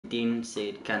Dean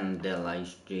said, can the live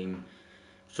stream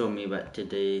show me what to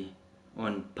do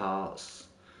on parts?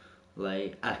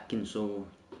 Like, I can show,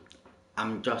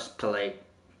 I'm just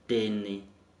collecting the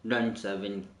round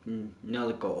 7,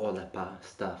 nearly got all the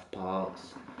staff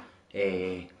parts.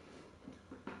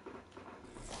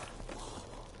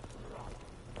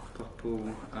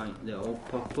 Purple, they're all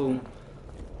purple.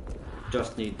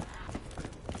 Just need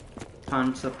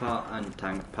panzer part and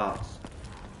tank parts.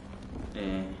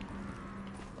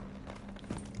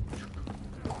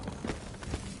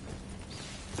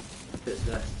 Put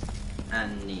this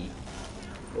in the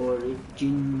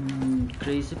origin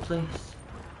crazy place.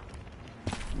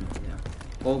 Yeah.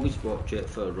 Always watch it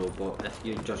for a robot. If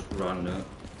you just run out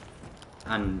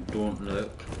and don't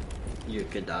look, you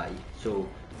could die. So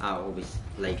I always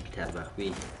like to have a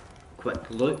wee quick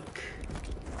look.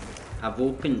 I've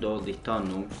opened all the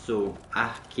tunnels, so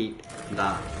I keep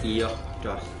that here,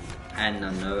 just in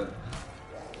and out.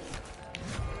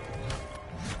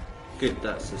 Good,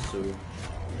 that's a soul.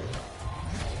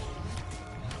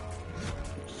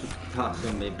 So parts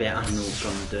of me better no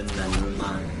come down than no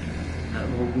man. That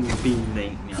will be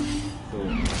nightmare. So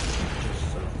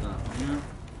just sort that, yeah.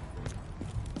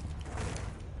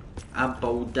 I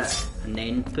build it and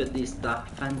then put the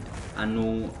stuff in. I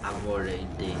know I've already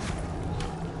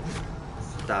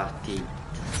started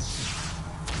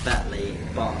a bit late,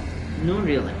 but not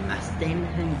really missed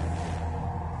anything.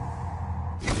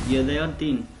 You there,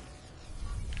 Dean?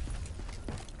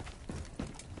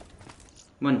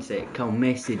 One sec, I'll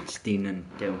message Dean and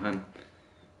tell him.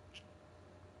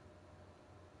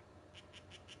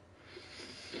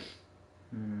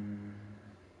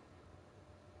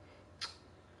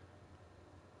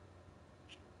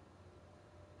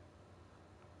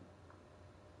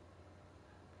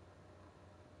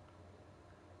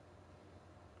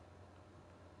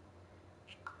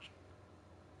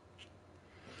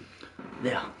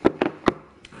 There.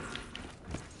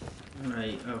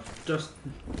 Right, I've just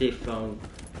default.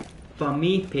 For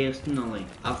me personally,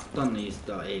 I've done the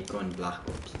Easter egg on Black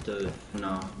Ops 2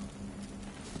 now.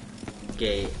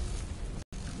 Get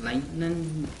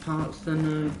lightning parts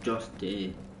in now just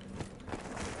to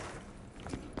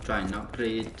try and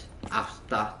upgrade.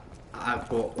 After I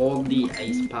got all the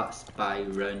ice parts by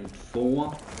round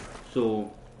 4,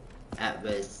 so it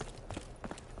was.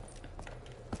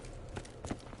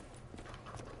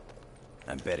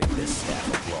 I'm betting this snap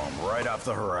will blow him right off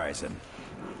the horizon.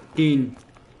 Dean,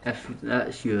 if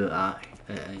that's your eye,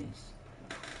 it is.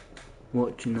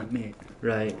 Watching it, mate.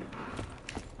 Right.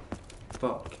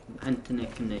 Fuck.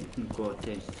 Internet connection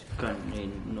quality is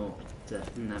currently not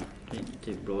sufficient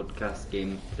to broadcast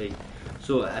gameplay.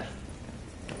 So if...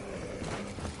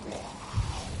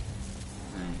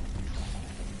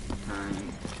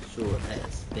 Time. So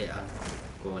it's better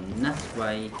going this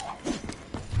way.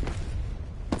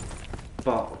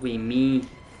 But with me,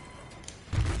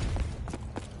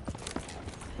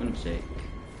 one sec.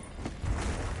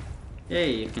 Yeah,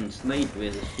 you can slide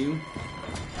with the shoe.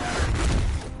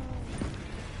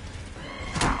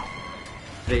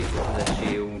 Straight to the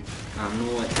shield. I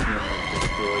know it's nearly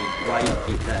destroyed. Why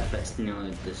keep that if it's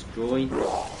nearly destroyed?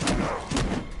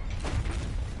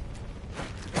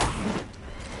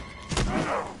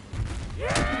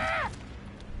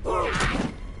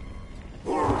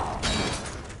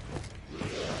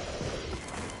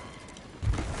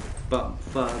 But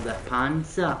for the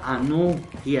Panzer, I know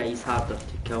he is harder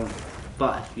to kill,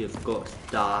 but if you've got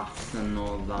staffs and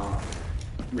all that,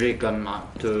 Ray Mark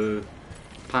II,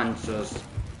 Panzers,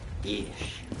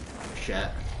 shit.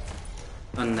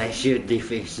 Unless you're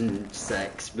defacing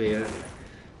 6 where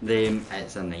them,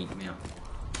 it's a nightmare.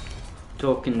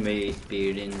 Talking with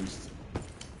experience,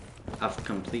 I've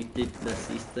completed this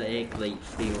Easter egg like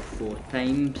 3 or 4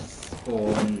 times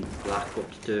on Black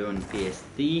Ops 2 on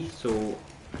PS3, so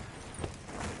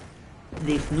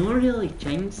they've not really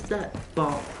changed it,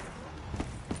 but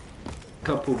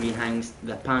couple wee hangs,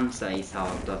 the Panzer is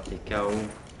harder to kill.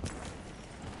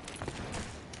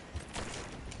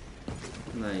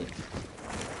 Right.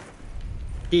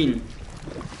 Dean,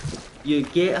 you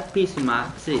get a piece of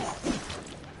maxis,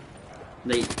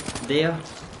 like there,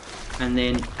 and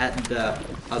then at the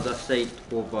other side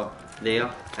over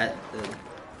there, at the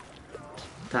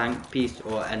tank piece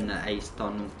or in the ice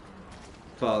tunnel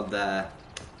for the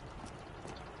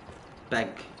big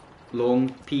long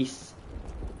piece.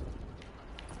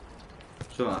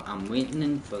 So I'm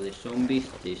waiting for the zombies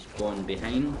to spawn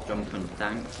behind, jump on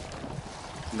tanks.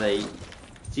 Like,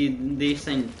 see, they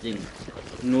seem to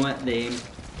know at them,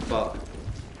 but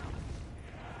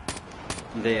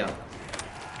there.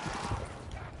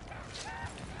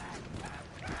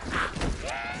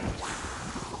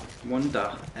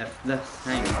 wonder if this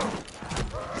thing...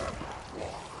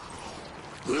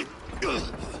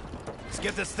 Let's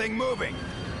get this thing moving.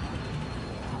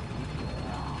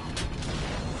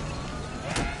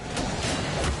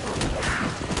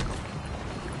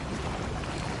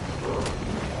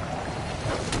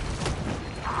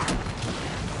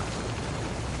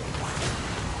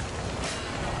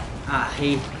 I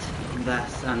hate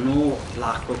this. I know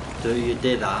Black Ops 2 you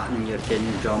do that and you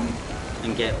can jump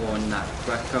and get on that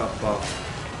quicker, but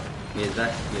with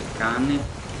this you can't.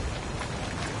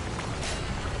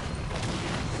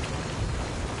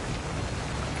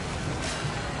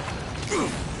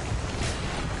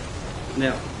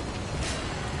 Now,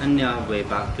 and the other way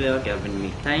back there, giving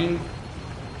me time.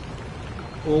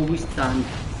 Always stand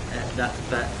at that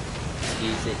bit,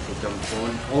 easy to jump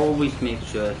on. Always make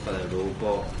sure for the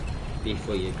robot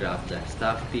before you grab the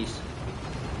staff piece.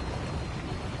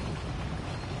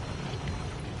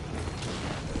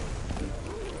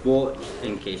 Watch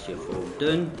in case you fall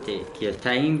down, take your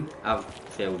time. I've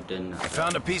fell down that. I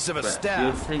found a piece of a few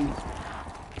staff. times.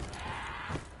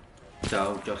 So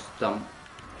I'll just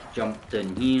jump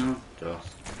down here,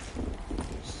 just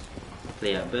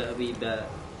play a wee bit.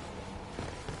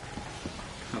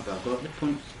 Have I got the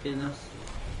punch to this?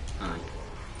 Aye.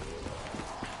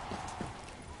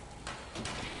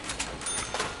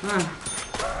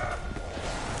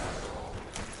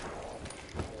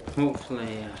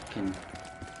 Hopefully I can...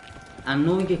 I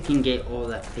know you can get all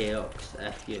the perks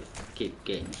if you keep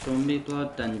getting zombie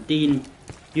blood, and then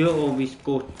you always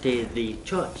go to the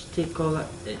church to call it.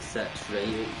 It sits right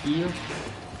out here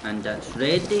and it's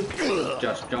ready.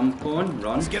 Just jump on,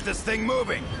 run. Let's get this thing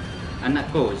moving. And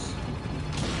it goes.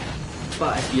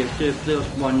 But if you two players,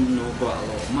 one no got a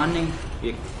lot of money,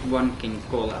 one can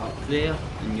call it up there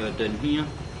and you're down here.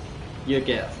 You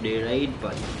get a free ride,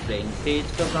 but your friend pays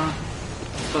for that.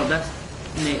 For this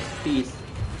next piece,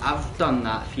 I've done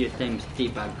that a few times,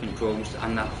 T-bag controls,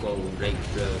 and I fall right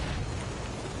through.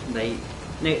 Right,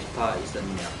 next part is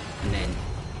in there, and then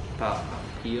part up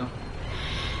here.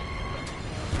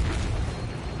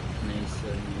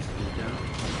 Nicely done.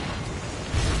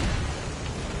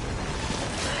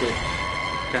 Good.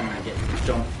 Can I get the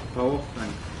jump off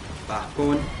and back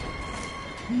on?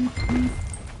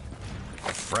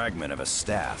 A fragment of a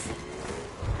staff.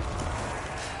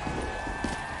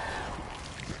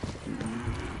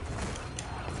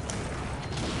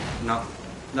 No,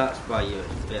 that's why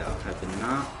it's better having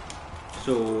that.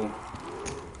 So,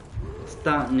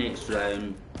 start next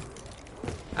round.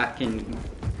 I can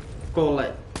call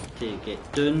it to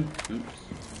get done.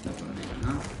 Oops, never mind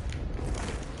that.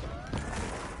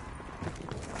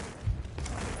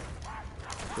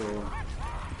 So,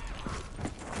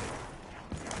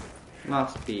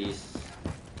 last piece.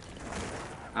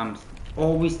 I'm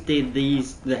always do the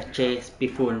chest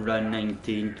before round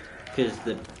 19, because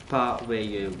the part where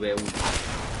you weld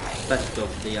fist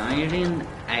of the iron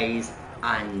is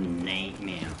a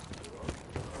nightmare.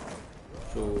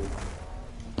 So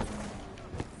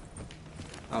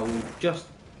I'll just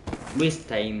waste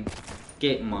time,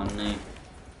 get money,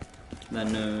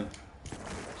 then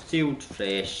sealed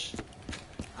fresh.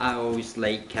 I always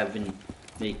like having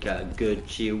like a good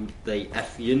shield, like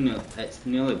if you know it's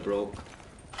nearly broke,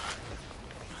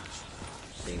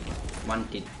 say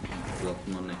wanted blood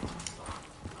money.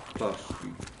 Plus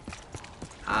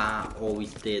I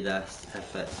always do this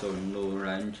if it's on low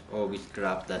rounds, always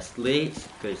grab the slates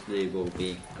because they will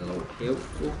be a lot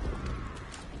helpful.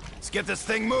 Let's get this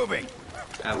thing moving.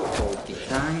 I've got the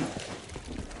tank,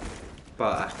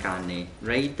 but I can't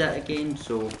ride it again,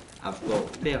 so I've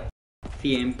got there.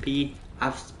 VMP,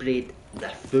 I've sprayed the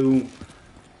full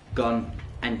gun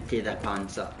into the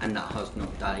panzer and it has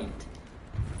not died.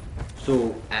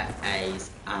 So it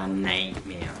is a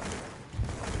nightmare.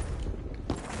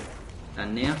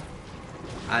 And there,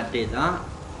 I did that.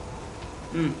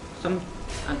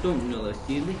 I don't really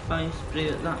see the fire spray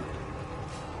at that.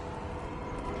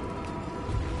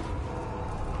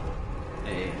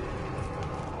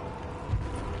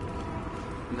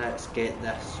 Let's get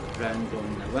this round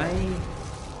on the way.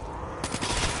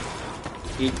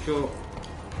 Headshot.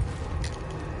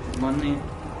 Money.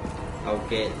 I'll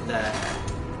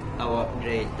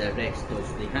upgrade the rest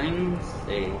of the hands.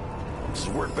 Does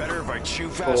it work better if I chew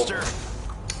faster?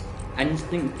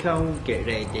 Instant kill, get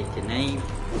ready to knife.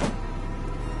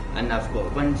 And I've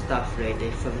got one staff ready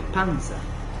for the panzer.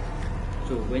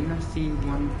 So when I see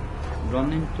one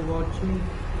running towards me,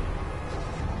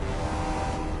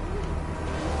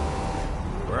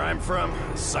 where I'm from,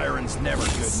 sirens never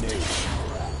good news.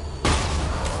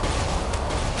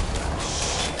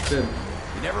 boom.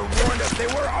 You never warned us they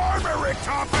were armor, Rick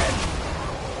Toppin!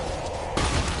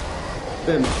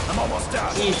 Boom. I'm almost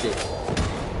out. Easy.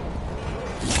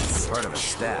 Part of a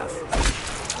staff.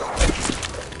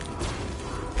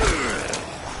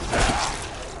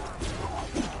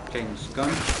 Change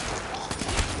gun.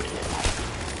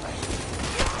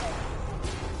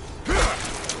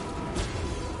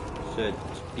 Should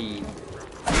be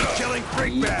Killing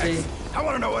freak bags. easy. I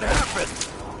want to know what happened.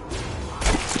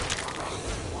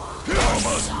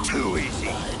 Almost too easy.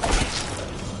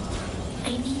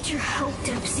 I need your help,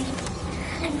 Dempsey.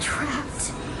 I'm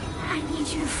trapped. I need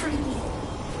you to free me.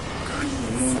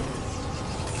 Please.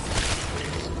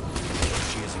 There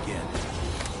she is again.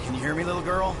 Can you hear me, little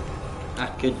girl? I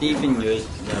could even use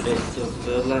the rest of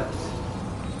the bullets.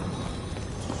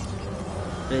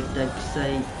 Red Dead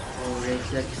side or Red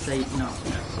Dead side, no, I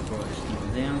forgot it's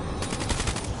not there.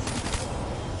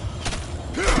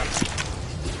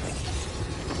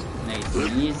 Nice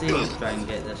and easy, let's try and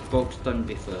get this box done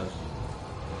before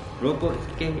robots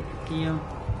get here.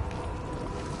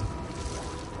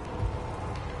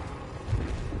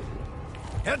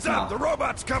 Heads up, No. the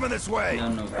robot's coming this way. No,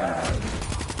 no, no.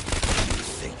 You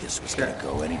think this was gonna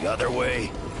go any other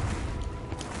way?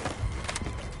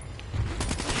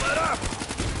 Let up!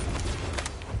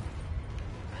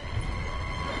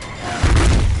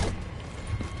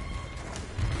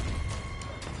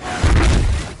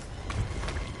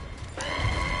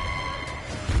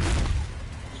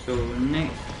 So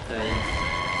next time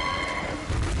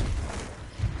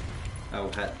I'll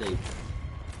hit the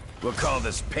We'll call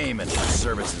this payment for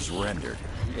services rendered.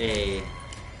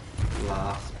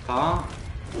 last part.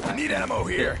 I need ammo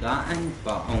here. Get that in,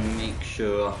 but I'll make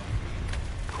sure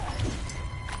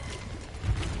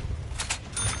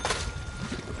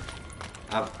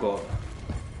I've got.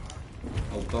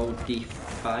 I'll build the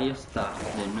fire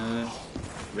staff, the new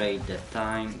ride the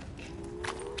tank.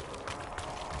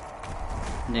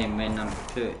 Then when I'm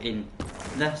putting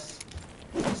this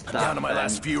stuff down to my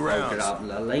last in, few I'll rounds. grab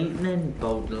the lightning,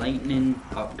 build lightning,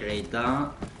 upgrade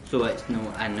that, so it's no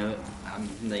I know I'm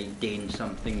like doing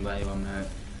something while I'm out,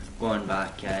 going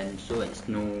back in, so it's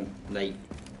no like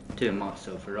too much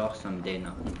of a rush. I'm doing it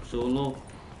on solo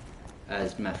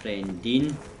as my friend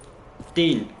Dean.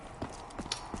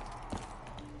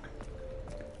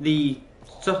 The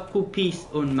circle piece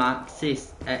on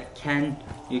Maxis, it can,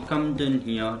 you come down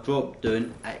here, drop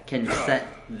down, it can sit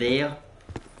there.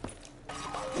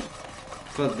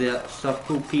 For the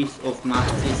circle piece of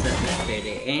Maxis at the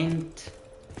very end.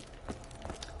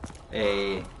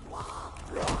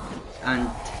 And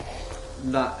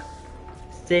that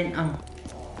centre,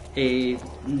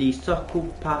 the circle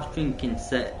pattern can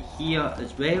sit here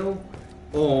as well,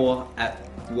 or it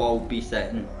will be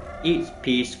sitting. Each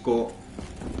piece got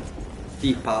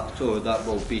 3 parts, so that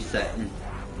will be sitting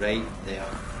right there.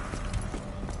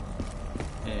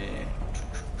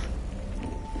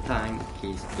 Tank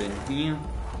is down here.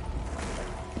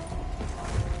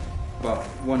 But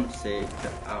one sec,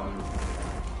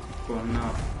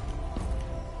 gonna.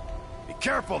 Be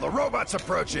careful, the robot's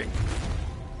approaching.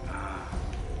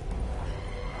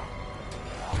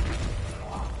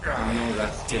 I'm no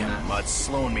risking Damn that. mud's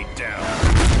slowing me down.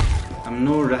 I'm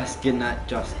no risking that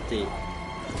just to.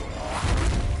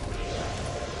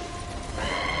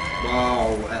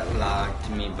 Wow, it lagged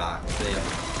me back there.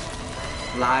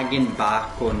 Lagging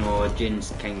back on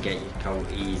Origins can get you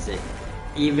killed easy.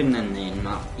 Even in the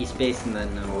map, especially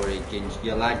in the Origins,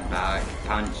 you lag back,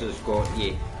 Panzer's got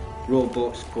you,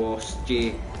 robots cost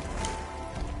you.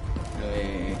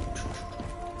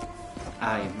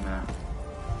 Aye man.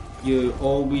 You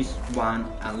always want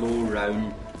a low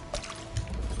round.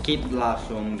 Keep the last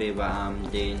zombie what I'm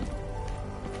doing.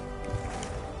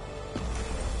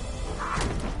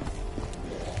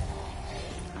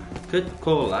 Could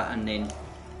call it and then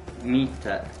meet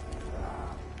it.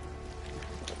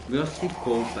 We'll see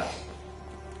call it.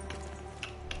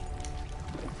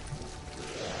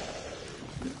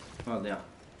 Oh there.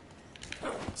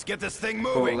 Let's get this thing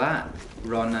Call moving. that.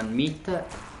 Run and meet it.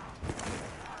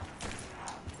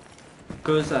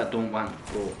 Because I don't want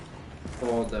to go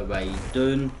all the way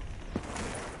down.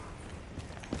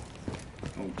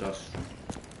 I'll just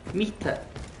meet it.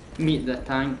 Meet the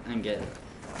tank and get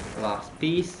the last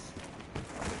piece.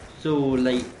 So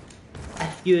like,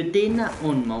 if you're doing it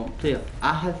on multiplayer,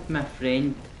 I have my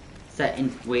friend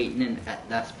sitting waiting at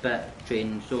this bit,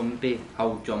 training zombie,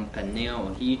 I'll jump in there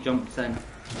or he jumps in.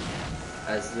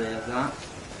 As there that,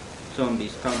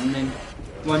 zombies coming in,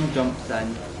 one jumps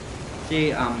in,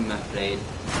 say I'm my friend,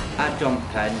 I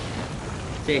jump in,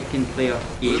 second player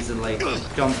easily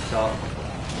jumps up,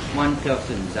 one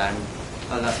person's in,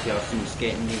 other person's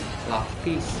getting the last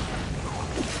piece.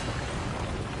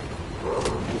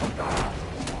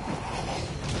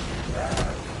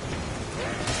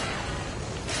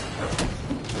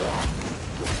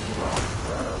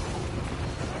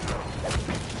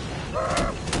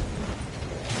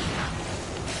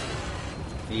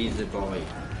 easy boy.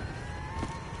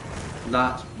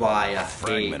 That's why I hate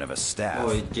Fragment of a staff.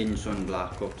 Origins on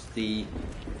Black Ops 3.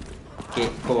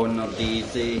 Get cornered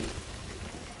easy,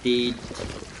 dead,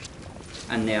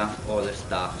 and there all the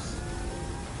staffs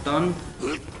done.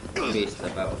 Waste a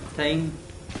bit of time.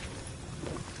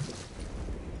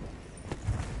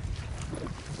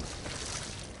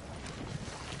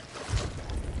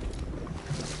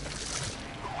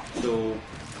 So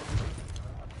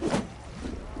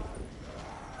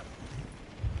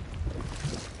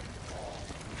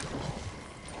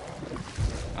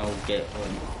I'll get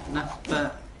on this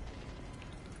bit.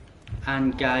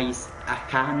 And guys, I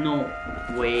cannot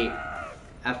wait.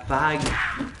 If I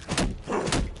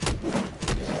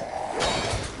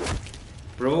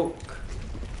broke,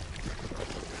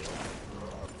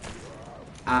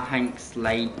 I think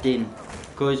sliding,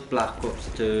 because Black Ops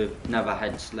 2 never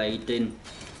had sliding.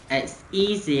 It's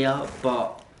easier,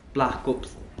 but Black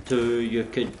Ops 2 you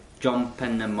could jump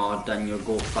in the mud and you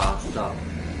go faster.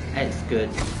 It's good,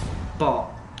 but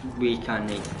we can't.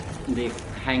 They've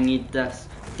hanged this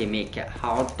to make it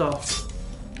harder.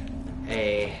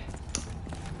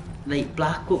 Like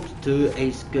Black Ops 2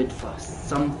 is good for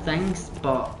some things,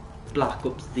 but Black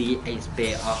Ops 3 is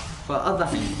better for other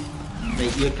things.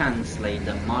 Like you can slide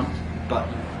in mud, but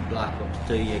in Black Ops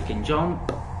 2 you can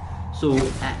jump, so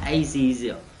it is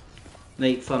easier.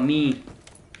 Like for me,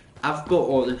 I've got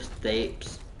all the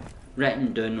steps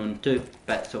written down on 2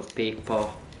 bits of paper.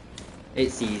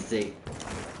 It's easy.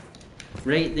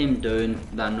 Write them down,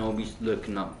 then always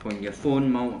looking up on your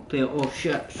phone multiplayer. Oh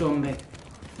shit, zombie.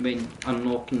 When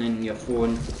unlocking in your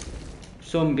phone,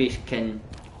 zombies can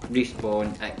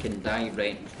respawn, it can die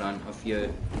right in front of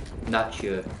you. That's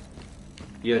you.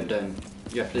 You're done.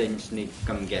 Your friends need to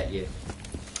come get you.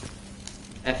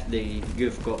 If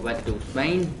you've got Windows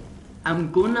 9,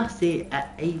 I'm gonna say it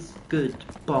is good,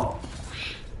 but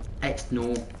it's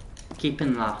no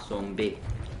keeping that zombie.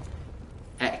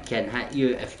 It can hit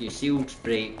you if your shields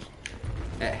break.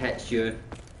 It hits you.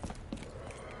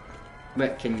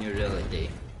 What can you really do?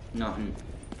 Nothing.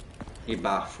 You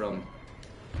back from.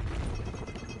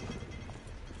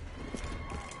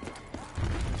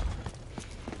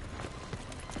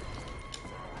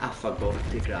 I forgot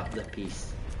to grab the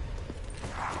piece.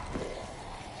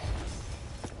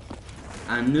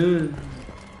 I knew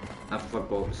I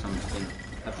forgot something.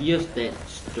 I've used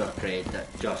extra credit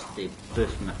just to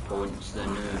boost my points. I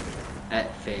knew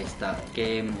it faced that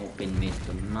game, open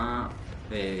master map.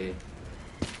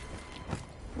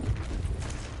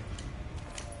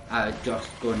 I'm just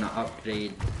gonna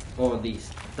upgrade all these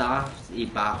staffs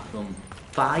back from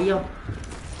fire,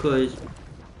 cause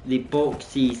the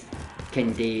boxes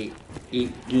can do,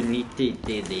 you need to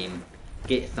do them.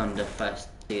 Get Thunder Fist,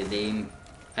 do them.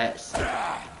 It's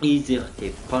easier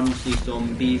to punch the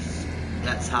zombies.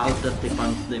 It's harder to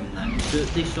punch them than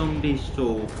shoot the zombies.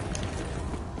 So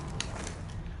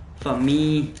for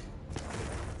me,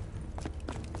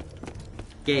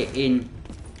 getting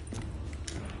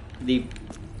the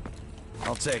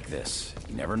I'll take this.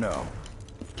 You never know.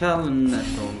 killing the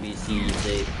zombies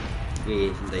easy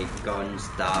with like gun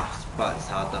staffs, but it's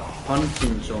harder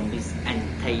punching zombies in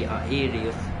tighter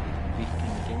areas. We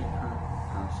can get a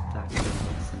hashtag for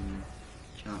this in the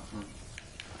chat.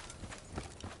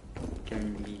 Can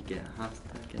we get a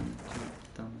hashtag in the chat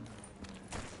done?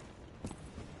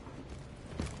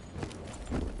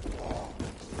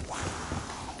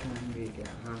 Can we get a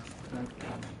hashtag?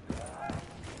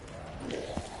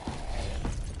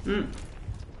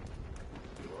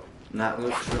 That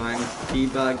looks wrong.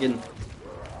 Teabagging.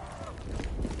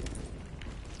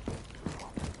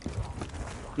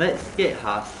 Let's get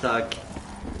hashtag.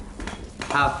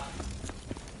 Half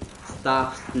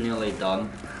staff's nearly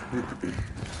done.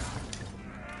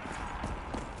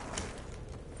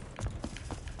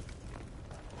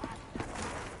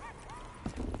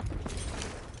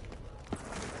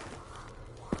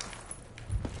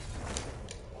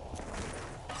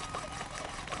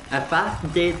 If I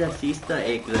did this Easter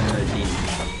egg routine,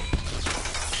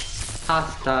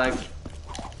 hashtag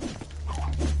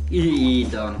EE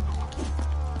done.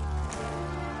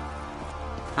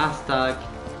 Hashtag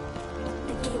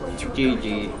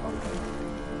GG.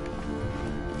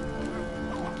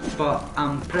 But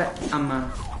I'm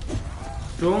a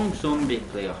strong zombie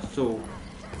player, so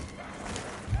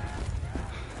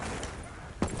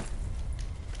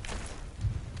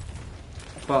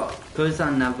but because I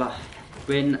never,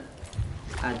 when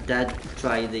I did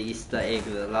try the Easter egg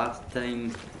the last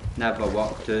time, never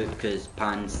worked out because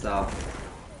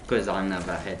because I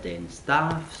never had any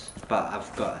staffs, but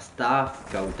I've got a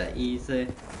staff, killed it easy.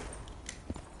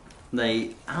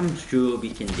 Like, I'm sure we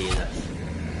can do this.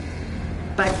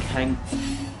 big thing.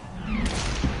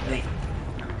 Right.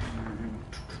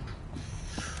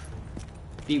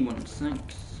 316.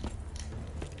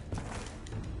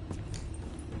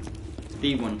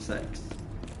 316.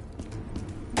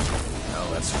 Now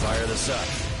let's fire this up.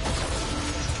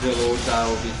 Reload, that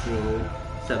will be reload.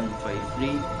 753.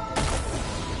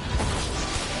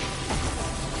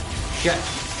 Shit.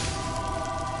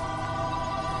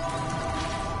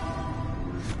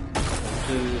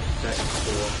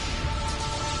 264.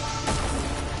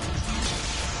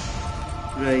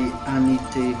 Right, I need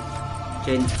to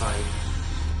Gen 5.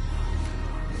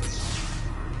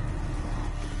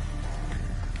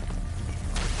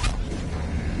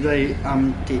 Right,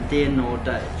 today not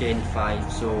at Gen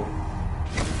 5, so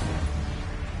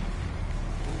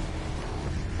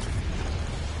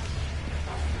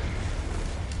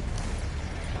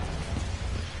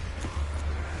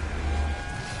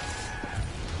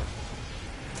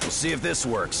We'll see if this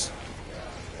works.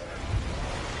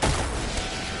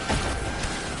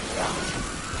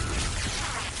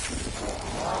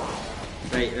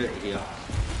 right out here.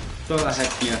 So I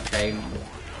had your time.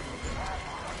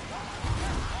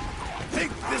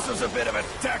 Think this was a bit of a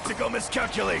tactical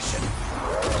miscalculation.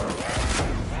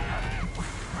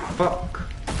 Fuck.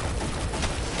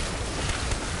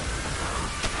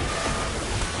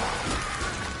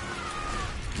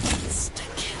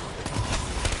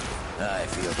 I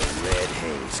feel the red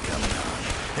haze coming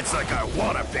on. It's like I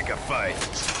want to pick a fight.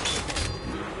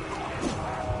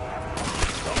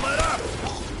 Don't let up!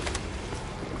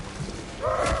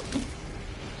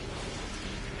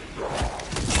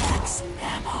 Max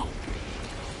ammo.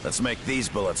 Let's make these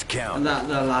bullets count. And that's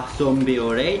the last zombie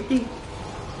already.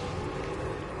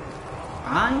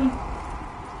 Aye.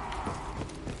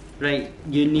 Right,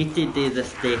 you need to do the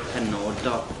step in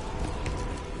order.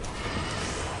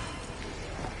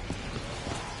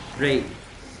 Right.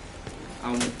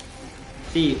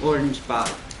 See, orange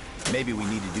part. Maybe we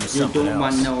need to do You something don't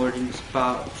want else. the orange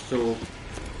part, so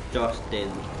just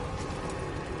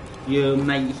you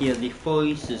might hear the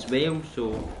voice as well,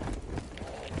 so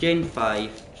Gen 5,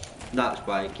 that's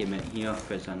why I came in here,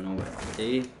 because I know what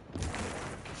to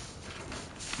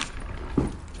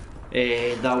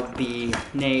do. That'll be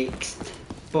next,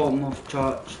 bottom of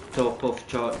church, top of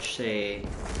church,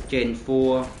 Gen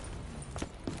 4.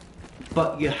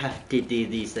 But you have to do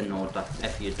these in order.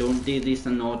 If you don't do these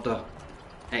in order,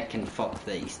 it can fuck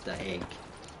the Easter egg.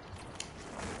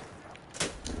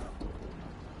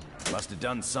 Must have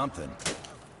done something.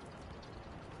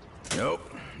 Nope,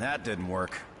 that didn't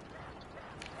work.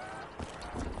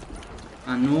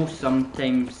 I know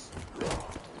sometimes,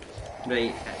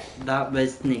 right, that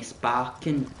wasn't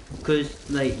sparking, because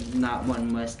like that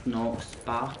one was not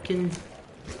sparking.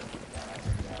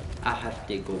 I have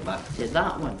to go back to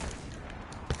that one.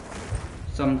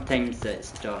 Sometimes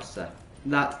it's just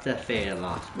that's the very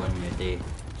last one you do.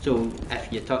 So if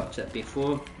you touch it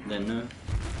before, then no.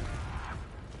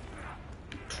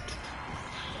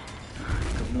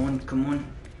 Come on, come on.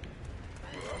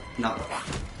 No.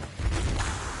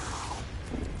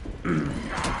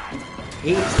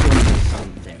 Hates zombies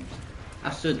sometimes.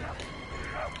 I should.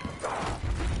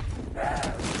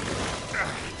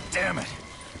 Damn it.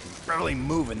 Barely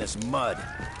move in this mud.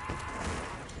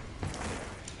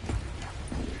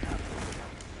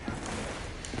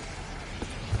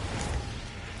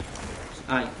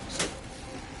 Aye.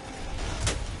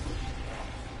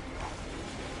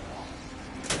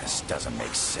 This doesn't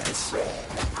make sense.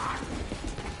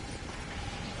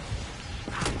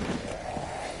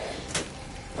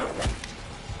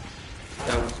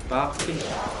 That was sparking.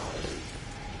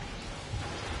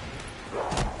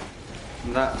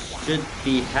 That should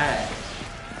be hit.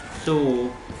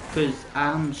 So, because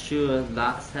I'm sure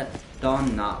that's it,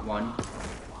 done that one.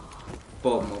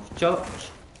 Bottom of church.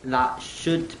 That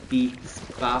should be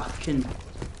sparking.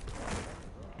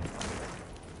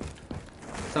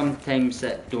 Sometimes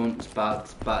it don't spark,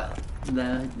 but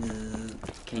the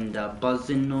kind of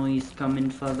buzzing noise coming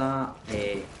for that.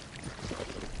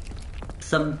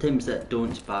 Sometimes it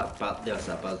don't spark, but there's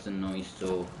a buzzing noise,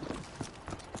 so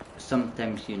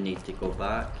sometimes you need to go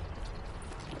back.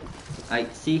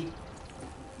 Right, see?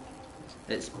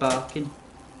 It's sparking.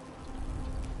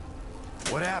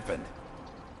 What happened?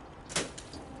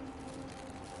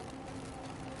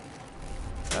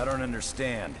 I don't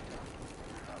understand.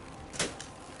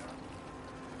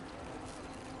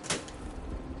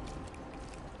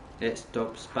 It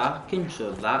stopped sparking,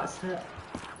 so that's it.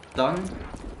 Done.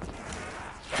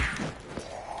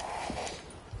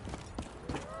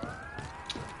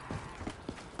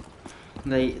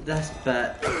 Like this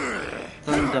bit,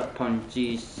 thunder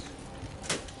punches.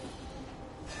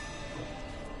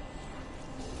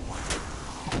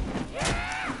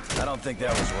 don't think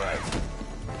that was right.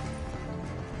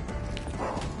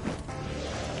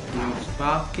 No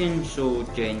sparking, so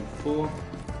Gen 4.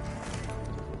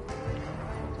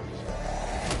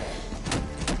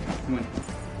 Come on.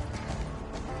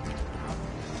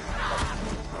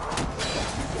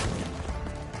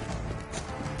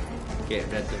 Get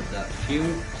rid of that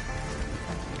shield.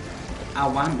 I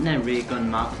want the ray gun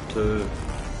Mark II.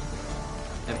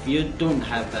 If you don't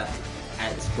have it,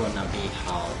 it's gonna be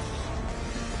hard.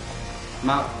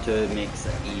 Mark II makes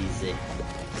it easy.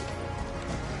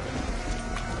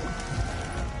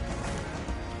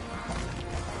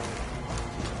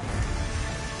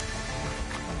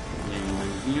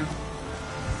 Anyone here?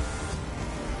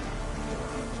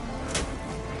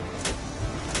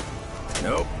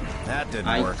 Nope, that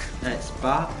didn't work. It's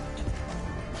sparked.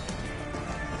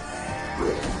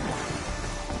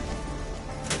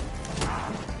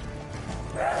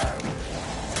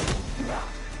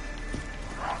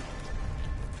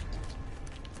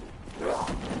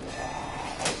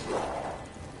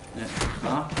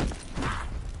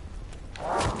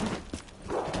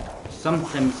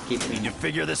 Sometimes keeping Need to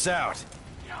figure this out.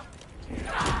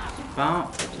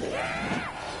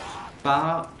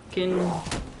 sparking,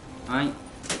 right?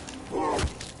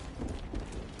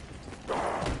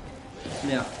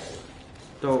 Yeah,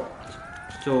 stopped.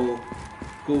 So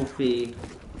goofy.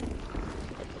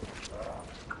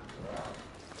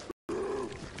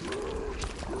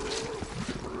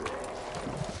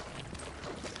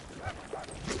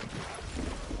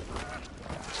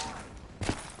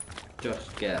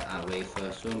 Just get away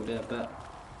first, won't be a bit.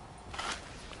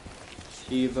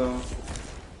 Shiva,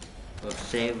 or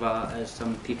Seva as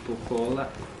some people call it.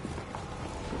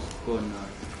 It's gonna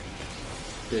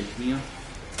good here.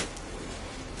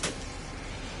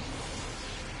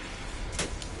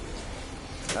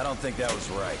 I don't think that was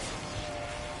right.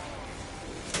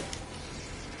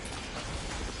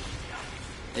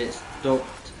 It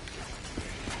stopped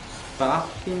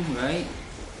sparking, right?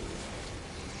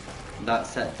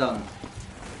 That's it, done.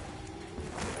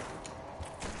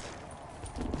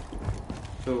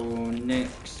 So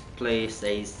next place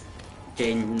is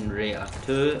Generator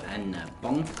 2 in the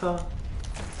bunker.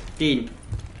 Dean,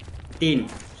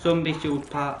 zombie shield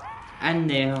part in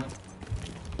there,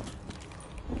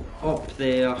 up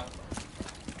there,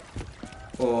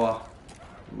 or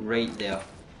right there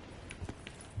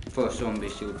for zombie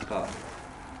shield part.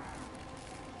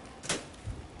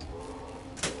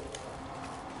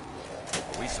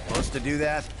 Are we supposed to do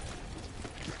that?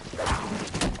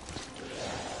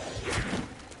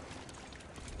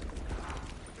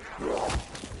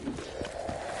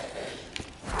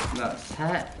 That's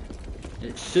it.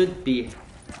 It should be.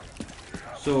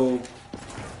 So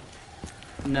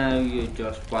now you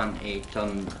just want to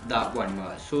turn that one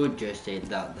what I showed you, said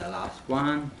that the last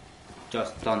one.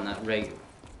 Just turn it right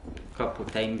a couple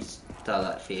times till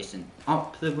it's facing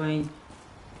up the way.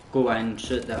 Go in,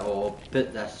 shoot it all,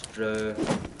 put this through.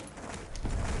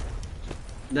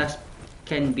 This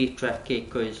can be tricky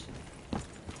because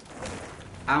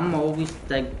I'm always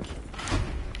dig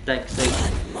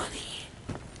sites,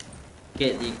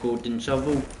 get the golden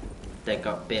shovel, dig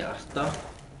up better stuff.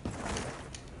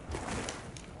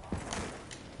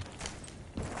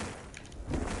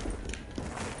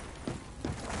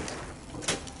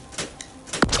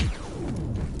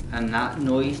 And that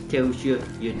noise tells you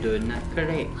you're doing it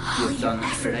correct. You've done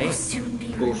it correct.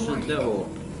 Go shoot the orb.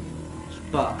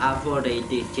 But I've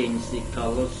already changed the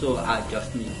colour, so I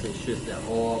just need to shoot the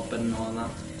orb and all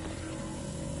that.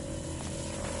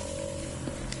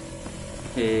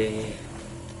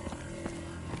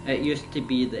 It used to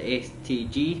be the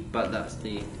STG, but that's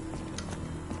the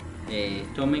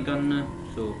Tommy gun now.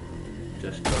 So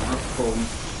just turn up home,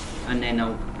 and then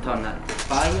I'll turn it to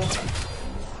fire.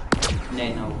 And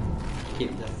then I'll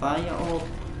keep the fire off,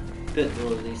 put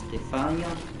all this to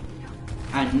fire,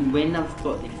 and when I've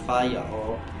got the fire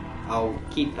off, I'll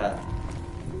keep it.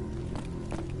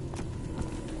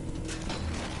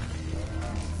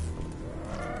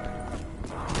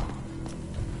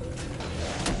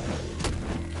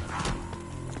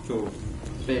 So,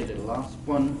 the last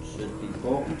one should be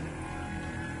bottom.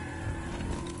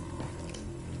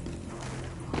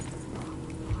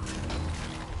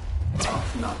 Oh,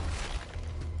 no.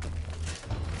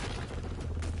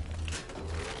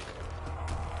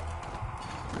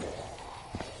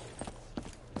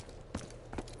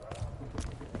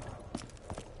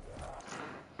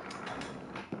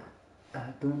 I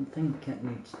don't think it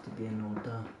needs to be in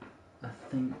order. I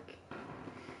think,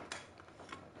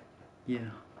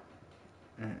 yeah,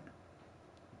 it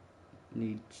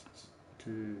needs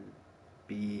to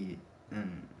be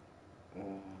in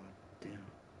order.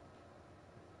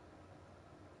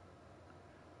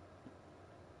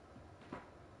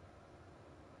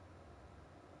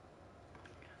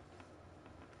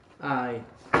 I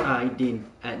Dean,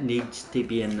 it needs to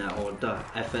be in that order.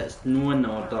 If it's no in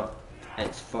order,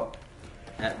 it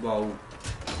will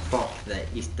fuck the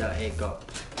Easter egg up.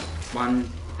 One,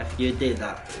 if you do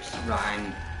that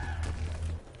wrong,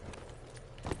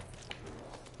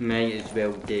 might as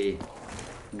well do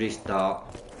restart.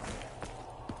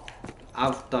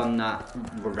 I've done that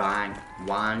wrong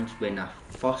once when I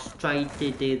first tried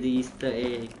to do the Easter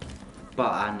egg,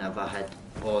 but I never had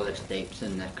all the steps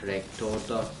in the correct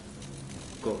order.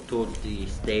 Got told the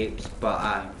steps, but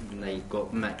I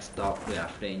got mixed up with a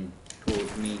friend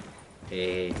told me.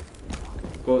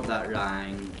 Got that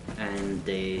wrong, and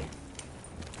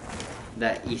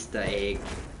that Easter egg,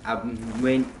 I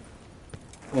went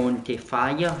on to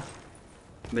fire,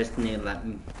 but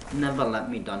never let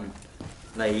me done.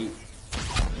 Like,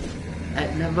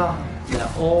 it never, the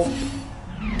orb,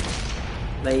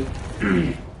 like,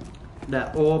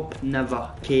 the orb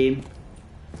never came,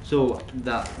 so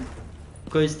that,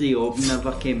 because the orb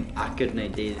never came, I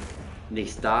couldn't do the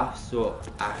stuff, so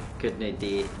I couldn't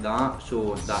do that,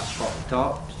 so that fucked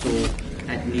up, so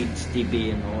it needs to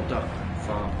be in order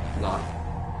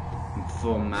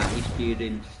for my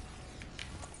experience.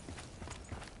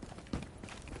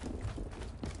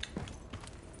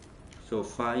 So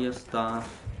fire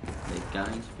staff, the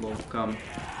guys will come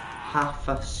half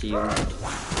a shield.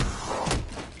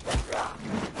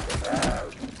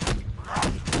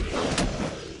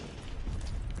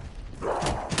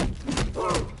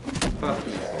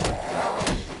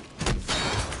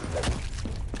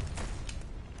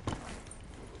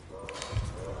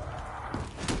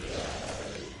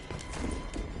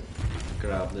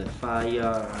 Grab the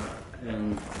fire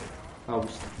and I'll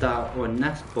start on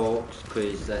this box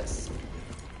because it's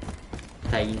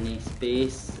tiny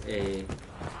space.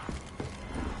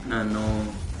 I know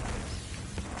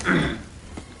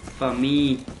for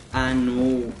me, I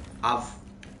know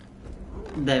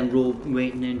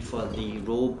waiting for the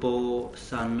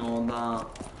robots and all that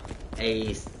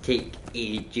is take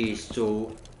ages,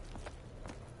 so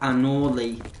I know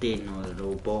like they know the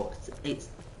robots. It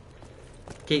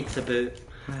takes about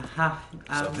half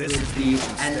hour to be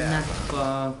in this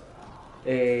for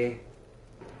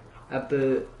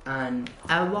about an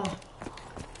hour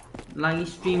live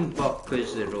stream, but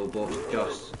because the robots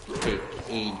just take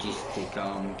ages to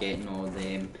come, getting all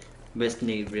them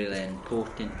wasn't really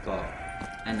important, but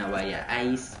in a way it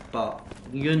is. But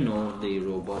you know the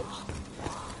robots,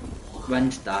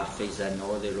 when stuff is in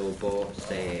all the robots,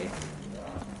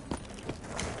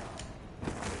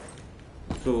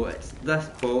 so it's this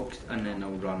box and then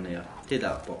I'll run there to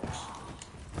that box.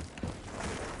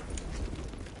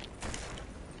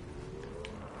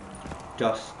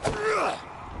 Just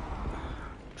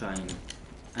trying,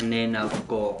 and then I've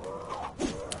got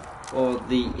all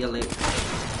the elite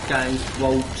guys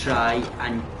will try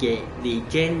and get the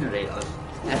generators.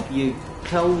 If you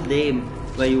kill them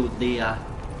while they are,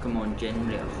 come on,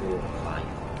 generator 4 or 5.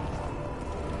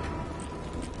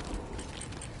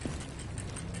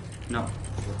 No.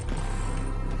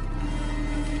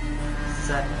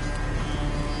 6.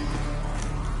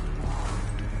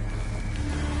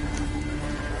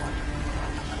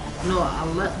 No,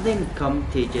 I'll let them come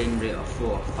to generator 4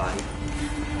 or 5.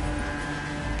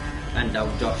 And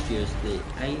I'll just use the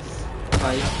ice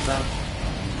fire stuff.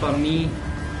 For me,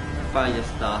 fire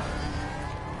stuff.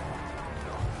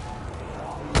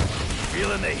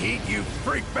 Feeling the heat, you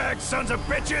freak-bag sons of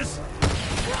bitches?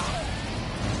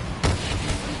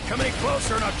 Come any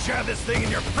closer and I'll jab this thing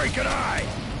in your freaking eye!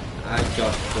 I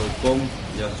just go boom,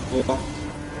 just 4. Just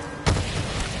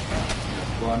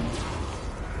 1.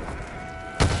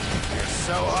 You're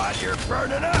so hot, you're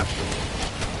burning up!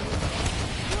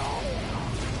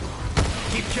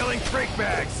 Keep killing freak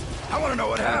bags! I wanna know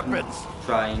what happens!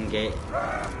 Try and get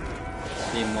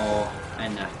them more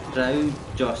in a crowd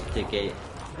just to get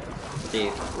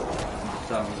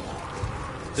some...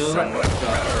 Someone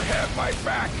better have my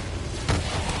back!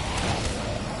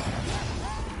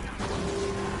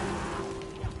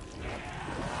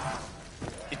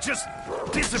 It just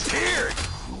disappeared!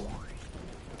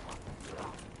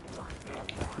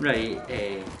 Right,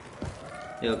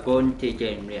 you're going to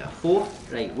generator 4.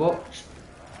 Right, watch.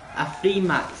 A free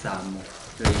max ammo.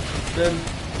 Right, boom,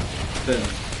 boom.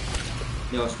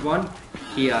 There's 1.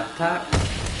 Here attack.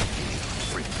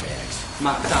 Freak bags.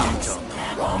 Max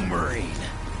ammo. Wrong Marine.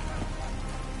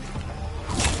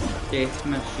 Death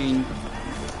machine.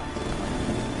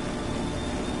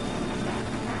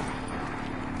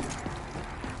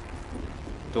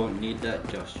 Don't need it,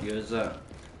 just use it.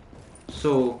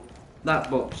 So that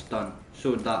box done.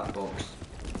 So that box.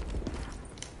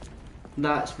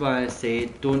 That's why I say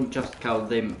don't just kill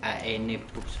them at any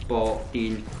spot,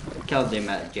 Dean. Kill them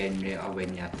at the generator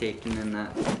when you're taking in it.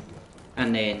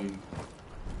 And then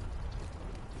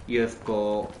you've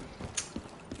got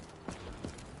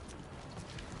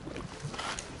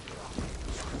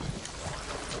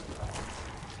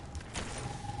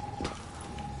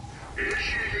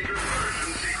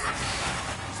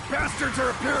Bastards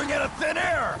are appearing out of thin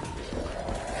air!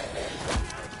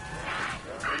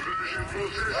 Conversion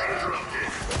process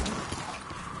interrupted.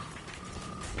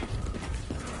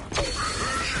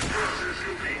 Conversion process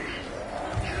complete.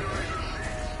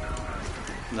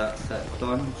 that's it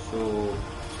done. So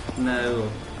now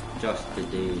just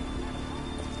today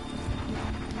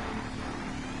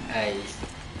is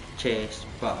chest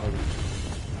battles.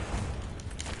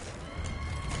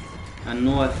 I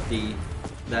know if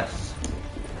this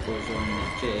goes on the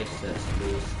chest, this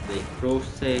goes the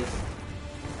process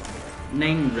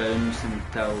 9 rounds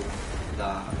until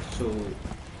that, so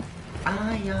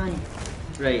aye,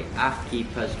 right, I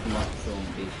keep as much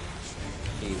zombies,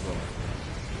 see what.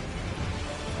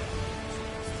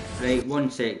 Right, one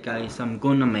sec guys, I'm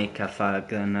gonna make a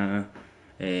fagger now,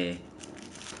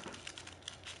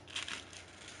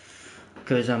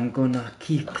 cause I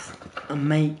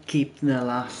might keep the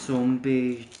last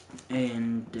zombie,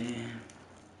 and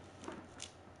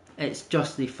it's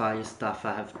just the fire stuff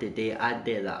I have today. I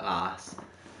did that last.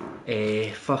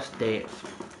 First day,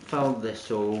 fill the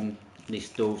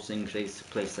stoves increase the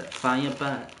place at fire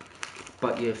bit,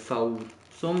 but you fill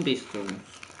zombie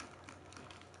stoves.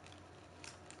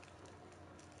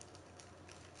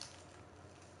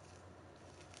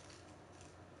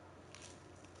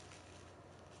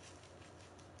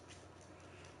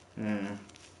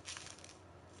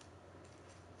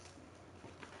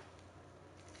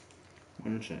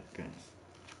 One sec guys.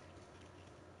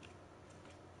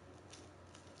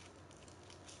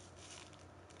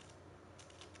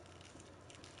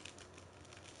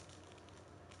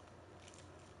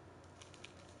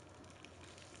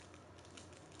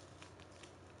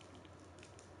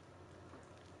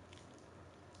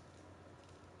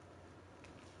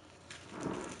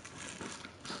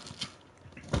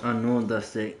 I know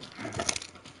that's it.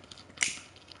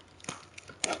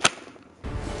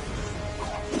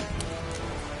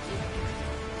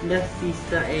 This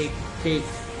Easter egg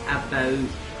takes about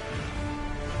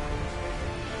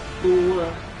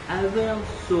 4 hours,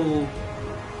 so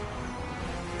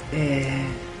it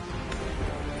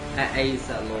is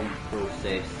a long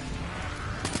process.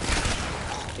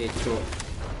 Headshot.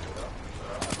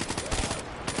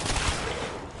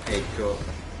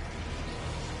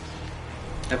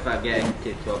 If I get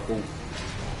into trouble.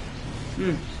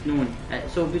 Snowing.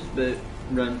 It's always about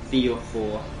round 3 or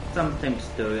 4. Sometimes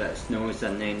 2 it snows,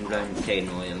 and then round 10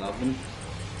 or 11.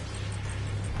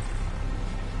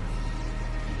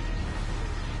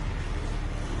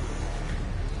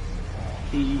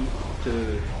 Three,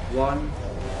 two, one.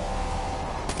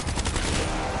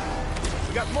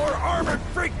 We got more armored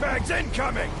freak bags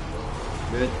incoming!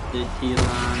 Good, did he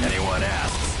land? Anyone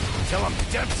asks, tell them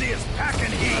Dempsey is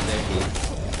packing heat! Oh, there he is.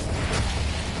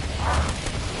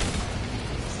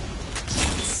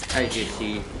 As you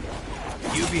see.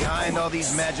 You behind all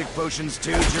these magic potions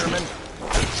too, German?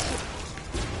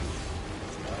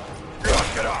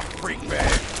 Knock it off, freak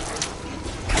bag!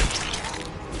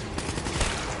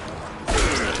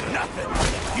 Nothing!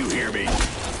 You hear me?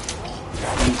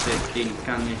 115,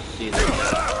 can you see that?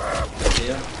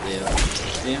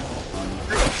 There. On.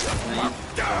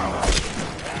 Down!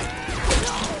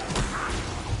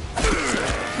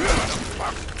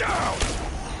 Fuck down!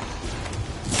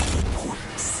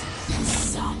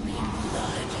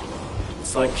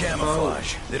 It's like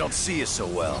camouflage. They don't see you so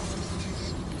well.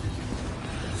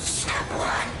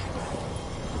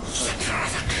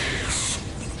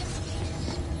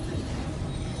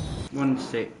 One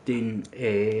second,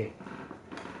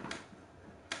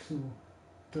 so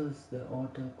does the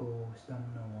order go down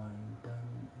the line,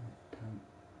 down at time?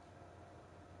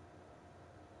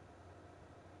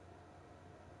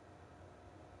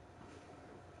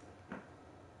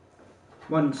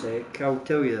 One sec, I'll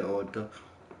tell you the order.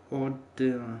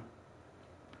 Order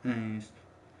is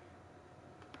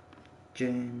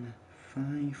Gen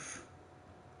 5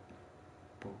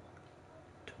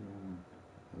 bottom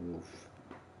of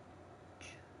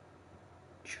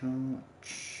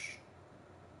church,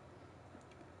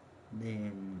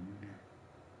 then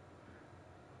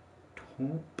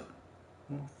top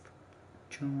of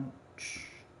church,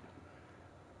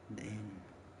 then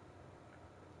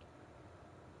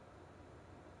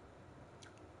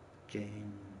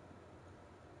Gen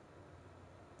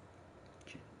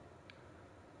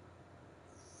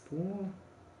 4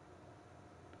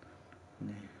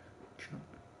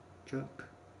 truck.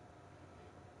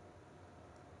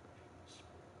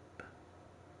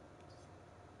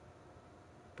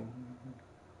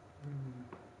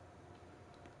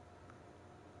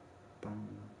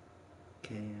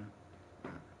 Care.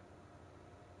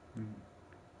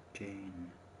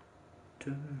 Jane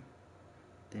 2.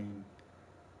 Then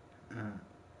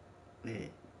X.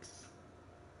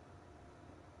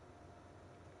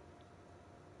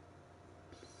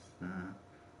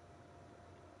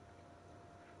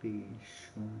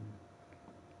 Vision.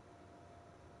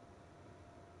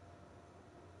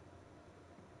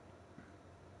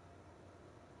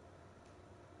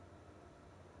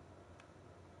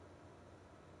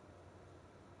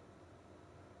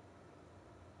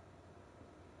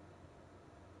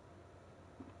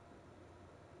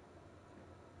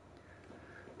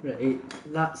 Right,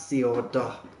 that's the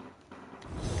order.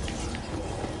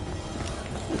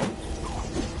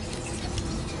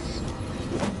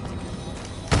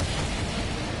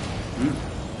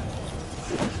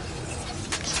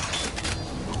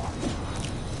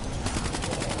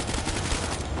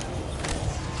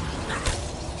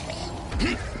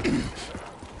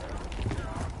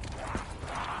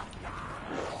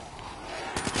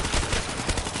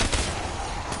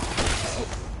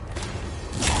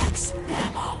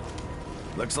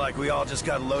 Looks like we all just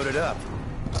got loaded up.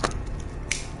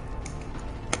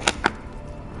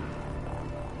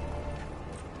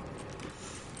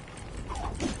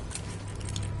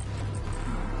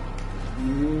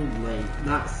 Right,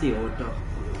 that's the order.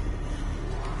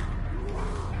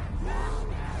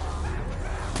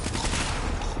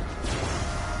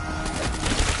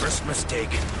 First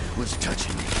mistake was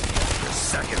touching me. The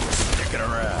second was sticking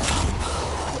around.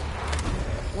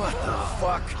 What the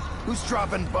fuck? Who's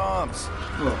dropping bombs?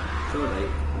 Oh, it's alright.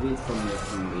 Wait for me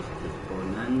to waste this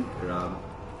phone and grab.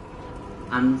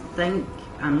 And think,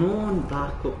 I know on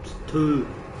backups too,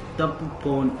 double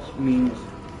points means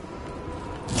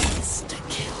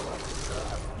Insta-kill.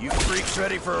 You freaks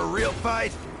ready for a real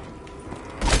fight?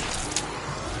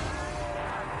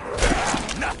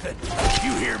 Nothing.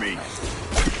 You hear me?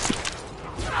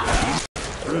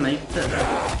 nice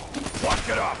it. Walk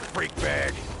it off, freak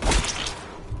bag.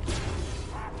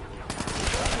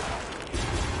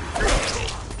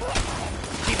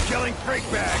 Keep killing freak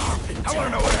bags. I want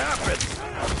to know what happened.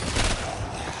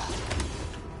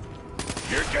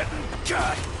 You're getting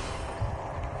cut.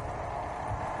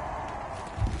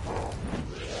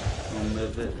 I'll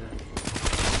move it.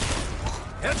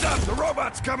 Heads up, the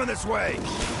robot's coming this way.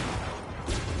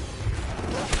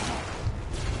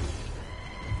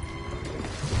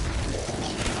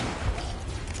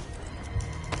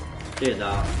 Do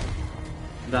that.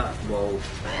 That's wall.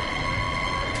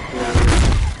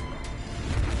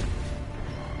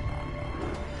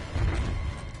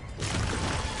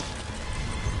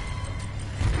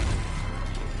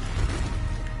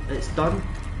 It's done.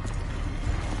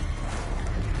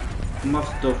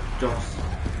 Must have just.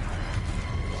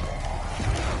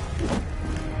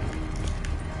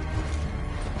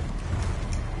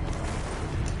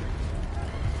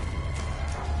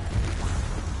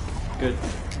 Good.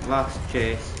 Last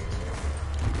chest.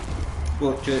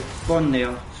 Watch it. Spawn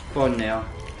there,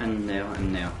 and there,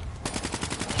 and there.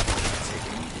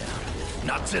 Taking me down.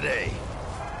 Not today.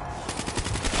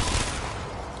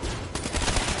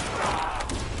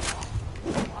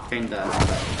 Kinda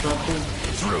trouble.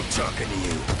 Through talking to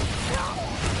you.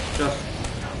 Just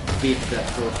speed the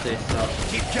process up.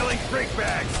 Keep killing freak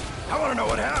bags. I want to know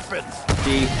what happens.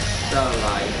 Keep the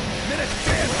alive. Minute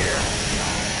stand here.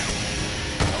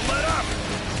 Don't let up.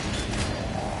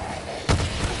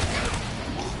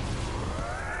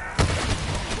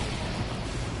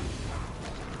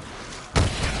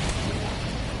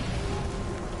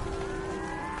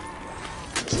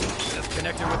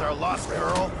 Disconnected with our lost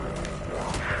girl.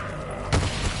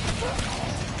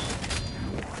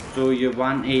 So you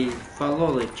want to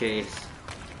follow the chase.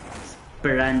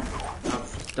 Sprint. I've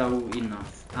still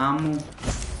enough ammo.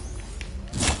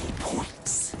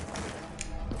 Points.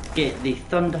 Get the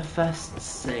Thunder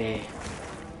Fists.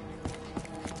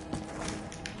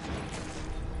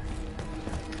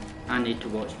 I need to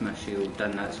watch my shield,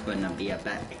 and that's going to be a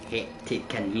bit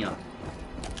hectic in here.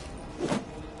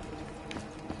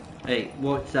 Right,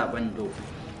 watch that window.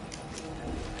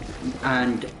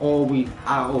 And I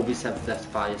always have this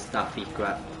fire staff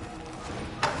equipped.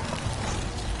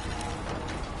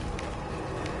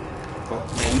 Got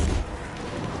time.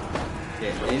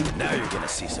 Get them. Now you're gonna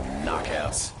see some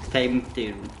knockouts. Time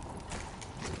to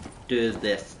do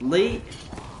this late.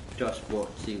 Just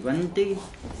watch the window.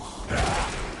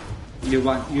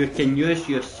 You can use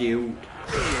your shield,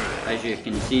 as you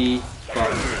can see,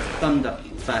 but Thunder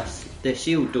Fist. The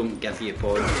shield don't give you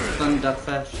points. Thunder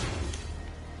Fist.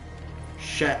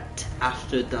 Shit, I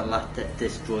should have let it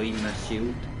destroy my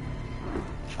shield.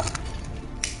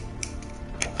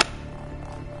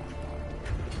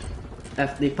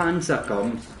 If the Panzer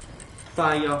comes,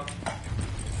 fire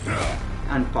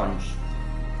and punch.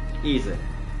 Easy.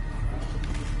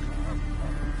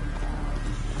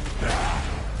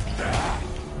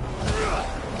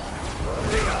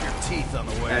 Pick up your teeth on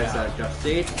the way As out. I just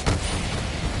said.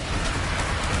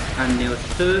 And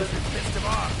there's two. Pissed him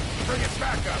off. Bring it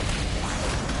back up.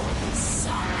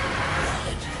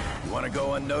 You want to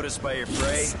go unnoticed by your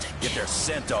prey? Get their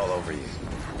scent all over you.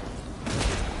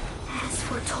 As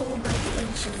foretold by the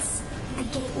ancients, the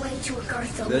gateway to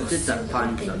Agartha Where will did that soon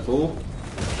Panzer open. go?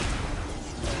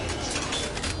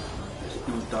 It's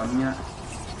not done yet.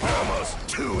 Almost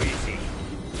too easy.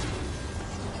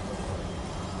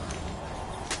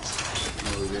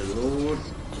 I'll reload.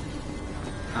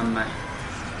 And my...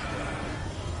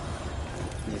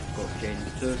 We've got Gen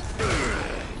 2.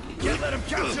 Can't let him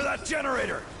capture that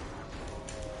generator.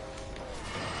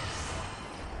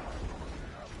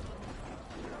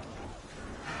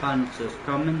 Panzer's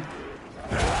coming.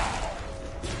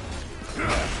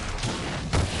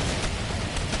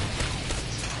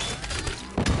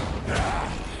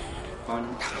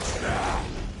 Punch.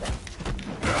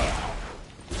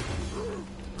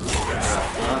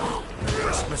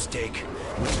 First mistake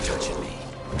was touching me.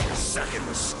 Your second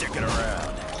was sticking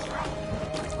around.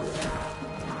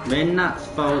 When that's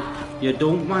fault, you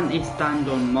don't want to stand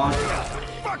on mud.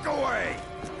 Fuck away!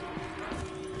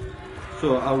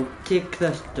 So I'll take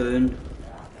this down.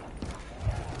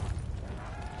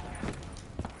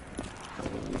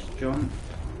 Just jump.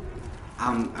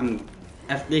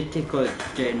 If they take out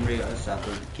generators, I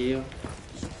don't care.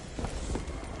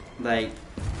 Like,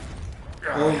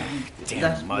 oh,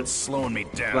 Damn mud's slowing me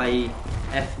down. like,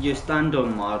 if you stand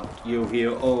on mud, you'll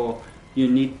hear, oh, you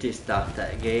need to start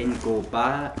it again, go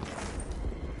back.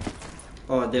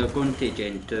 Oh, they're going to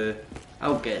Gen 2.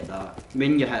 I'll get that.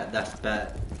 When you hit this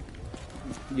bit,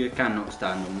 you cannot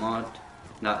stand on mud.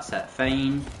 That's it,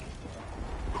 fine.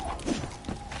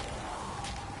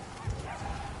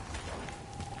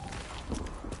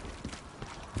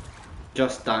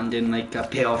 Just standing like a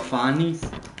pair of fannies.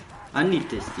 I need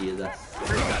to see this.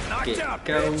 You got knocked Get out,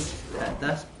 kills bitch. at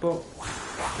this spot.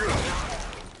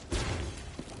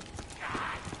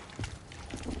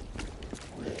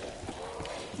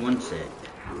 One sec.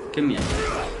 Come here.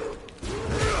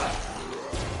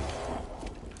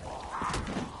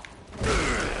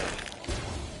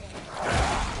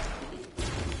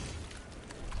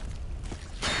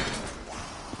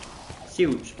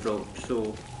 Shield's broke,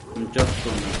 so I'm just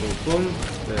gonna go boom,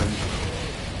 boom.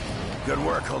 Good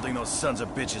work holding those sons of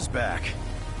bitches back.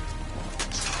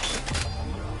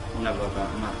 Never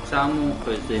got max ammo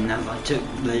because they never took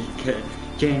the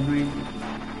generator.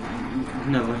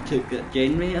 Never took the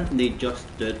generator. They just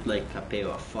did like a pair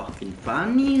of fucking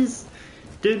fannies.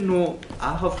 Did not.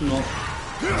 I have not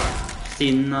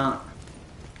seen that.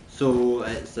 So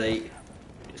it's like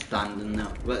standing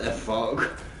there. What the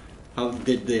fuck? How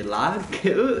did they lag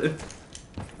out?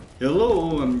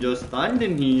 Hello, I'm just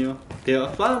standing here. Pair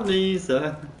of fannies.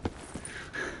 I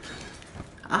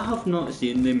have not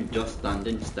seen them just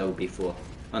standing still before,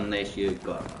 unless you've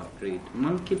got an upgrade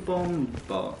monkey bomb,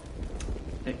 but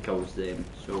it kills them,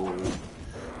 so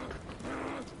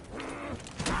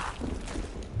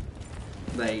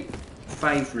like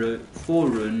 4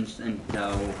 runes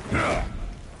until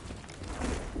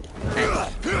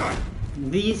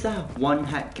these are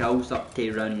 1-hit kills up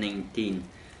to round 19,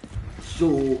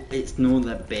 so it's not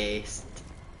the best.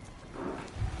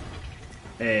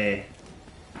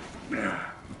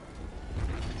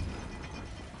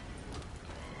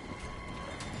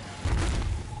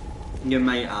 You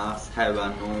might ask how I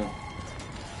know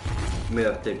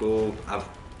where to go. I've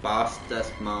passed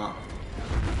this map.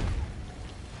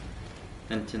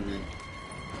 Internet.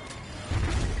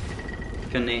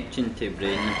 Connection to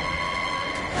brain.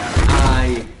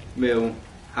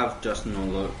 I've just no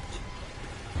looked.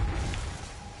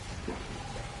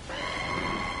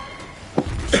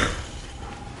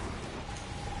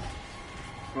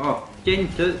 Oh, Gen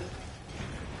 2.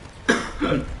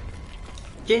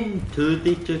 Gen 2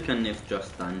 they took and they've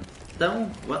just done still.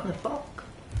 What the fuck?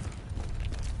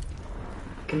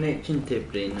 Connection to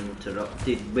brain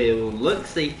interrupted. Well,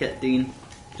 looks like it doing.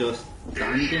 Just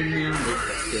standing there like a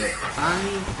pair of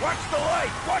fannies. Watch the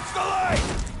light! Watch the light!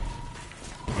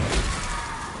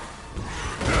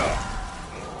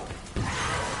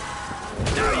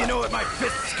 Now you know what my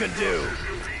fists can do!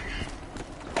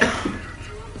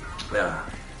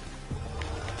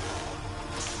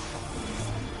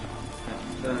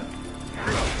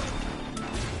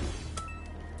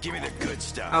 Give me the good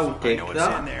stuff. I'll I take know what's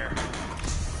that. in there.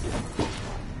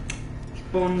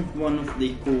 Spawn one of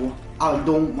the core. I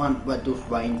don't want Widow's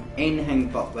Wine. Anything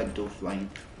but Widow's Wine.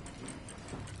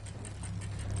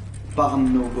 But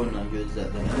I'm not gonna use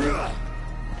it anyway.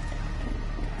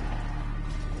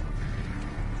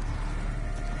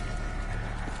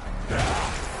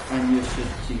 And you should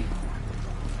see.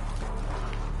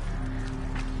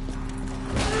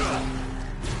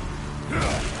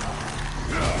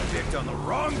 Picked on the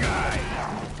wrong guy.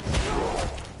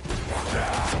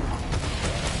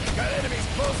 Got enemies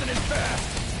closing in fast.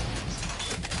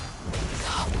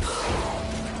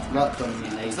 That's on me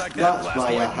nice. Like that That's blast why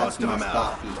I wiped had most of my them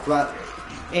out. starfies. But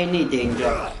any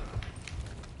danger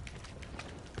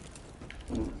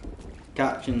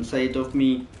catch inside of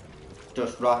me,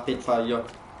 just rapid fire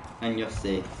and you're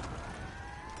safe.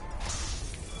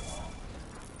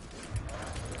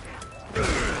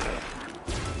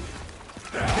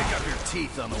 Pick up your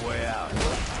teeth on the way out.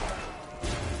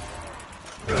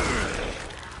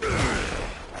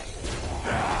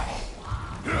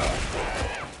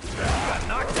 Got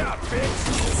knocked out, bitch.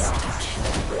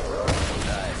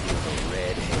 I feel the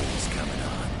red haze coming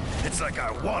on. It's like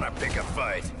I wanna pick a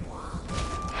fight.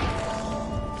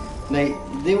 Right,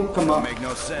 they'll come up. Make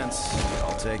no sense.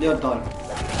 I'll take They're it. done.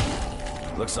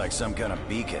 Looks like some kind of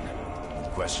beacon.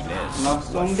 Question is,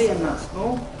 Last zombie and that's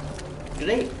all.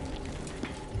 Great.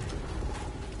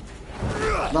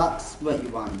 That's what you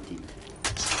wanted.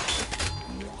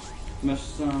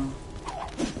 Mr.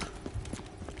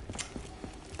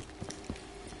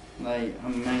 Right, I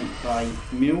might buy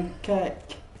mule kick.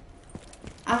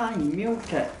 Aye, mule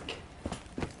kick.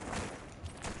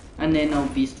 And then I'll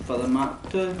beast for the map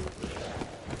too.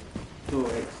 So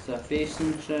it's a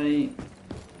facing trait.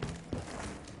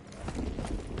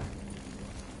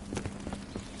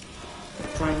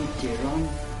 Trying to run.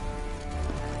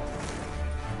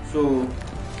 So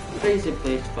crazy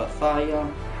place for fire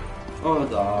or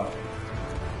that.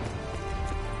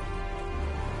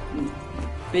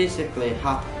 Basically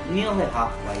nearly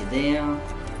halfway there,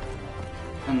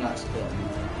 and that's the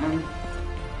and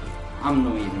I'm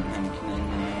not even thinking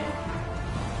in there.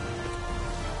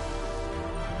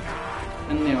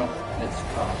 And now it's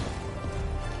fast.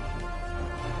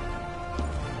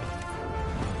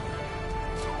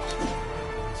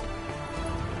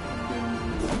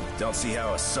 don't see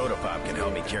how a soda pop can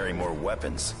help me carry more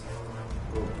weapons.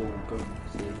 Go.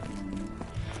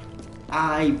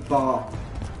 Aye, but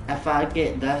if I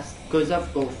get this, because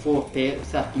I've got 4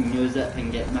 perks, I can use it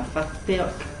and get my 5th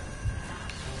perk.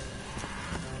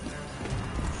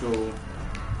 So,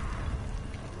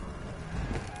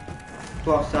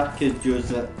 plus I could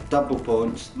use it double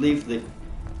punch, leave the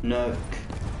nuke.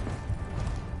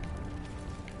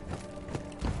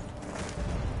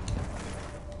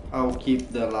 I'll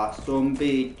keep the last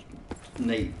zombie,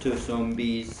 like 2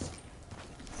 zombies.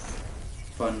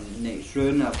 For next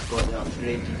round, I've got the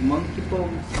upgraded monkey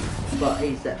bombs. But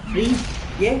is it free?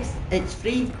 Yes, it's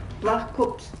free. Black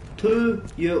Ops 2,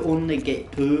 you only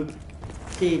get 2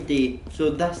 today. So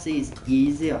this is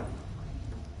easier.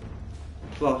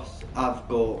 Plus, I've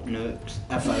got nukes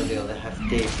if I really have to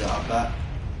take that a bit.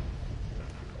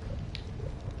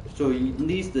 So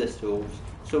these are the souls.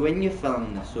 So when you're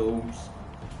filling the souls,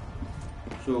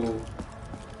 so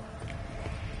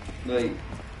like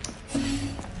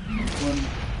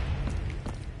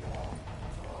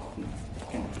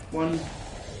 1,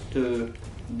 2,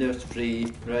 there's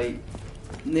 3, right?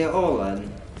 They're all in.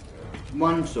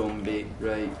 1 zombie,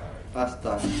 right? That's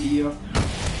done here.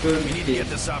 Boom, We need to get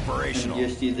this operational. and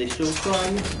you see the soul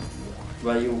flying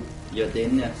while you're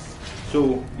doing this.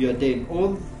 So you're doing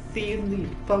all fairly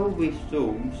full with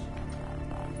souls.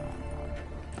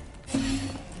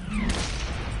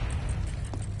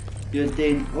 You're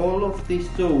doing all of the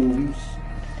souls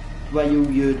while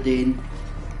you're doing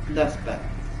this bit.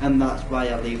 And that's why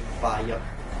I leave fire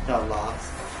till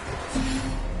last.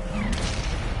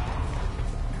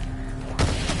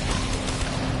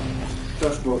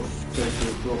 Just watch because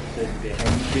you dropped in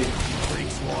behind you.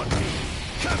 Freaks want me.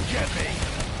 Come get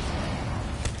me.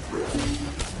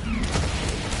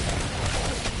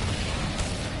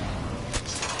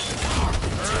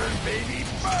 Burn, baby,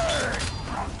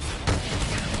 burn.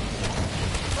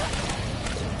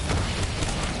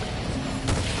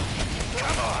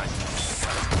 Come on.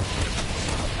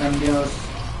 And there's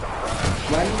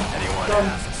one Anyone done.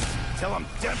 asks, tell them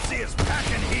Dempsey is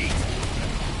packing heat.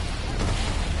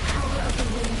 Power of the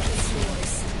wind is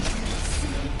yours.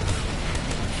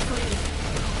 Free.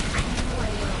 I know I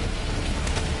will.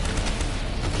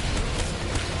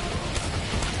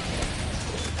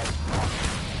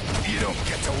 You don't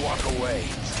get walk away.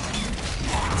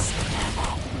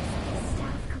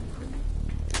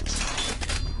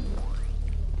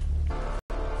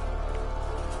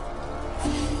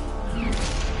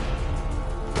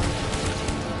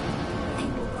 They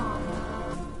were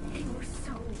wrong. They were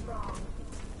so wrong.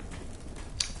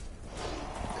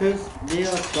 Because they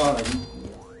are gone.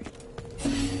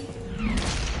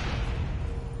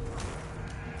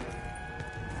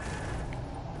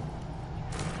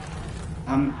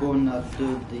 I'm gonna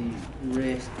do the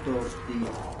rest of the...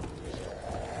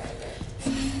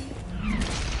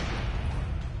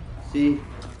 See,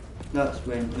 that's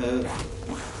went out,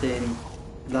 then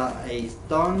that is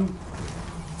done.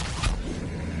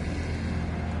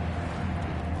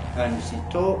 And she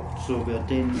talked, so we're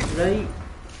doing it right.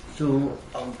 So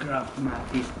I'll grab my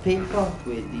piece of paper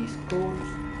with these codes.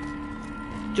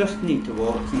 Just need to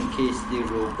walk in case the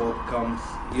robot comes.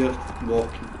 You're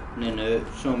walking in and out,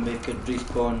 somebody could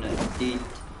respawn at a date.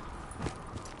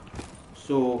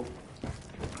 So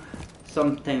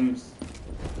sometimes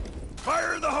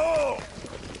Fire in the hole!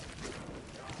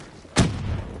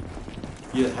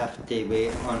 you have to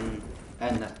wait on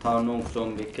in the tunnel,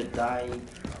 somebody could die.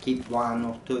 Keep one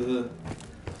or two.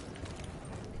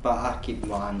 But I keep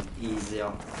one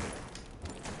easier.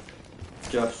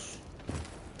 Just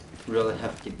really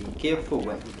have to be careful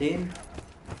what you're doing.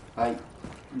 Right,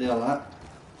 there that.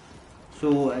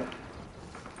 So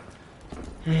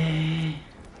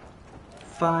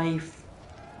 5,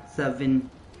 7,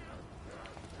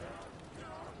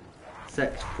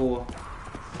 6, 4.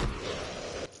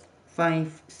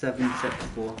 5, 7, 6,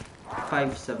 4.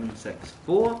 5, 7, 6,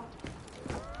 4.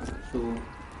 So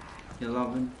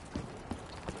 11.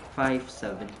 5,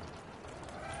 7.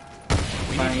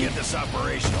 We need to get this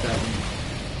operational. 7.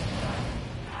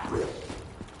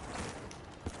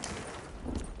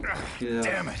 Yeah.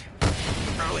 Damn it.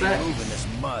 Barely 6. moving this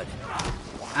mud.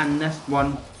 And this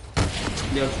one,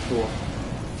 there's 4.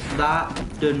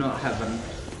 That do not have a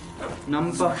You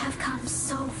number. have come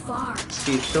so far.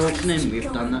 Keep talking and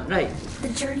we've done that right. The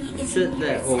journey is Sit near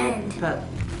there its or end. pit.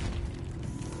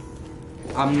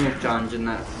 I'm not changing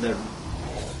that.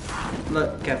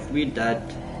 Look, if we did,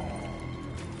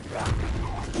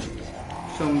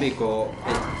 somebody got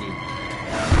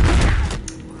it.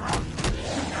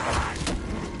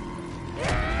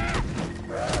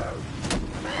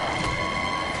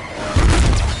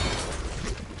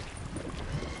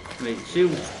 Right,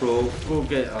 shields broke, go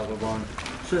get the other one,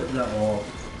 shoot that off.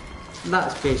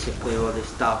 That's basically all the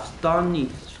stuff's done,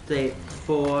 except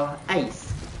for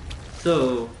ice.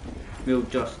 So, we'll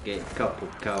just get a couple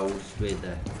kills with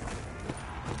it.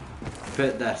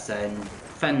 Put this in,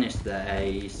 finish the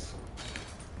ice.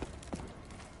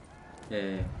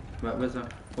 What was it?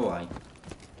 Oh, I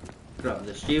grab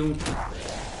the shield,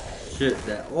 shoot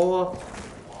that off.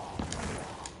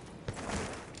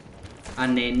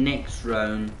 And then next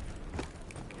round,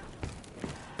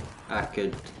 I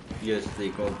could use the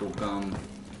gobble gum,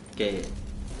 get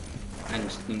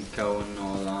instant kill and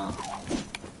all that.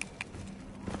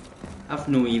 I've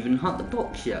not even hit the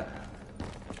box yet.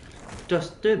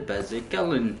 Just too busy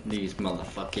killing these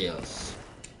motherfuckers.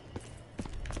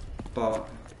 But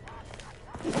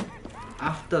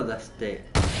after this day,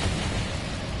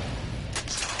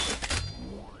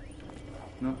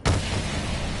 no.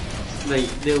 Right,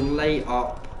 they'll light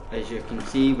up, as you can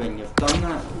see when you've done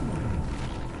that.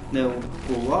 They'll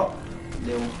go up,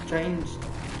 they'll change.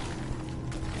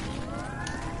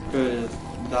 Because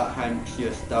that hanks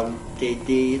you still to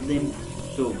do them.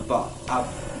 So, but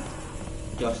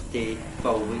I've just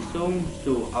fully sewn,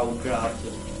 so I'll grab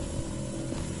the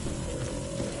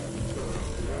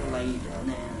lightning.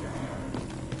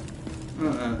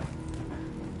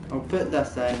 I'll put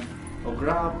this in, I'll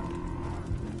grab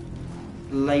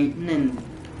lightning,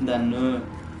 then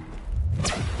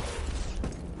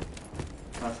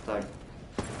hashtag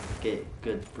get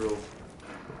good bro.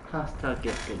 Hashtag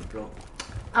get good bro.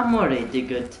 I'm already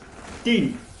good.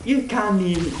 Dean, you can't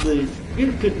even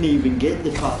you couldn't even get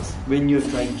the parts when you're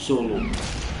trying solo.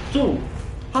 So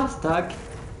hashtag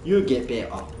you get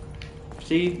better.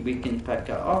 See, we can pick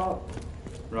it up,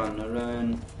 run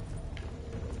around,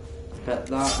 put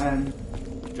that in,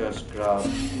 just grab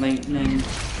lightning.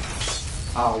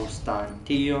 I'll stand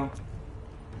here.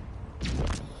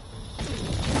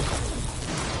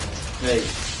 Right.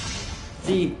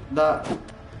 See that?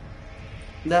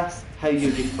 That's how you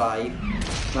revive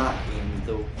that aim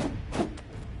though.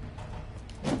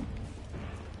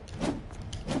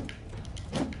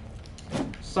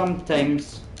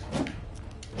 Sometimes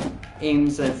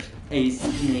aims is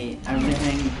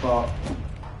everything, but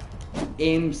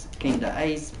aims kinda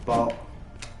is, but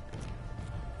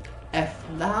if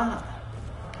that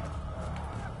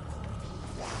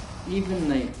Even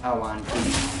like I want to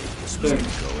This was gonna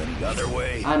go any other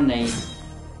way. and then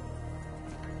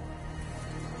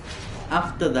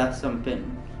after this I'm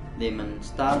putting them in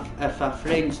start. If a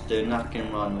friend's doing I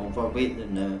can run over, wait the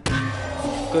now.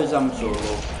 Because I'm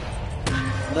solo.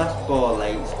 This ball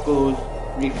lights goes,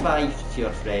 revives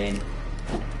your friend.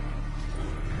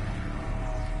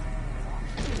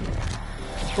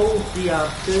 Hold the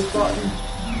R2 button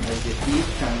as you see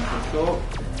cancel shot.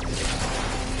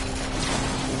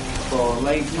 For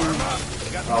lightning,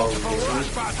 I'll do 3,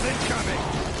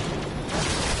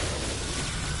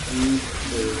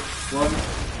 2, 1,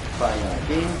 fire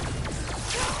again.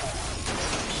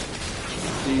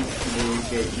 Please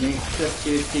get next to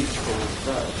 30 for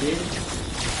that again.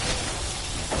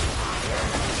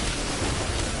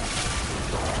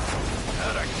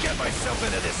 How'd I get myself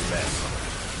into this mess?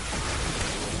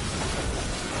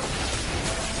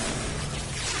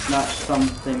 That's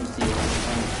sometimes the only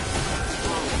thing.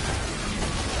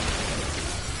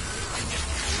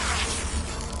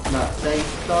 That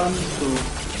side's done, so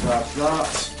grab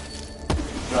that,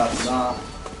 grab that.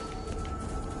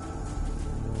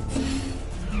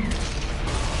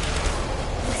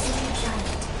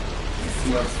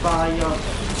 Your fire.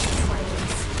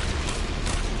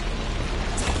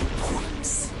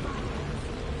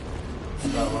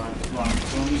 That one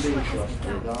zombie, just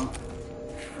do that.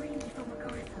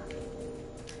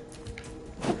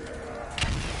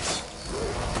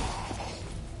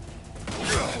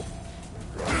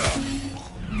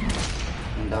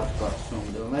 And I've got some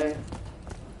delay.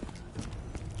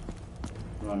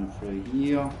 Run through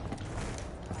here.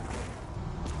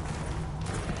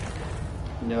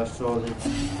 Yeah, so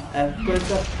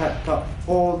because I've picked up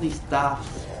all the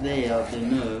staffs there, they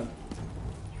know.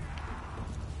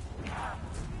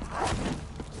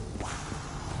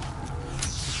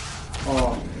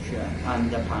 Oh shit,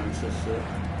 and the panzer suit.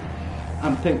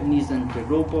 I'm putting these into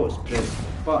robots, press the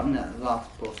button at the last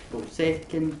possible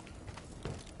second.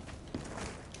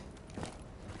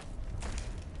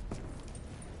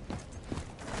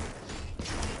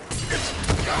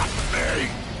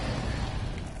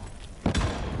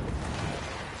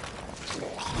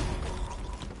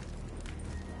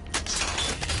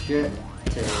 Shit.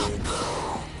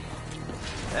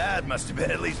 That must have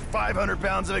been at least 500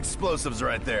 pounds of explosives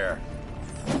right there.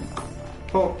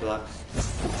 Hopeless.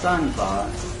 Sandbar.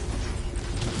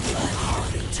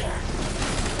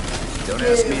 Don't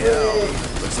ask me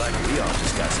how. Looks like we all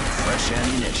just got some fresh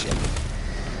ammunition.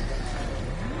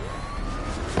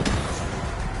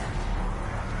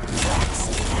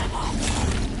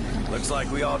 Looks like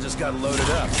we all just got loaded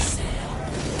up.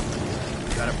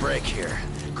 Got a break here.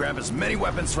 Grab as many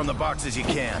weapons from the box as you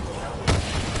can.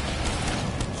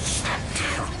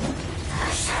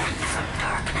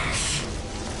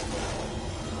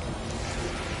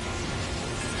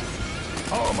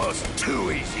 Almost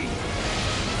too easy.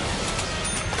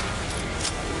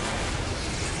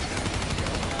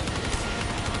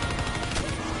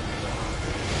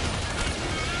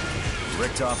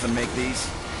 Rick often make these?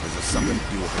 Or is it something to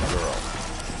do with the girl?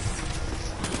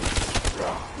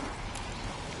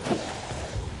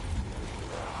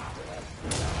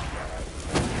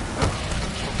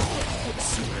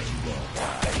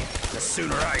 The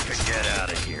sooner I could get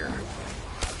out of here.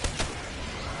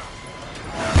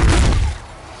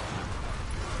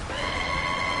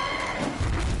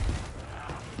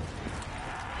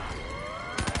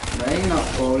 Line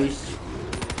up, boys.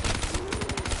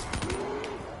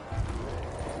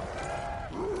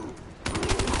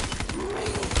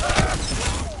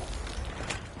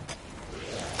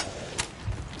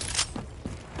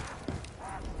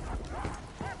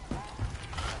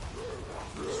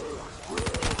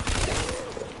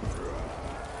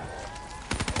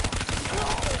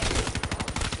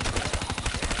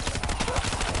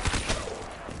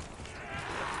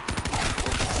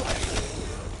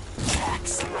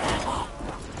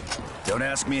 Don't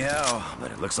ask me how,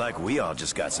 but it looks like we all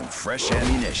just got some fresh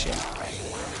ammunition.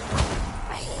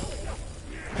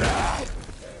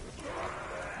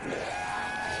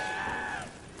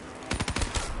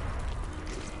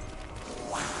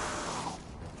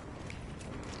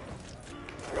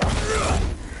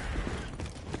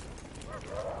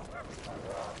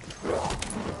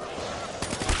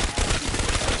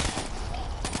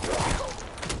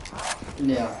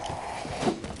 Yeah.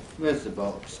 Where's the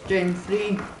box? Gen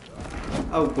 3.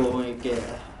 I'll go and get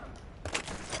it.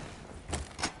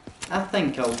 I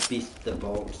think I'll beast the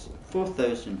box.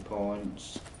 4,000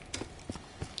 points.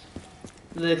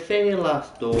 The very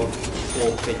last door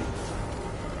open.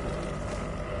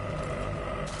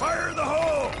 Fire in the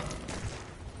hole!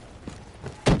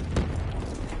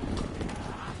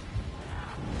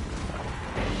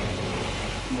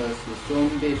 the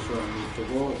zombie, so I need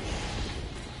to watch.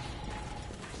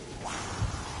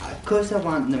 Because I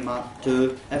want the map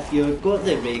 2, if you've got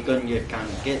the ray gun you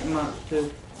can't get the map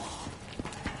 2.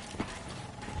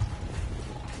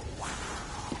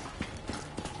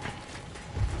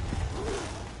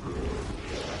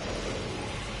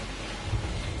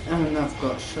 And I've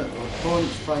got shit of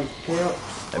points, 5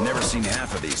 perks. I've never seen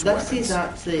half of these This weapons. is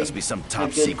actually Must be some a top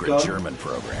good secret gun. German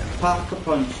program. Pack a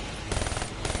punch,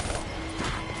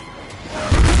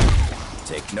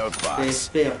 Take note, the box.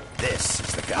 spare. This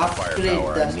is the kind of Upgrade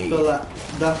firepower I this need. bullet,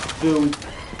 this build,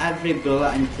 every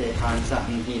bullet into the hands that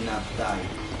and he not die.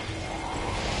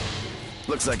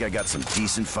 Looks like I got some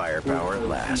decent firepower at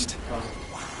last.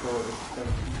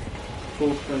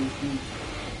 4,000.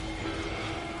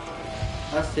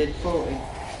 I said 40.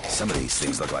 Some of these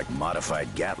things look like modified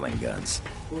Gatling guns.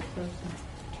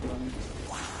 4,000.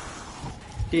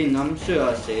 Dean, I'm sure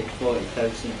I said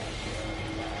 40,000.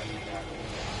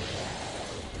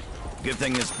 Good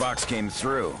thing this box came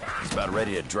through. He's about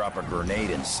ready to drop a grenade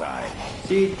inside.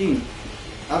 See, Dean,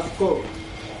 I've got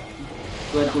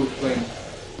little thing,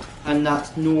 and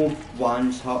that's no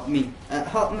one's hurt me. It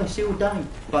hurt me so dying,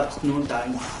 but it's no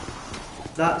dying.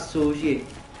 That shows you,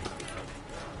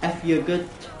 if you're good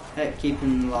at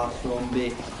keeping the last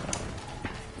zombie,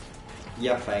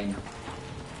 you're fine.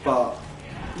 But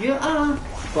you are,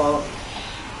 but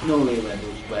no way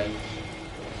levels fine.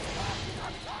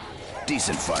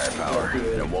 Decent firepower, and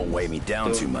it won't weigh me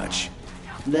down too much.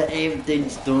 The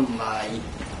evidence don't lie.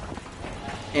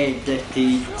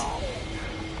 Edited.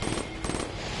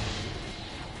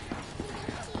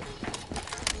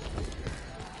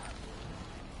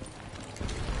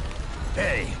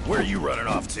 Hey, where are you running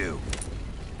off to?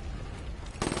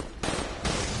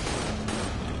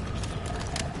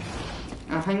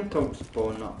 I think I'll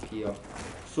spawn up here.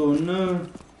 So now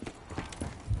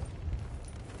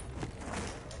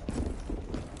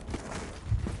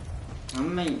I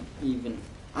might even.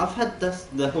 I've had this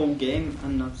the whole game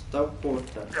and I've still bought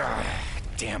it.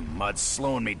 Damn mud's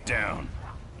slowing me down.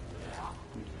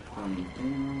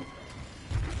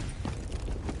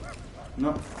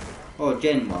 No. Oh,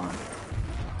 Gen 1.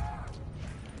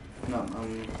 No,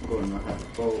 I'm going to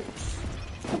hit bolts.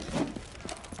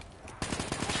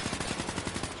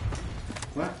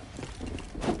 What?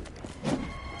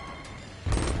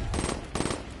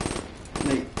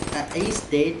 Like, it is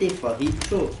steady for heat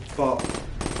soaks, but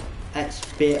it's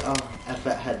better if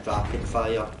it had rapid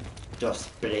fire. Just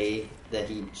spray the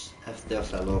heats if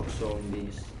there's a lot of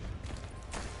zombies.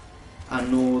 I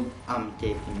know I'm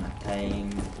taking my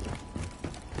time.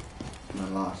 My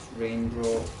last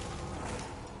raindrop.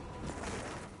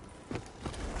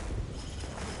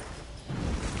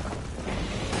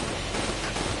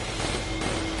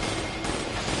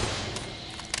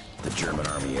 The German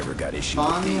army ever got issue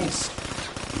with these,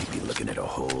 you'd be looking at a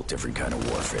whole different kind of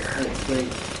warfare. It's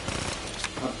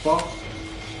like a box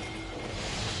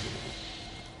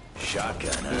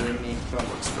Shotgun, huh? enemy from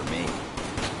Works for me.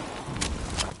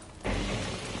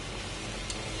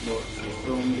 what's the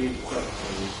zombie.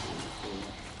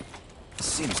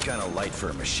 Seems kind of light for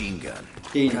a machine gun.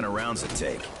 Dean. What kind of rounds it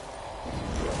take?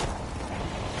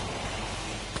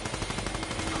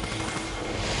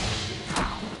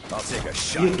 I'll take a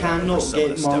shotgun. You over cannot some of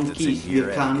the get stuff that's in monkeys. here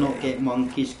You cannot anyway. get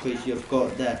monkeys because you've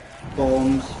got the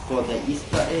bombs for the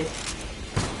Easter egg.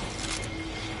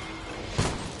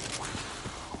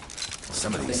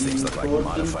 Some of these things look like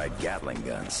modified Gatling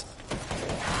guns.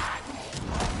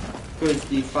 Because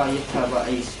the firepower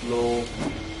is slow.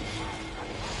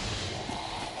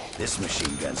 This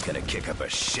machine gun's gonna kick up a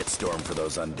shitstorm for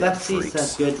those undead This freaks.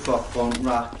 is good for front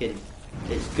racking.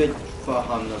 It's good for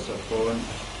hunters of front.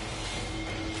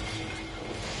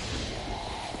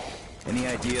 Any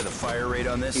idea the fire rate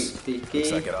on this? 60K.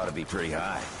 Looks like it ought to be pretty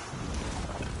high.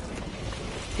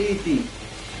 Katie,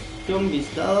 zombie's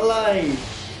still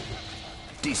alive.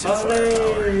 Decent Hooray!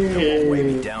 firepower. It won't weigh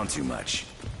me down too much.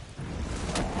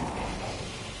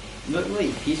 Look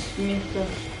like Peacemaker.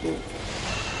 Oh.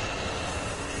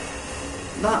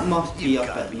 That must be You up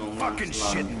gotta at be no fucking man's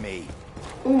land. shitting me.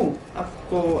 Oh, I've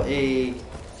got a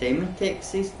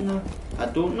Semitexes now. I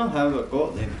don't know how I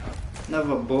got them.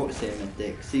 Never bought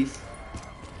Semitexes.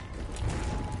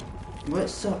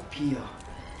 What's up here?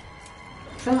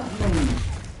 That noise.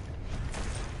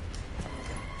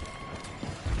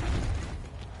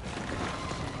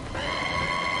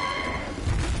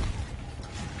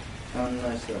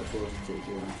 Unless that goes to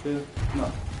Gen 2.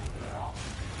 No.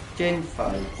 Gen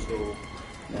 5, so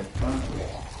that's fine.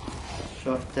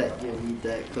 Short at your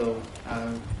vehicle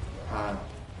and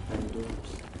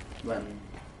Windows when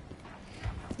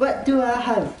What do I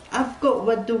have? I've got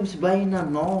Widow's Wine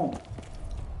and all.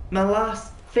 My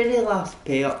very last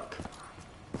perk.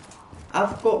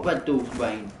 I've got Widow's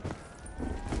Wine.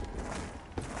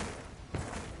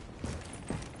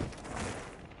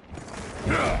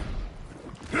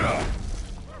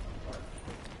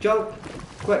 Jog,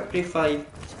 quick revive,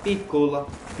 speed cola,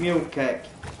 mule kick,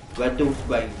 Widow's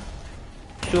Wine.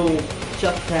 So,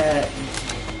 just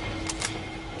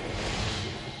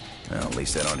Well, at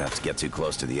least I don't have to get too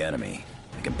close to the enemy.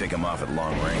 I can pick them off at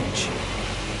long range.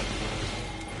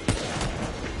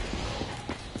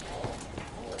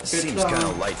 Seems kind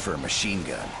of light for a machine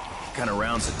gun. What kind of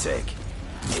rounds it take?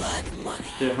 Blood money.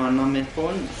 200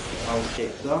 points, I'll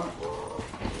take that.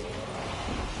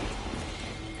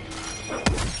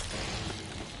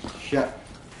 Shit.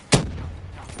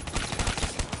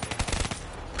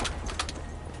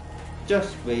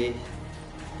 Just wait.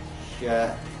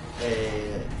 Shit.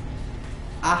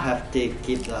 I have to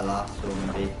keep the last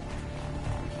zombie.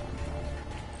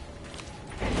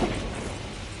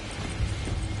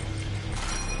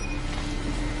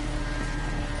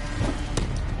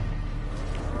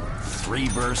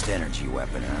 Three-burst energy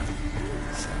weapon, huh?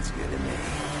 Sounds good to me.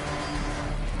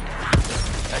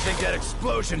 I think that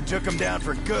explosion took him down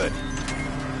for good.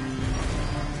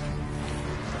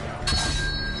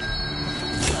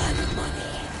 Blood money.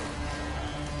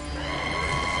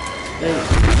 Hey,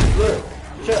 look,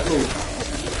 shitload.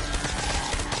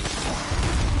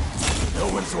 No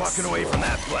one's walking away from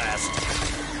that blast.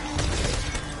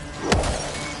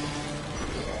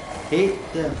 Hate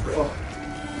the fuck.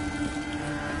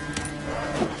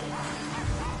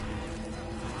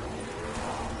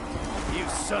 You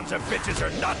sons of bitches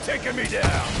are not taking me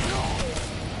down.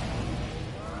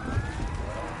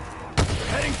 We're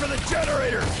heading for the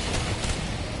generator.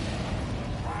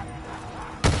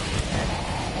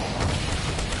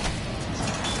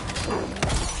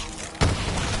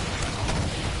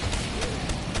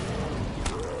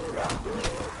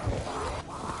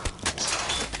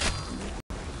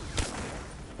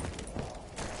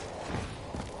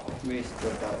 Waste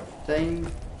about time.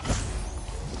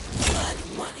 Blood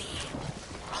money.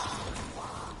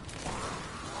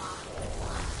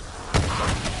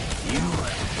 You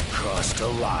crossed a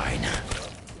line.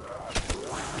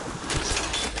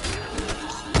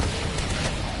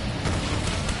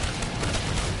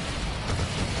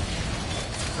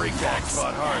 Freak Tag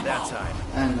fought hard that time.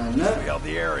 And I know. We held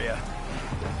the area.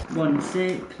 One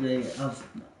sec, right, I've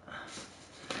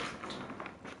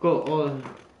got all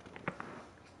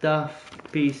stuff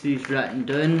pieces written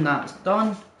down, that's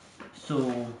done.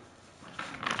 So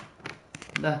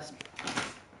this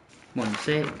one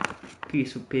sec,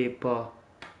 piece of paper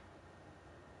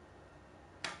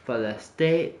for the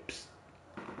steps.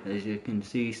 As you can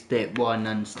see, step 1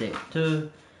 and step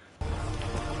 2.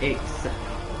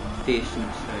 Excavation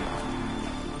site.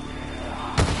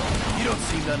 You don't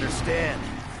seem to understand.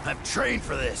 I'm trained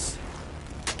for this.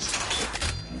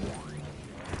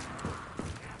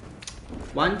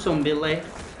 One zombie left.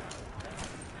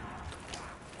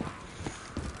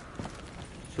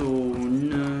 So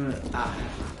no,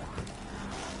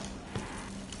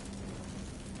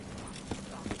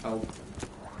 oh.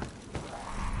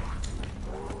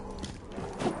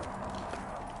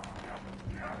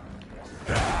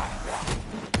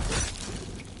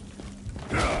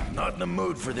 Not in the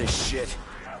mood for this shit.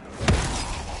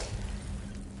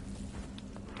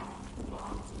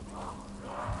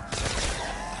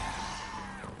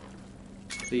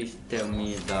 Please tell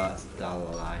me that's still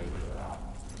alive.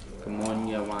 Come on,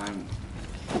 you want.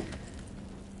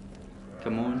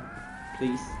 Come on,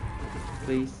 please,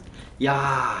 please.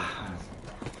 Yeah,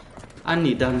 I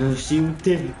need a new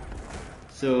shooting.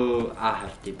 So I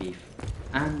have to beef.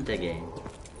 And again.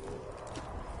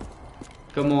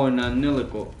 Come on, I nearly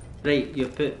got. Right, you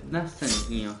put this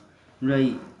in here.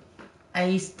 Right,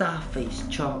 I Starface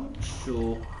church,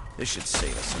 so This should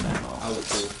save us some ammo. I'll go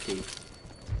to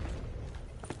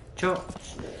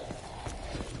church.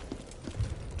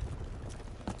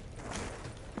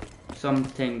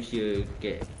 Sometimes you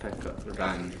get pick up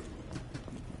rank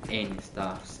any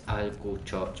staffs. I'll go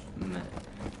church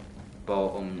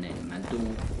bottom then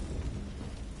middle.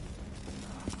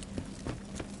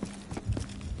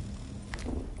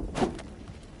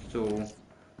 So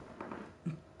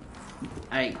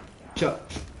church.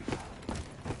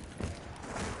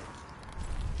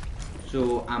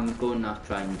 So I'm gonna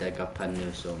try and dig up a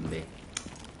new zombie.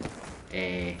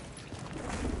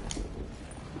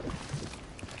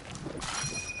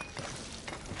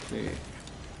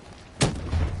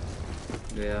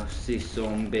 There's the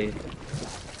zombie.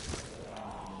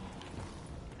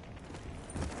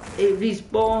 It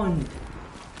respawned.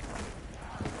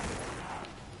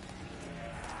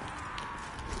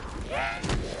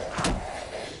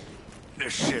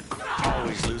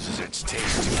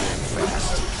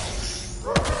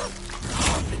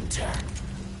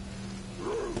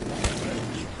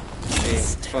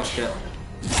 Fuck it.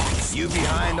 You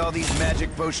behind all these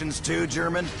magic potions too,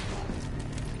 German?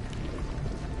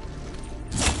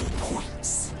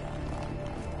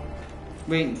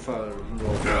 Waiting for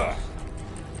robots.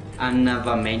 I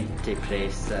never meant to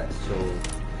press it, so...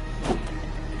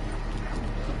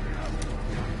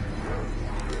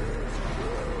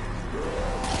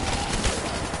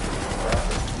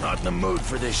 Not in the mood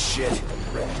for this shit.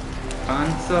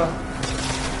 Answer.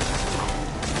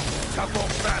 Couple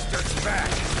bastards back.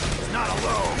 Not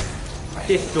alone.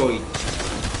 Destroyed.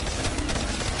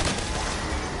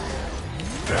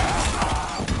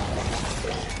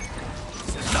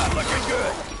 This is not looking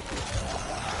good.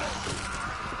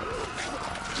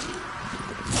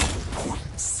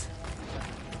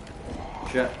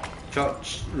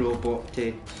 Church robot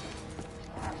to...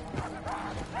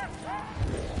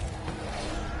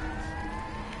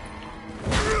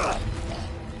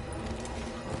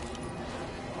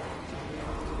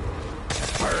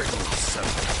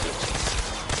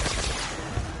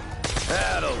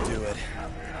 That'll do it.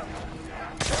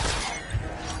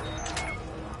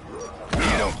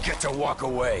 You don't get to walk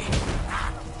away.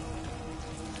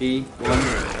 3, 1,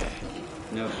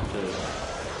 no,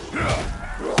 2.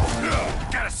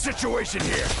 Got a situation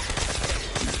here.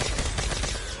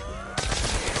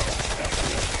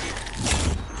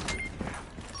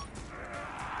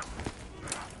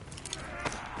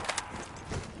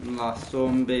 Last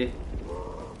zombie.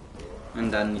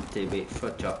 And I need to wait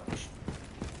for church.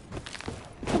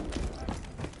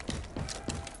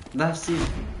 This is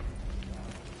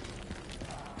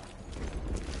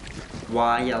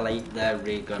why I like the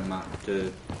Reagan Mark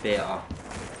II better.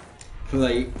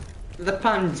 Like, the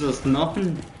Panzer's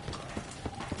nothing,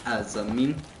 as I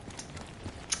mean.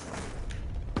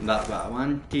 That's what I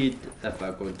wanted. If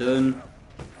I go down,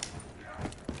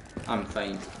 I'm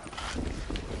fine.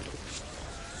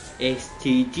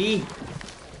 STG.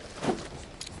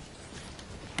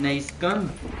 Nice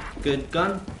gun, good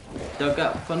gun, dug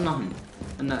up for nothing.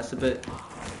 And that's about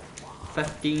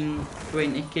 15,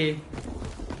 20k,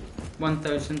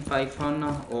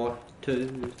 1,500 or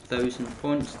 2,000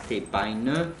 points to buy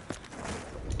now.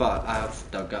 But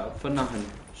I've dug up for nothing,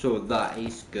 so that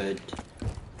is good.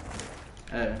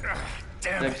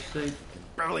 Damn it.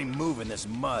 Barely moving this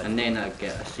mud. And then I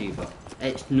get a saver.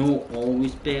 It's not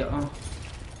always better.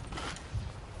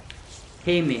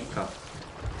 Haymaker.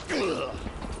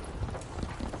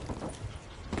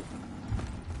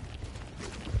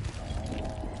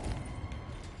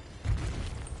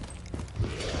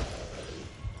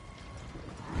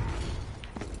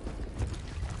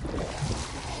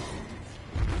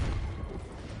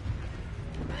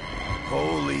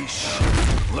 Holy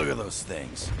shit. Look at those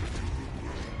things.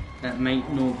 It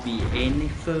might not be any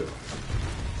foot.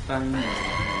 Fine.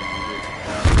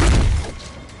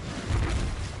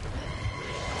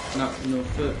 No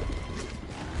foot.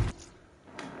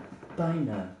 By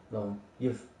now, though,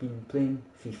 you've been playing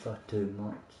FIFA too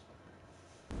much.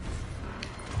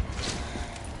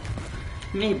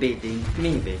 Maybe, Dean,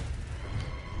 maybe.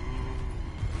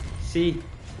 See,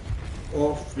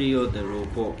 all 3 of the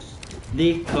robots,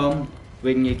 they come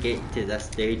when you get to the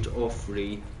stage of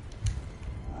 3.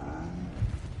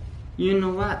 You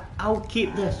know what? I'll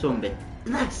keep this zombie.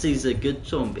 This is a good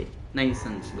zombie. Nice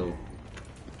and slow.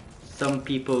 Some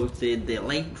people say they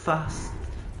like fast.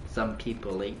 Some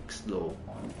people like slow.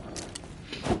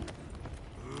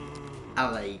 I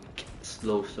like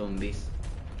slow zombies.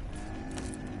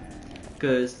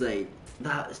 Cause like,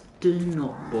 that do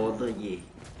not bother you.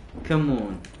 Come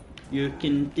on. You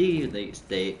can do like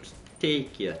steps.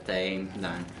 Take your time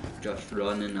than just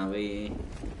running away.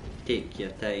 Take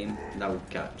your time, they'll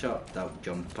catch up, they'll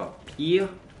jump up here,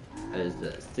 as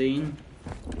it's saying.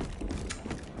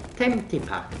 Time to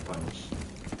pack a punch.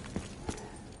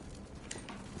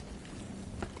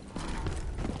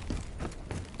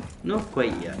 Not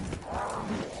quite yet.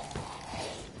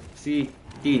 See,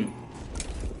 Dean,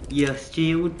 your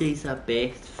shield is a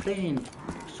best friend.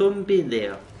 Zombie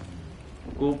there.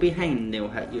 Go behind, they'll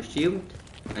hit your shield,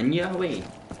 and you're away.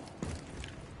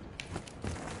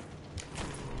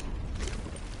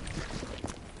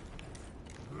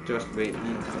 Just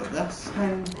waiting for this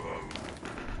time.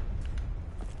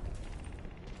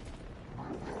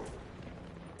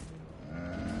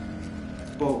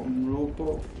 Bottom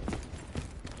robot.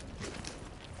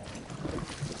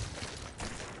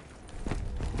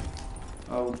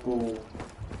 I'll go.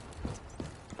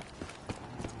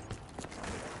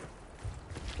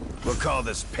 We'll call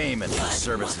this payment for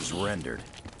services rendered.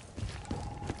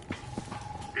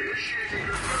 Initiating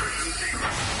emergency.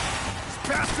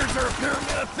 Bastards are appearing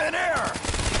out of thin air!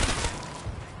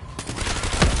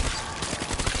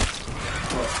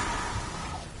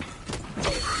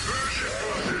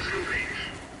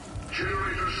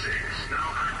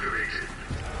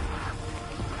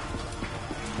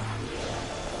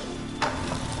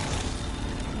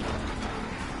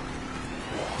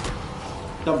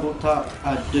 double tap,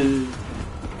 I do.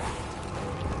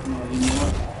 No, you know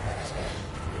what?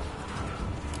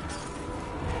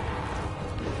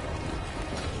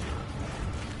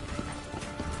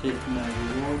 Take my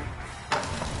reward.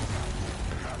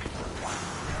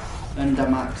 And the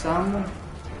max ammo.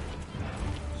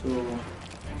 So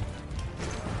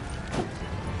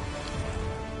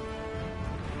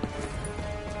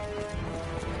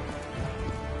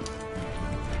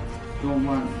don't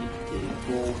want you to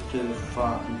go too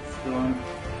far in front.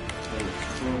 It's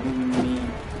following me.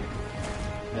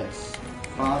 It's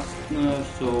fast now,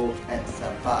 so it's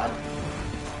a bad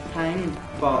time,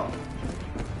 but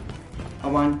I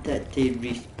want it to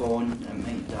respawn. It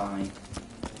might die.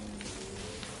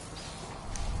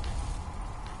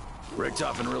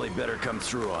 Richtofen really better come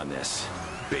through on this.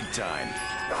 Big time.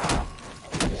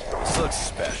 This looks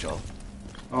special.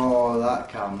 Oh, that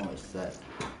camo is this.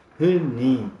 Who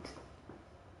needs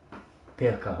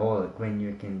perkaholic when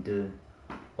you can do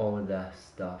all this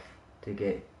stuff to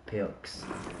get perks?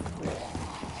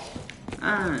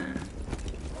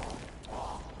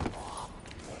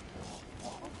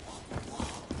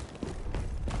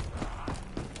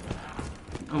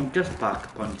 I'll just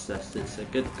pack punch this, it's a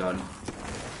good gun.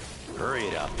 Hurry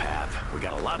it up, Pap. We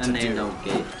got a lot to And do. then I'll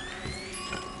get.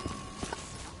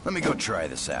 Let me go try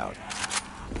this out.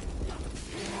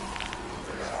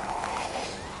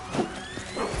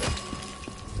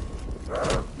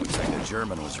 Looks like the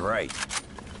German was right.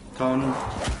 Ton,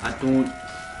 I don't.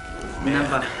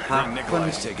 Never I think have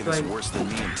Nikolai's taking this punch. worse than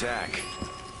me and Tack.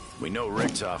 We know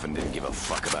Richtofen didn't give a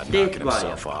fuck about Dead knocking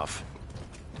himself wire. off.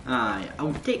 Aye,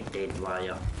 I'll take dead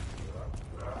wire.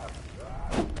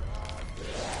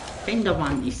 Kinda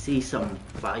want to see some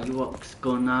fireworks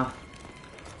going off.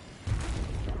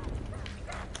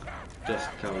 Just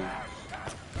cause.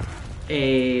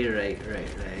 Right.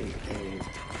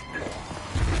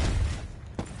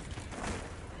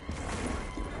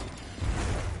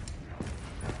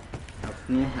 I've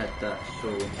no had that, so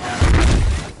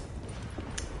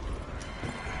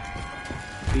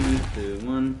 3, 2,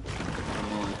 1.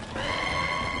 Come on.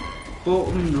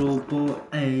 Bottom robot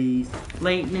is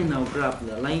lightning. I'll grab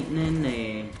the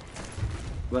lightning.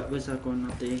 What was I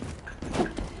gonna do?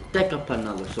 Dig up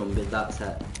another zombie, that's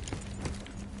it.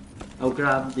 I'll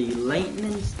grab the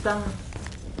lightning stuff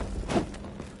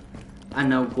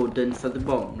and I'll go down for the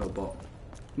bottom robot.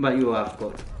 But you have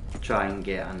got to try and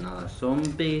get another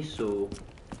zombie, so.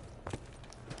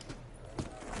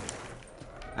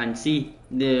 And see,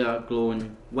 they are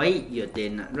glowing white, you're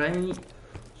doing it right.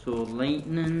 So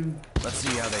lightning. Let's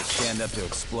see how they stand up to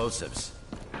explosives.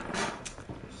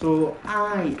 So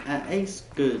aye, it is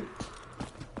good.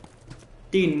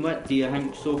 Dean, what do you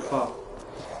think so far?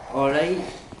 Alright?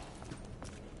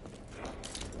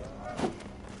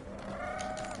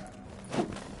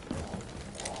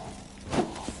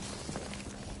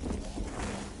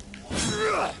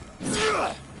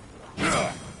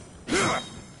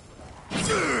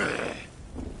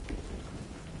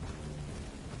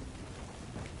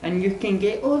 And you can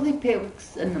get all the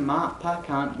perks in the map pack,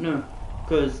 can't you?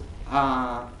 Because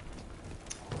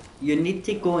you need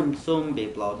to go in zombie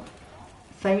blood,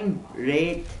 find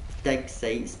red, dig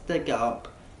sites, dig it up,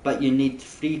 but you need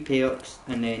 3 perks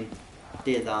and then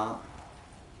do that.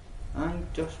 I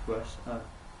just wish I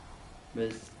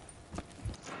was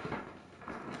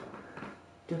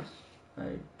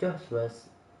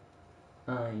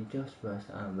I just wish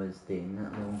I was doing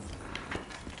it though.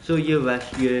 So you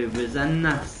wish you was in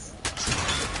this.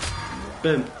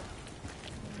 Boom.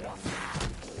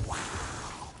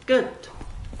 Good.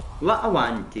 What I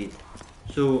wanted.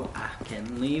 So I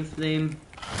can leave them.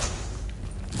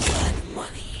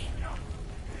 Money.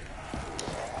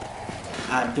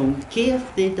 I don't care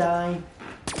if they die.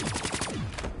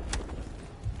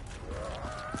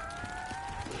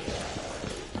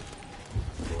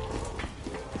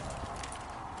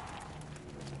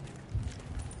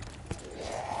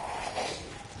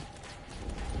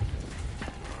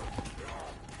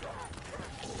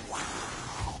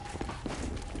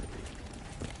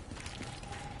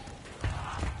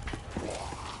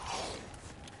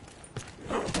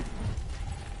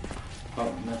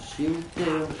 Pop my shield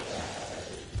there.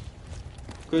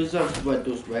 Because of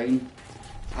Widow's Wine,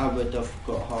 I would have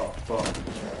got hot for.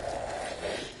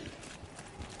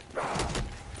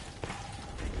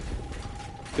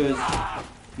 Because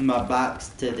my back's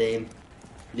to them,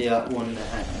 they are on the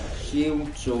hit my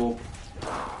shield, so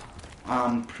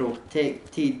I'm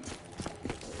protected.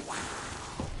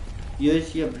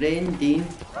 Use your brain, Dean.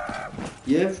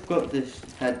 You've got this,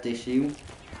 had the shield.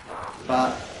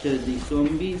 Back to the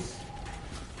zombies.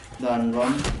 Then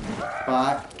run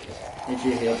back as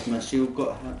you heard my shield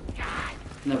got hit.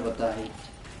 Never died.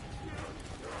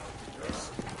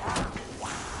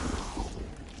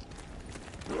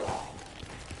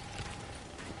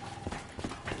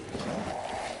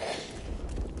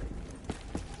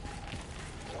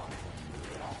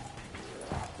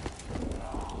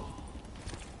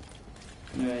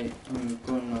 Right, I'm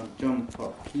gonna jump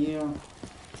up here.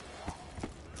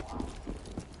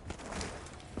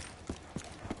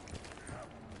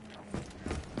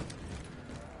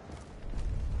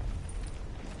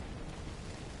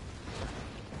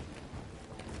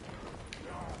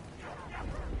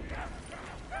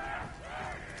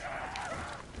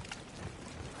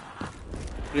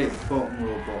 Great bottom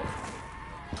robot.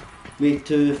 Way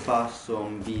too fast,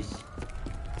 zombies.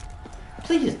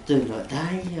 Please do not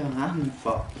die here, I'm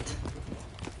fucked.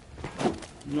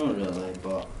 Not really,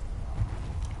 but...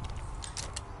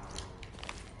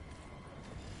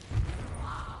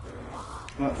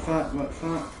 What's that? What's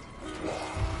that?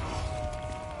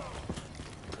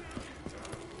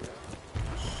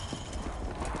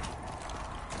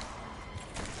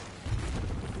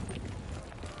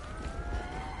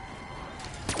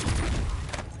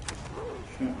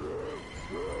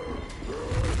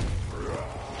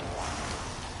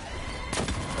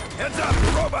 Heads up,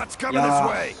 the robot's coming this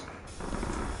way.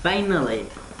 Finally,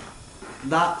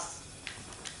 that's.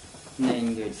 And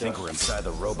then you I think just we're inside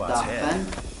the robot's stop head.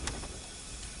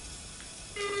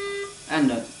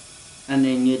 And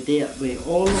then you do it with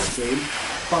all of them,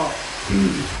 but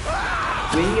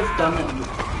when you've done it with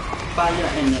fire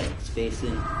and it's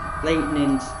facing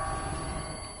lightning's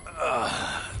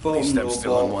At least I'm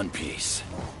still in one piece.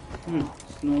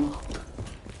 Snow.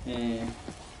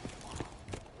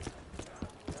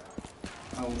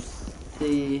 I'll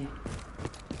say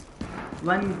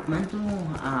one middle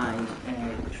eye.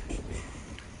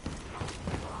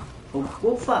 I'll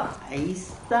go for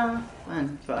ice staff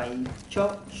and try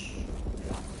church.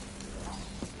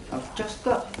 I've just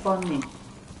got funny.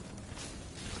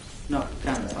 No,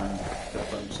 can't find the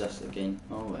princess again.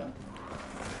 Oh well.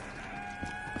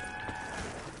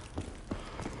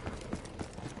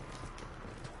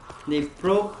 They've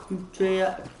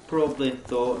probably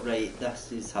thought, right,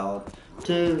 this is hard.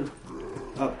 2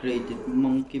 upgraded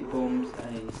monkey bombs,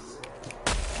 eyes.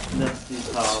 This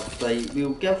is hard. Right,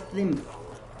 we'll give them.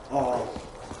 Oh.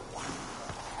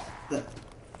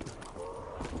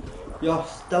 You're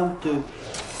still too.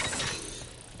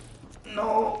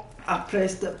 No, I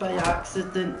pressed it by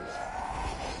accident.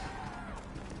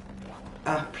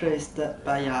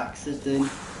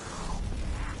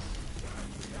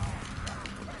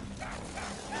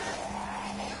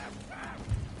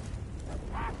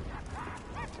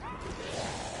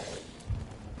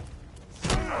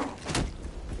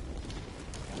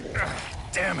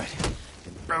 Damn it! I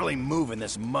can barely move in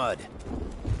this mud.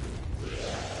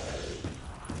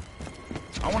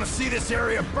 I want to see this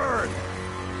area burn!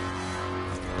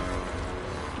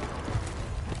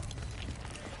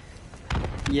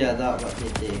 Yeah, that's what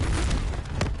they do.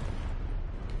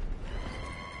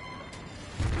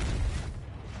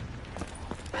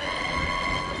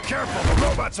 Careful, the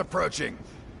robot's approaching!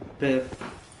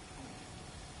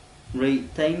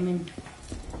 Right timing.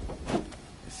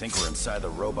 I think we're inside the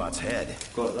robot's head.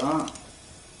 Got that.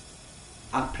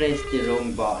 I pressed the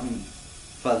wrong button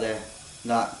for that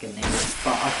grenade,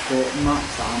 but I've got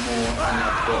max ammo and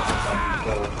I've got some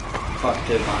for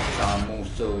 2 max ammo,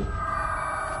 so.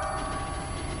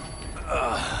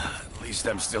 At least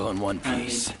I'm still in one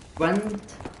piece. Wind.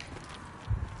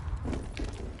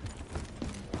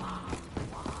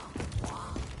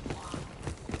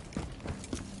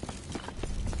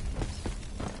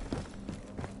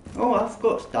 Oh, I've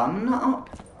got stamina up.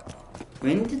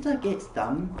 When did I get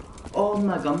stamina? Oh,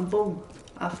 my gumball.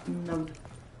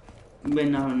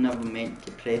 When I never meant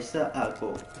to press it, I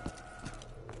got.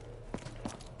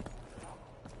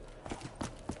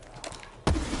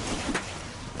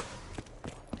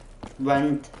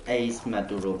 Wind is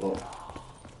middle robot,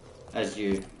 as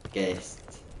you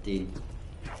guessed, Dean.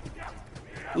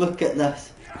 Look at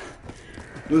this.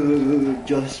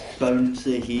 Just bounce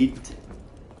ahead.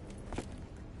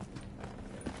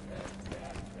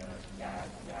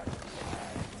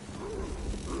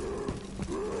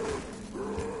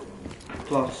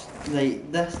 Plus,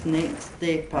 like this next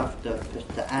step after is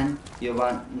to end, you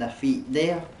want the feet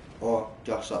there or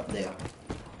just up there.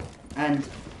 And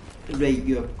right,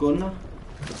 you're gonna,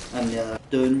 and then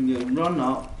down you run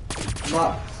up.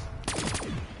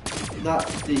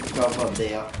 That's the cover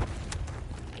there.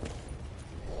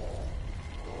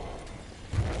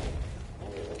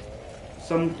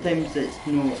 Sometimes it's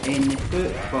no any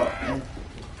foot, but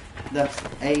this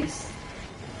ice.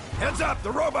 Heads up,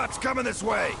 the robot's coming this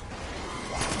way!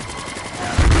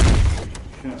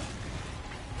 shit.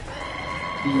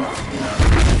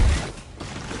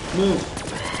 Move.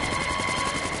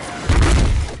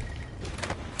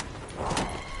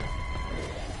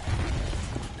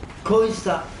 Cause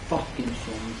that fucking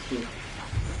song too.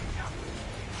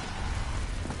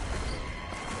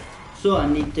 So I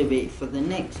need to wait for the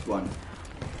next one.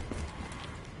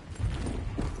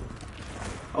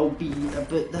 I'll be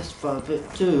about this far,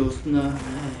 about 2 now.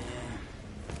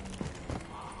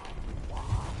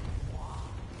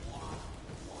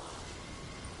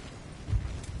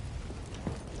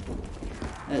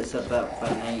 It's a bit of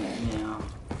a nightmare.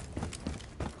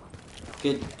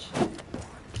 Good.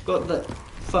 Got the,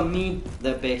 for me,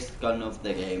 the best gun of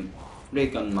the game. Ray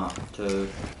Gun Mark II.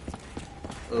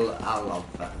 I love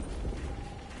it.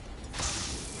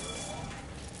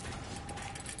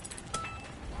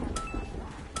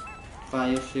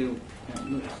 Fire shield. It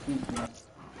looks like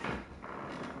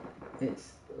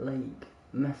it's like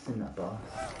missing a bar.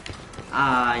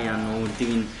 I know,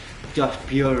 doing just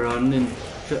pure running.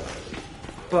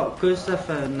 But because if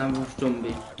another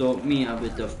zombie stopped me, I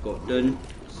would have got down,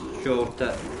 shot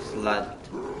it, slid,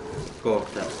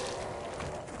 got it.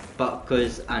 But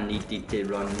because I needed to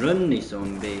run the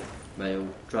zombie while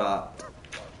trapped,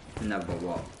 never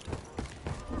worked.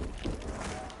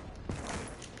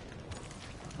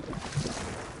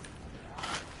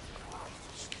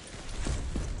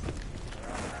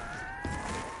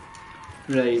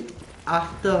 Right,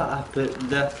 after I put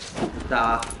this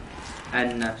stuff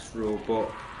in this robot,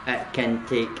 it can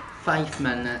take 5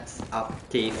 minutes up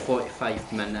to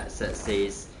 45 minutes, it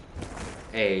says,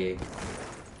 the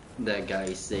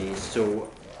guy says. So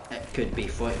it could be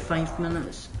 45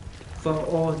 minutes for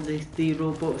all the 3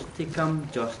 robots to come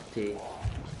just to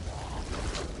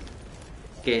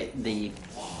get the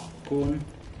going.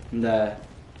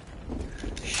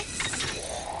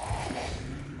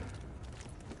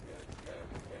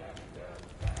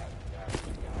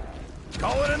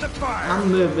 Call it in the fire.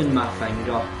 I'm moving my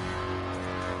finger.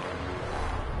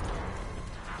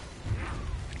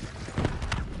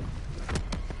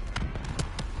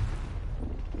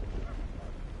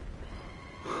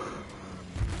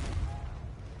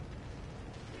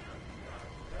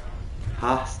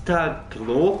 Hashtag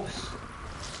close.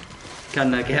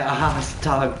 Can I get a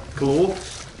hashtag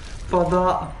close for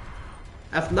that?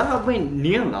 If that went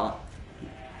near that,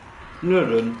 no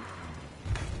run.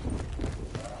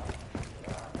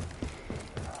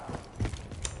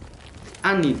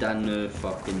 I need a new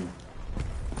fucking...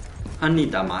 I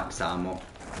need a max ammo.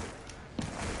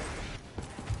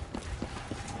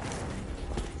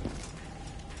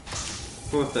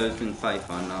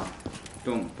 $4,500.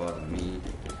 Don't bother me.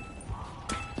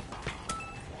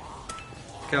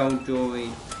 Killjoy.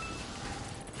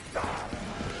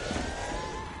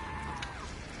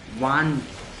 1.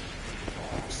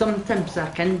 Sometimes I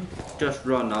can just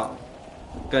run up.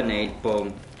 Grenade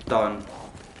bomb. Done.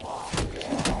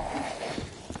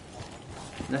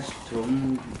 This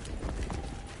drone.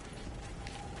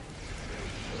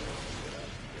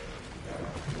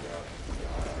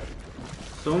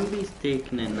 Zombies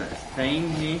taking in its time,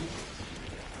 hey?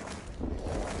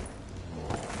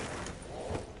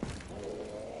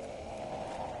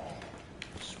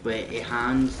 Sweaty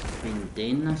hands, been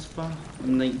doing this for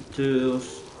like 2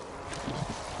 hours.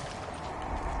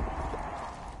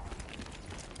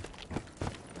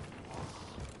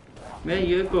 Where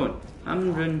you going?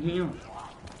 I'm running here.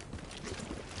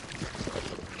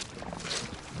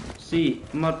 See,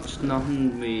 much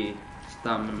nothing with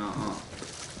stamina up.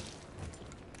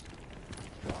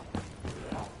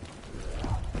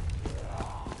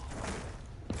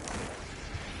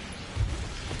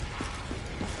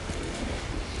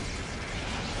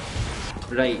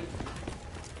 Right.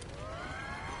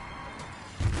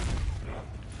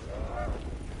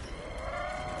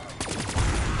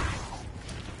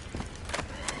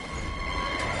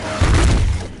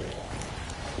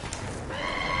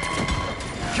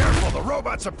 Careful, the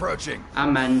robot's approaching.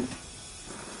 I'm in.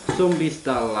 Zombie's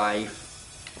still alive.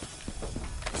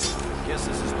 Guess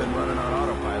this has been running on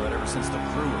autopilot ever since the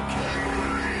crew were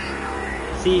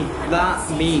killed. See,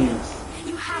 that means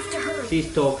You have to hurry.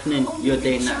 she's talking and you're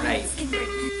doing it right.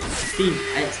 See,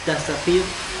 it's disappeared.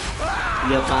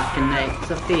 You're back in the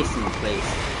extra-facing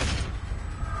place.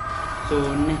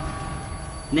 So,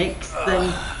 next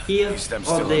thing here I'm or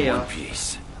still in there one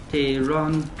piece. to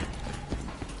run,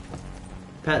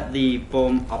 put the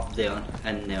bomb up there,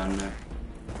 in there now.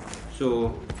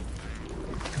 So,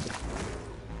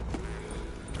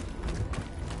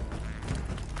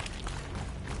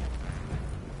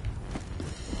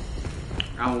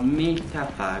 I'll make a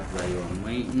fag while I'm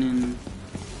waiting.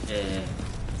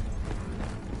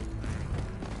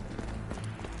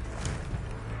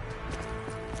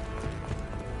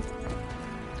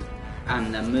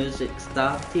 and the music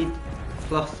started,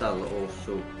 plus I'll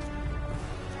also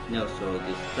the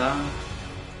star.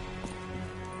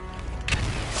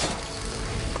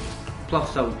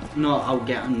 Plus I'll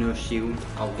get a new shield.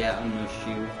 I'll get a new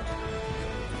shield.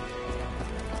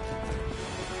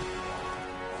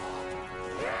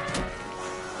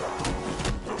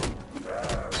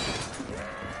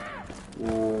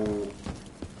 Oh,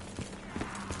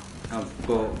 I've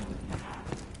got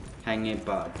hanging,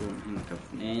 but I don't think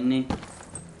I've any.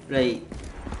 Right,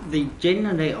 the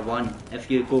generator one, if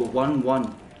you go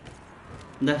 1-1,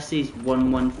 this is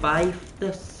 115,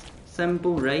 this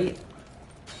symbol, right?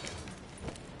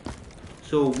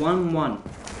 So 1-1,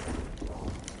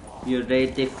 you're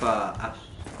ready for a...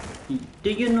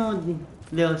 Do you know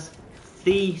there's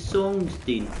 3 songs,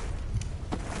 Dean?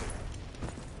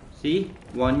 See?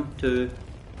 1, 2,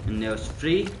 and there's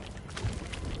 3.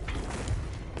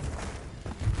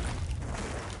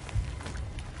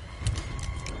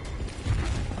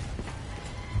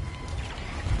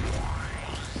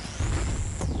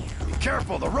 Be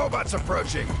careful, the robot's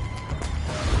approaching.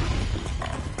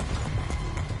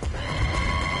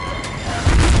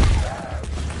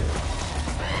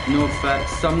 No fit.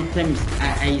 Sometimes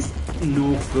it is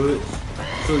no foot,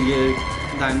 so you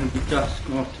then just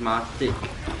automatic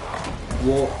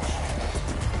watch.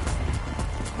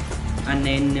 And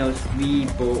then there's wee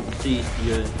boxes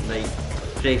you like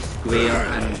press square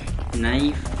and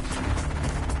knife.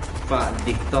 For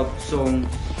the third song,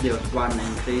 there's one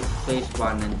in place,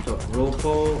 one in top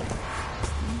robot,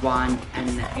 one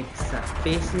in the exit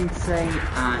facing side,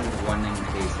 and one in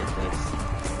place.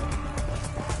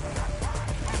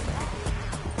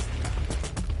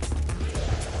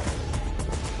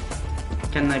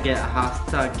 Can I get a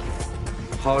hashtag?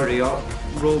 Hurry up,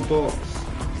 robots.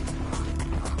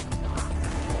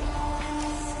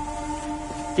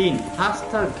 Dean,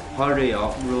 hashtag hurry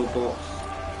up, robots.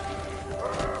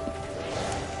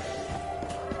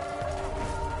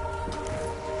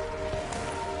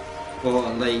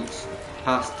 Or like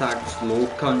hashtag slow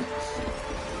cunts.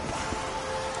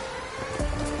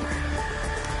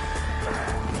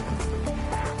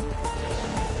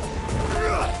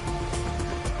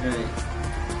 Right.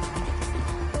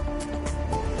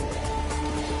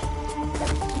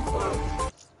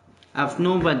 I've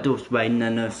no windows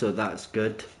winning now, so that's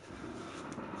good.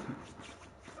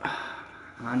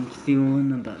 I'm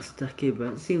feeling a bit sticky,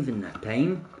 but it's even the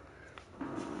time.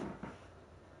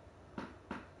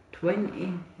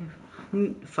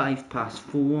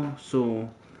 4:25, so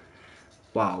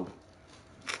wow.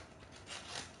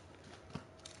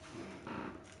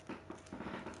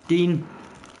 Dean,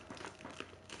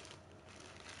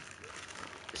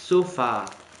 so far,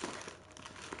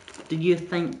 do you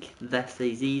think this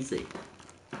is easy?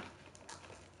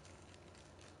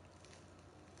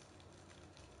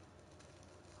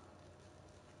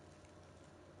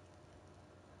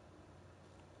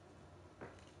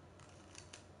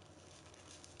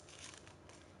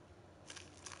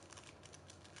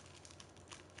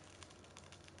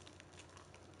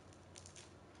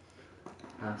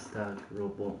 Hashtag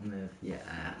robot move your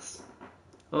ass.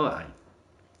 Alright.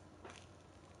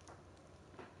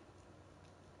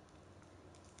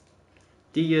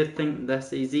 Do you think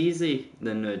this is easy,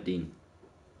 then Nadine?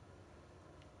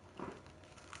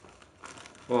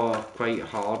 Or quite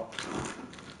hard?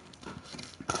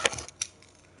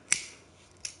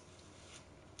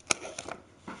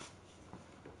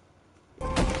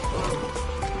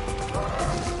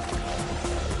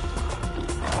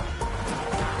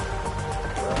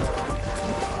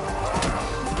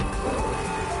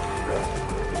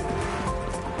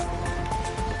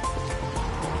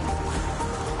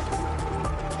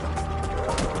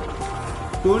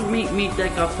 Don't make me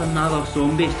dig up another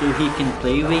zombie so he can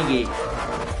play with you.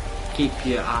 Keep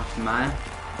you off my.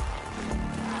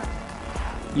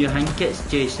 You think it's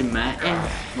Jason Martin?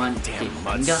 Damn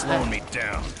mud slowing me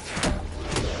down.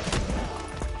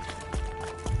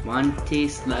 Want to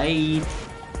slide?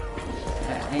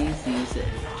 It is easy, it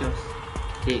just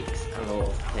takes a lot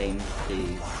of time to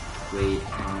wait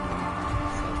and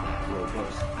that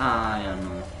robots. I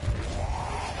know.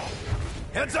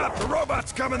 Heads up, the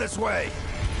robot's coming this way.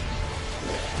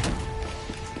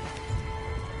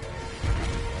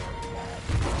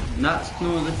 That's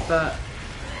no the fit.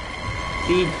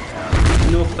 See,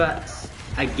 no fits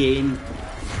again.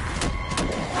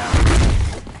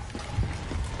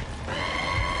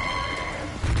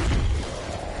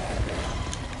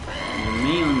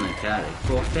 Me on the carry.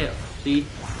 Perfect. See,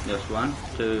 there's 1,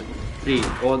 2, 3.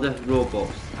 All the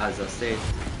robots, as I said.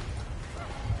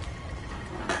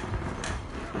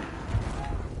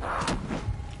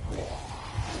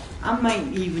 I might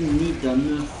even need a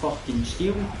new fucking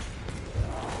shield.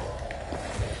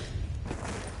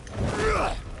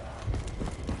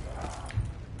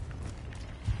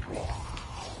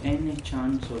 Any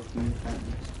chance of me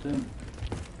getting this down?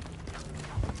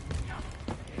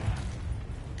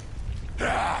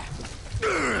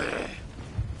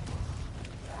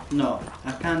 No,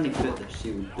 I can't put the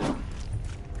shield down.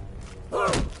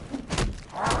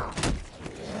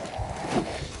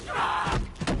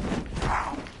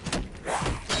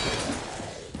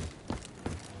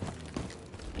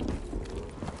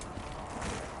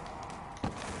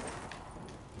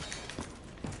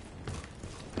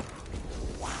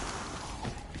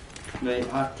 Right,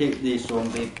 I'll take the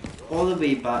zombie all the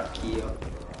way back here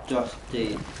just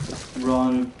to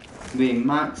run where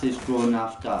Max is going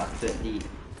after I put the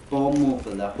bomb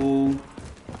over the hole.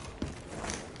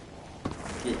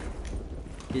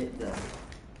 Get the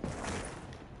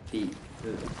feet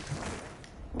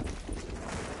out.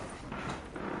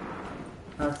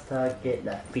 Hashtag get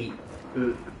the feet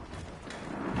out.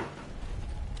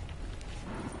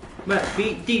 What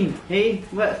feet, Dean? Hey,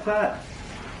 what's that?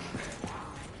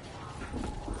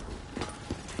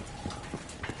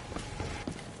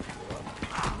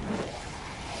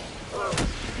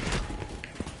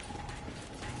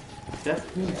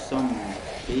 Just need some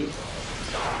space.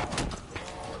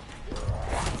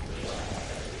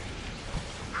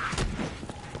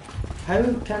 How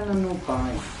can I not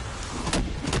buy?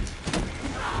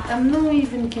 I'm not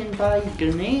even can buy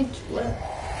grenades. What?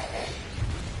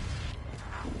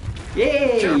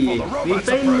 Yay! Careful, the We robot's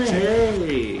finally approaching.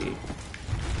 hey!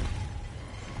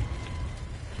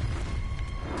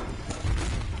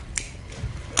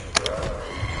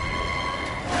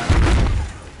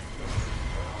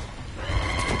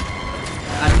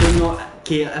 I do not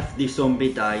care if the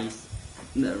zombie dies.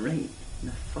 No, right.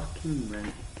 The fucking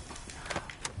right.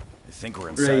 I think we're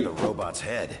inside Right. the robot's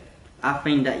head. I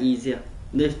find that easier.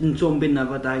 The zombie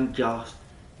never died, just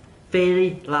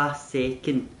very last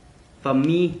second. For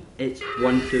me, it's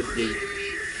 1, 2, 3.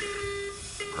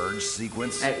 Purge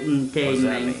sequence? Out in What does 10,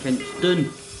 that 9 mean? counts done.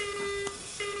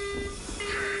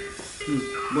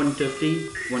 1, 2, 3,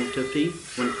 1, 2, 3,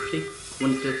 1, 2, 3,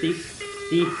 1, 2, 3.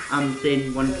 See, I'm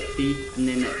saying 1, 2, 3, and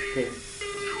then it's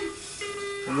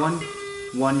 10. 1,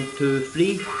 1, 2,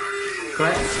 3.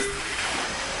 Correct?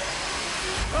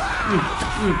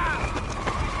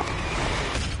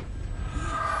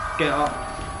 Get up.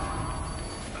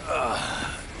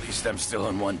 At least I'm still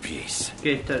in one piece.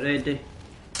 Get it ready.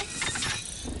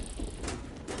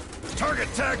 Target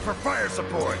tag for fire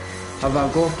support. Have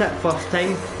I got it first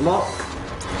time? Lock.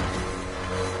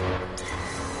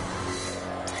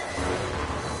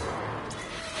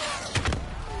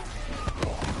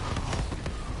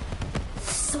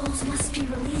 Souls must be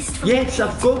released from Yes, the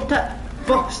I've pit. got it.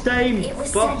 First time. It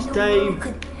was First said no time. one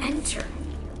could enter.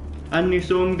 And the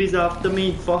zombies after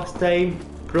me. First time.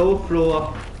 Pro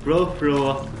floor. Pro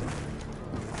floor.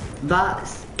 That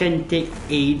can take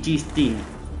ages, Dean.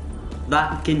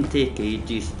 That can take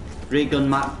ages. Reagan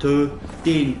Mark 2.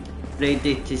 Dean.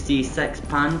 Ready to see 6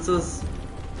 Panzers?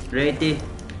 Ready?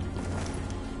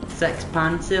 6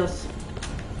 Panzers.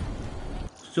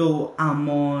 So I'm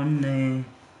on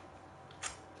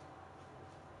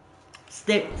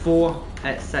step 4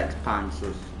 at 6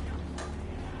 Panzers.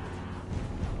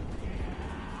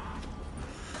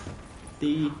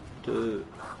 3, 2.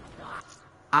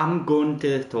 I'm going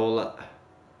to the toilet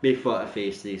before I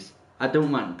face this. I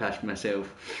don't want to piss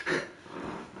myself.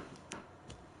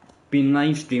 Been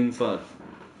live stream for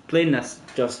playing this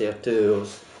just here 2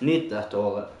 hours. Need the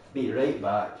toilet. Be right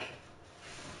back.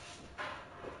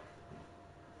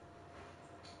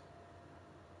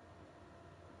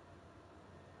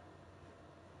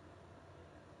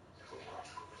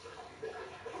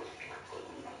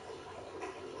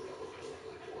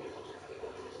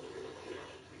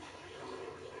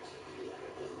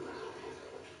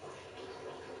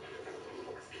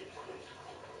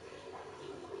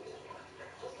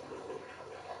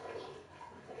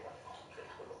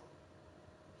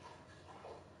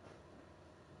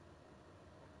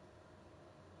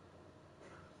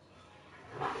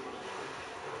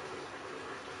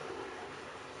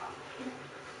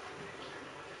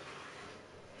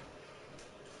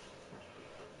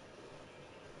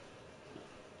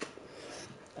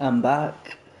 I'm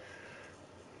back.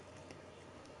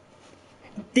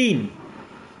 Dean,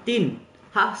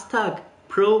 hashtag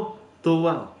Pro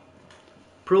Thor.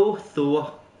 Pro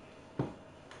Thor.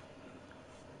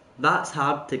 That's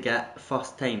hard to get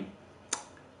first time.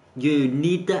 You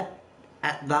need it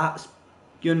at that,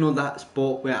 that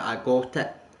spot where I got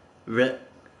it.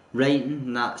 Right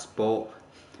in that spot.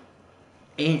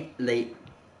 Ain't like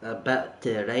a bit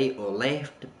to the right or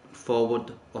left,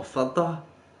 forward or further,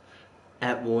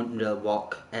 it won't really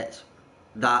work. It's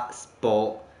that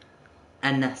spot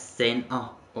in the centre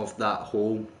of that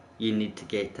hole. You need to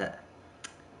get it.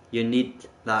 You need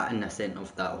that in the centre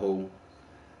of that hole.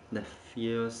 The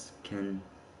viewers can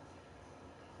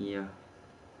hear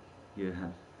you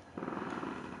have.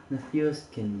 The viewers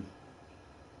can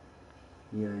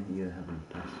hear you having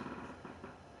piss.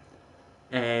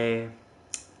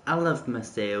 I love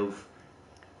myself.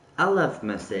 It's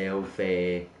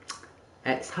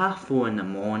 4:30 in the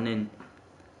morning.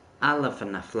 I live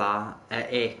in a flat. It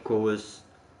echoes.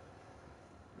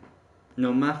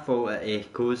 No, my fault it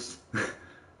echoes.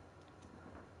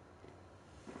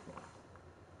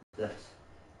 This.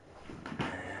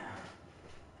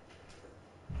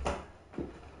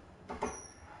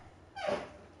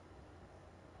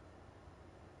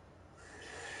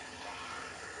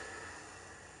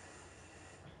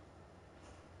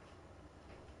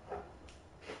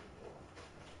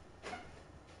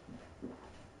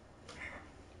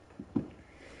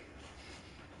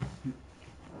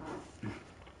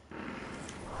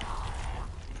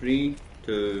 3,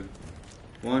 2,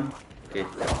 1, get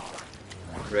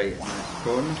right in this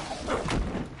corner.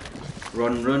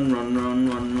 Run, run, run, run,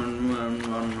 run, run, run,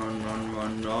 run, run, run,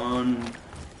 run, run.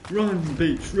 Run,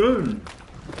 beach, run.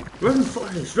 Run,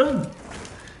 Forrest, run.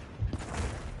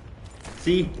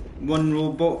 See, one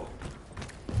robot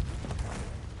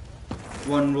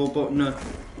now.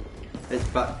 It's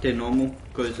back to normal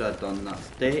because I've done that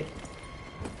step.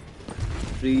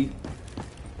 3,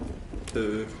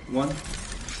 2, 1.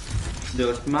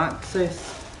 There's Maxis.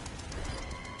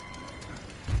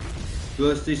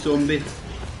 Where's the zombie?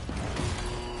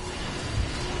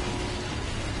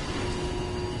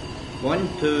 One,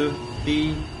 2,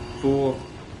 3, 4,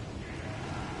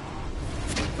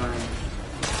 5.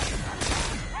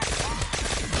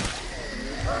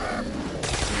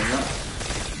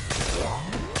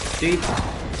 See?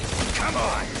 Come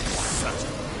on, sons of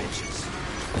bitches.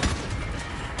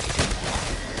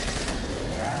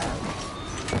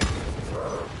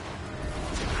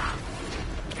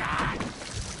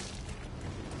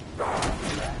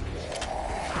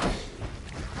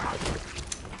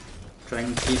 Try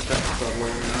and keep it for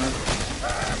long enough.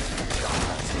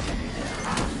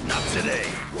 Not today.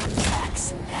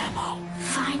 Max ammo.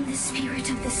 Find the spirit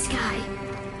of the sky.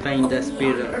 Find the Only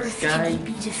spirit on of the Earth sky. can he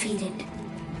be defeated.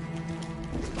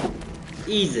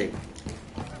 Easy.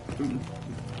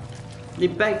 The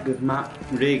big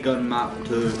ray gun Mark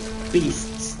II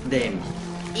beasts them.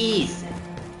 Easy.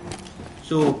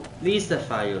 So these are the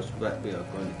fires that we are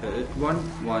going to put it.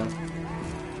 One,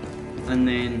 and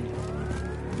then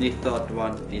the third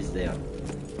one is there.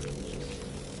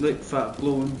 Look for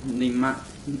glowing the map,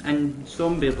 and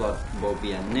zombie blood will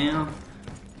be in there.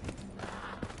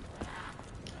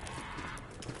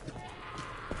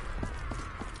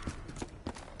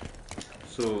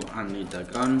 So I need a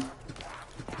gun.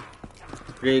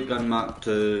 Ray gun Mark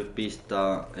II,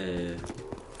 beastar,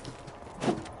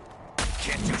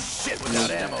 Can't do shit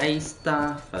without ammo. ice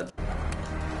staff.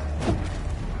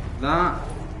 That.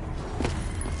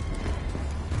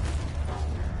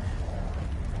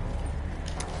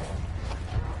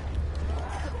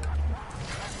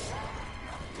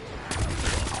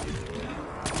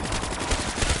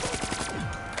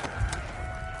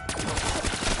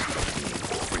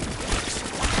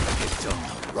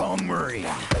 Wrong Marine.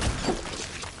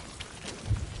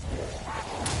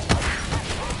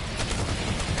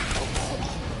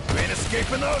 You ain't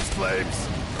escaping those flames.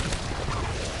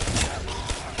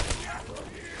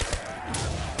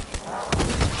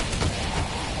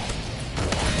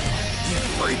 You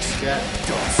freaks.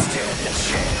 Don't stand a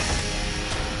chance.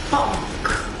 Fuck!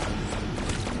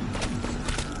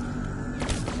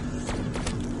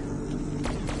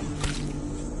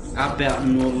 I better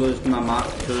not lose my Mark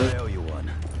II. I owe you one.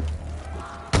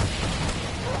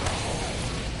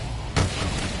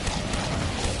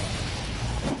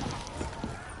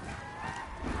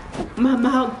 My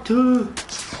Mark II!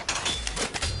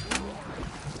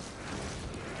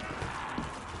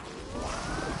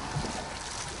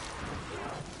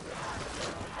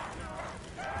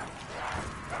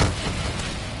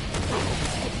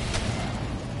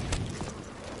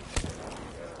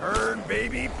 Burn,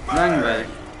 baby, burn! Run away.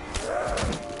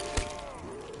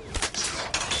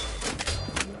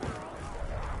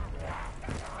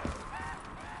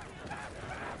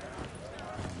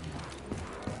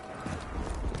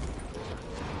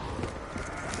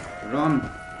 Run.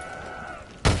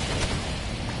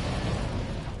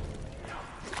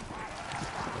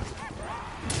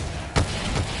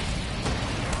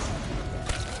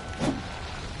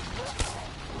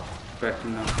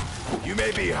 breaking up. You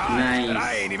may be hot, Nice. but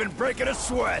I ain't even breaking a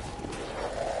sweat.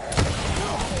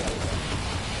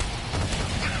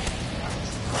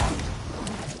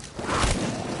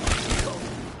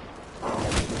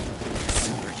 The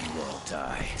sooner you all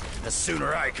die, the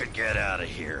sooner I could get out of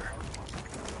here.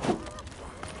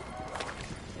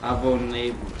 I've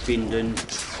only been done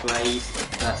twice.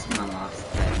 That's my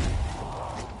last time.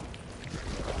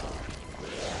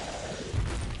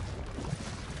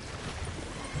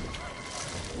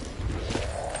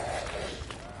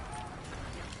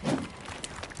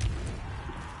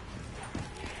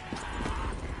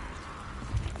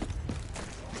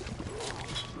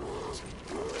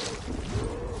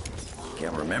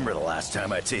 Can't remember the last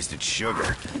time I tasted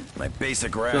sugar. My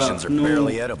basic rations are no.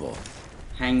 barely edible.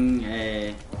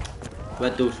 Hang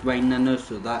Widow's wine in there,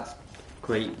 so that's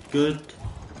quite good.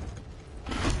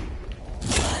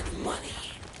 Blood money.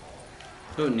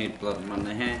 Don't need blood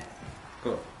money here.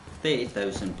 Got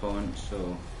 30,000 points,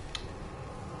 so.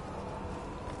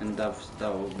 And I've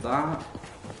stole that.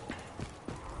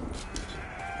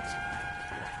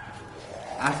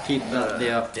 I keep that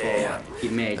there for Damn.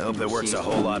 emergencies. I hope it works a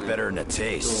whole lot better than it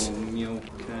tastes. So milk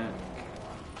it.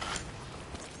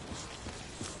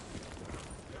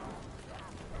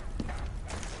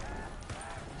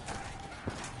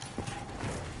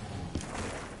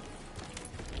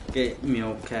 Get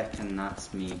milk kick and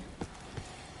that's me.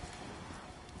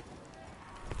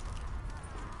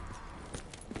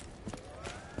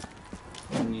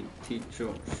 I need teach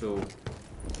up so.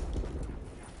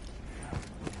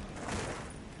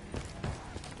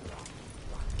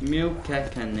 Milk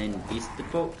kick and then beast the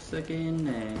box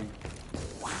again.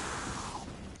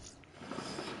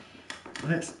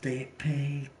 Let's date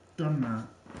pay. Done that.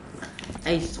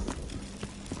 Ice.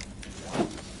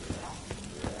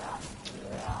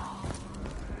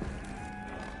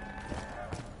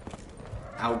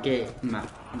 I'll get my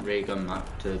Raygun Mark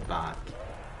 2 back.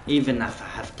 Even if I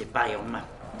have to buy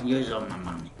use all my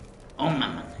money. All my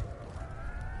money.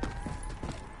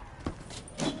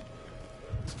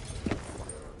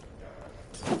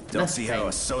 Don't see how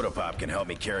a soda pop can help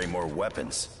me carry more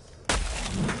weapons.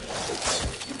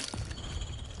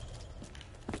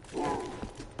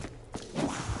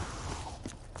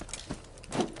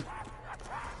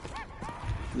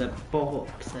 The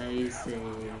box is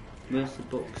where's the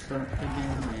box at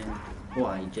again?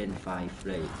 Why Gen 5,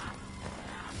 right?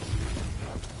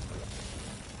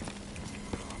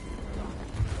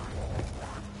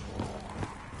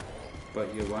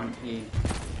 But you want to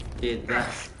do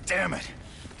this. Damn it!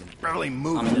 I can barely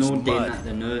move I'm in this not doing mud.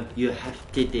 that now. You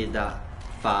have to do that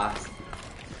fast.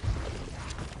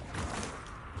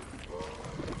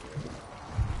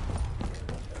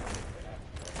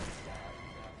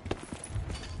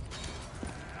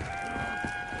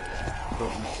 Put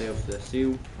myself the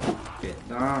seal. Get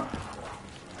that.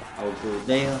 I'll go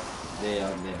there,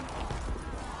 there.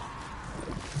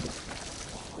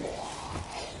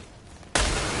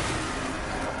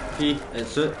 See,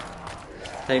 it's it.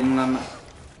 Time limit.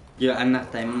 You're in a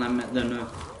time limit there now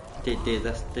to do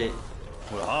this date.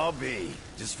 Well, I'll be.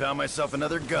 Just found myself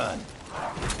another gun.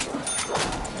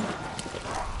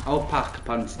 I'll pack a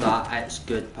punch that, it's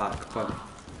good pack a punch.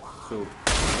 So,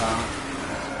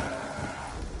 that.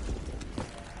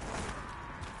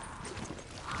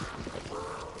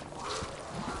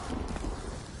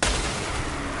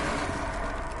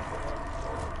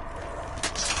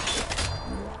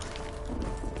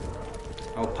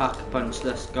 I'll pack a punch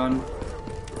this gun.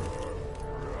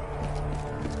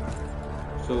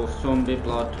 So zombie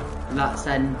blood. That's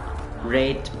in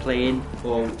red plain.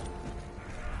 Oh,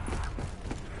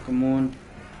 come on.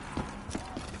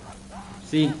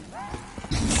 See? You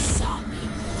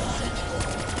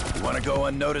want to go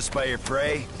unnoticed by your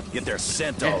prey? Get their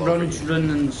scent It all over runs you. round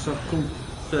in a circle.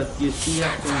 So if you see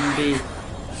a zombie,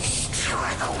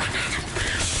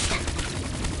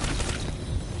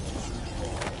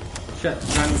 shit,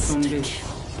 run zombie.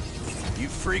 You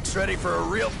freaks ready for a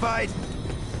real fight?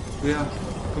 Yeah,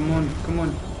 come on, come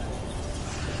on.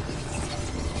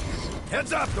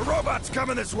 Heads up, the robot's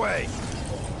coming this way.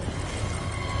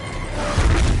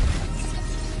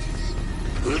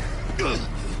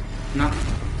 Nah,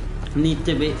 need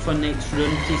to wait for next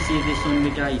round to see the zombie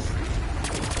guys.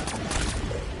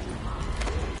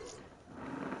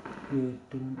 You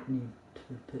don't need to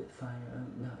put fire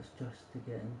out, that's just to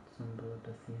get in some blood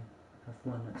if you have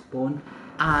one at spawn.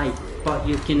 Aye, but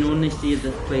you can only see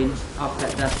the planes up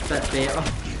at this bit better.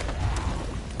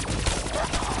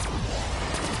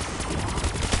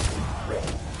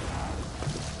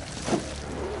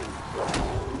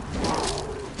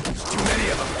 Too many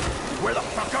of them. Where the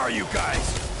fuck are you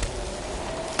guys?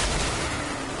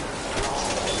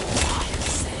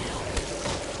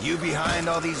 You behind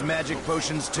all these magic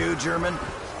potions too, German?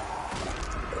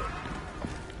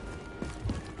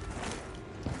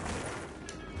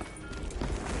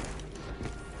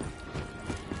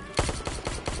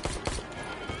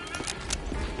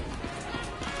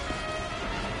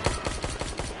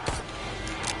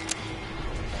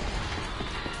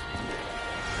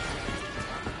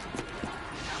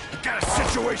 Got a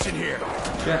situation here.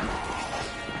 Shit.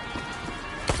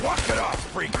 Walk it off,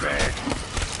 freak bag.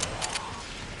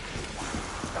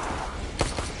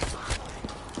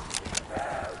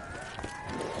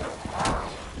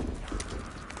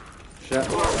 Shit.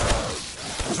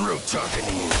 Through talking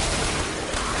to you.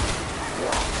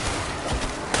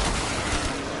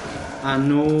 I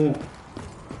know.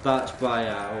 That's why I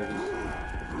always...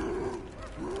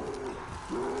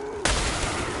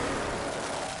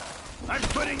 I'm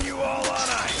putting you all on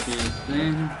ice.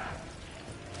 Then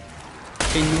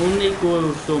can only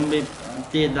go zombie,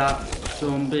 do that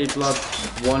zombie blood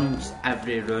once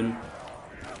every run.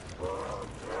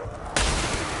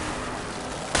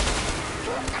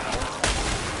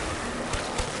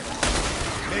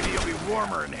 Maybe you'll be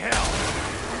warmer in hell.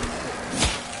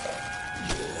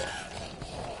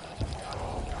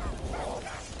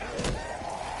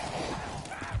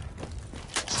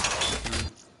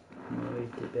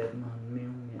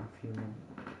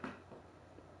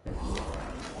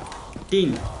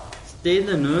 Dean, stay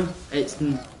there now. It's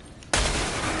no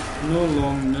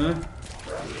long now.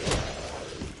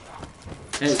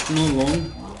 It's no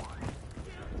long.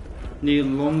 The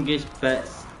longest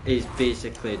bits is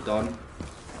basically done.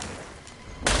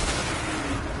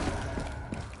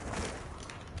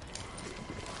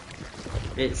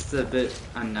 It's about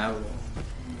an hour.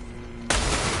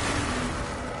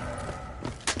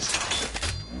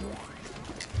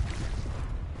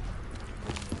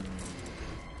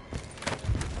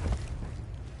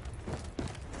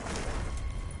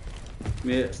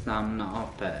 Wait, stamina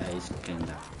up, it is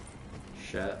kinda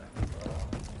shit.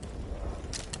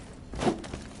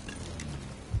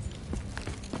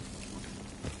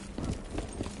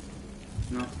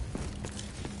 No.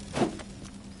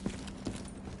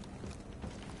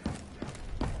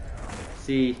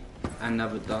 See, I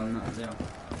never done that there.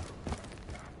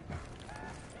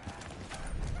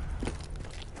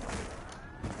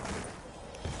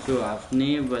 So I've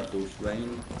named Widow's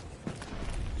Wine.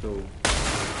 So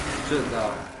shoot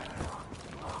that.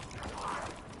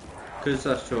 Cause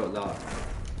I shot that.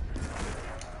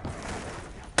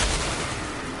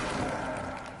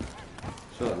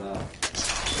 Shot that.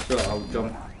 So I'll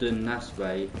jump down this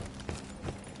way.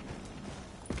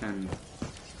 And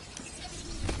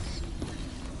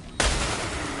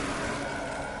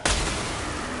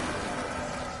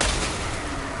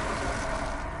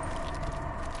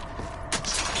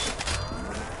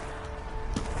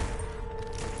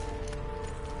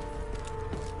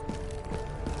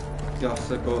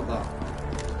yes, I got that.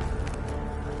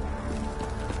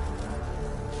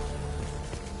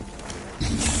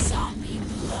 Zombie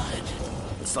blood.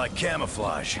 It's like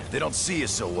camouflage. They don't see you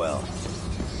so well.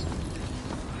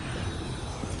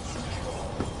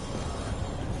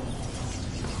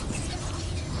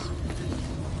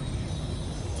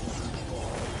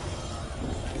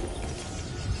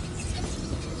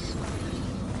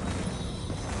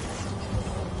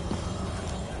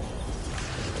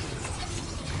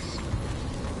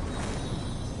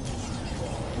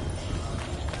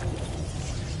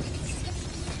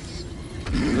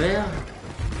 Where?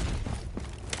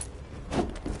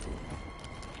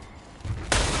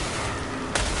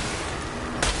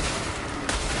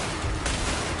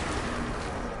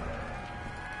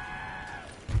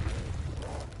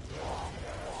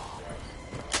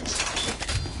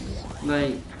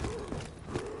 Like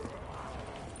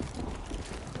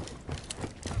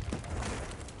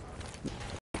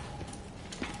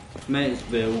might as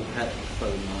well hit for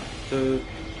that too.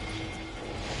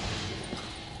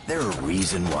 There a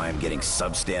reason why I'm getting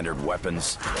substandard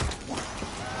weapons?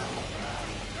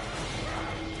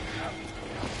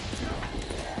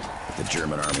 If the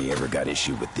German army ever got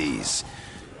issue with these,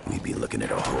 we'd be looking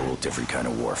at a whole different kind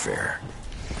of warfare.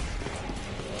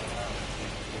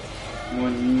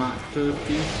 One Mark II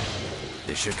piece.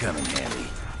 This should come in handy.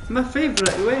 My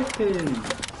favourite weapon.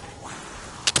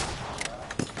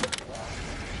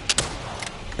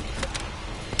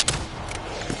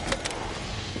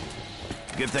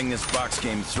 Good thing this box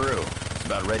came through. It's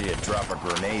about ready to drop a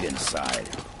grenade inside.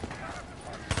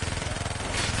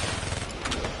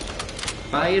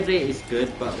 Fire rate is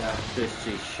good, but the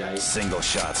accuracy is shite. Single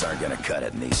shots aren't gonna cut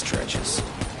it in these trenches.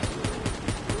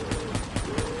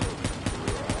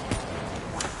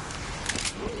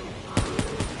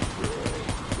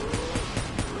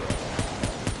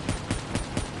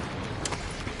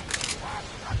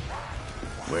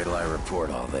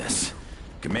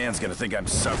 man's gonna think I'm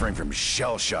suffering from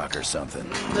shell shock or something.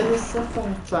 But as if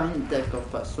I'm trying to dig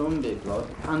up a zombie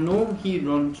blood. I know he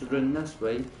runs around this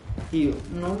way. He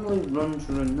normally runs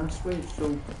around this way,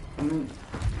 so I mean,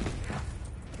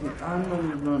 I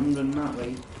normally run around that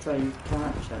way to try and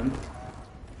catch him.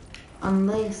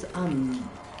 Unless I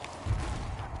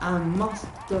must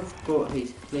have got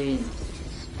his plane.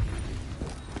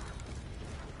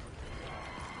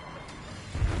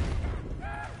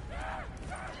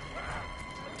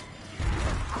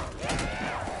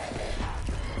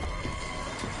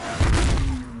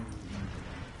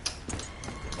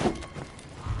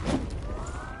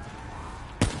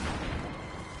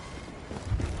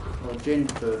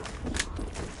 Gentle.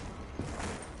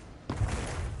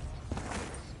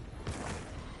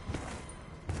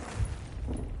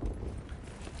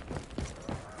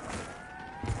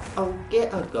 I'll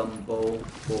get a gumball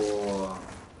for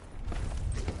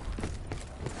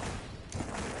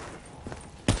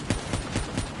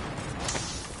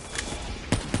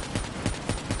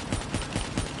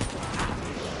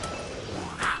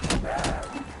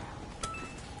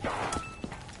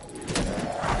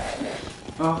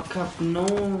oh crap, no.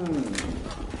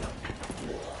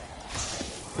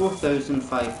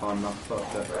 4,500,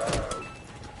 fuck it.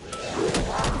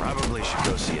 Probably should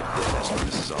go see a dentist when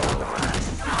this is all over.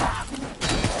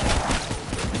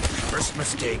 First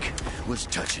mistake was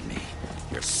touching me.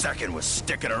 Your second was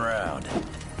sticking around.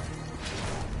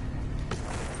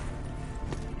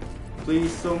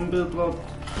 Please, zombie blood.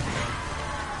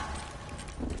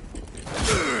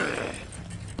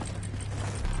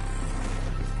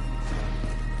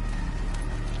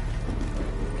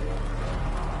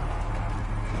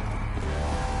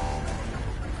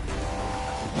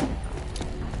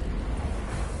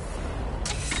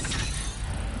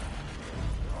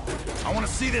 I want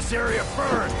to see this area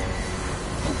burn.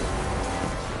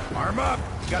 Arm up.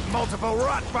 Got multiple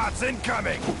rot bots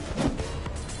incoming.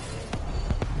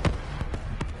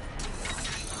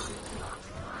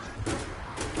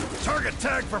 Target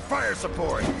tag for fire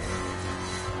support.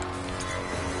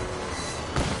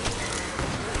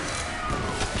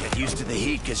 Get used to the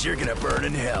heat, because you're gonna burn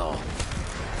in hell.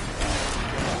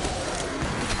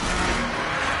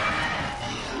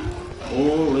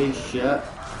 Holy shit.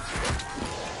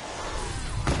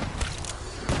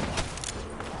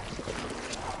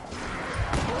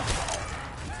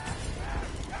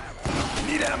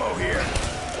 Need ammo here.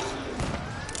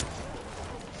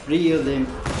 3 of them.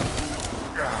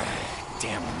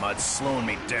 Damn mud's slowing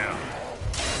me down.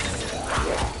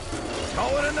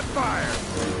 Call it in the fire.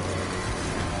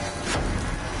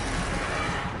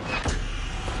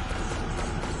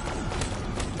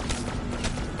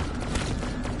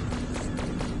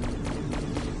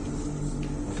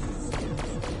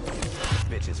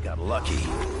 Bitches got lucky.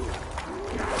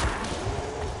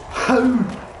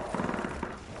 How?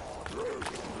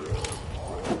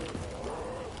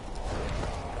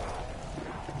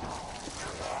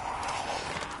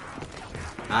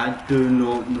 I do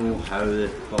not know how the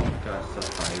fuck I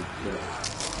survived it.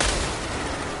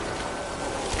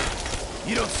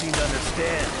 You don't seem to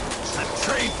understand. I'm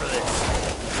trained for this.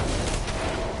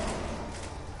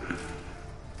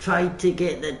 Tried to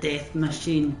get the death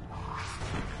machine.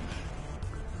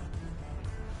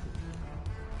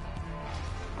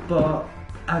 But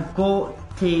I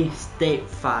got to step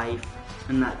 5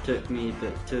 and that took me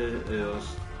about 2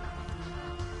 hours.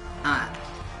 And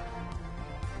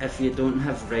if you don't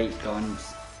have right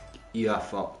guns, you are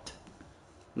fucked.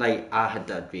 Like, I had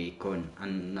a recon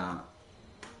and that.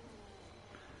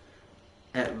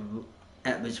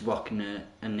 It was working out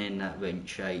and then that went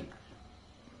shite.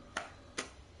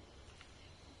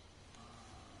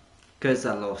 Cause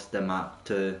I lost the map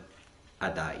too, I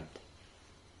died.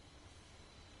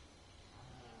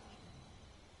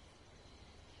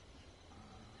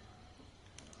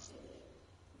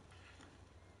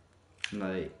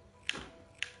 Like,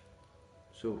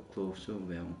 so close, so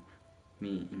well.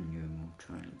 Me and you will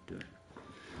try and do it.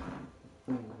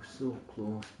 Oh, so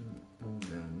close. Oh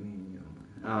well, me and you.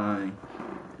 Aye.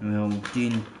 Well,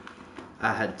 Dean,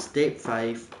 I had step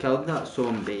 5, killed that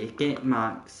zombie, get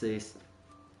Max's,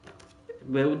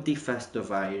 wield Fist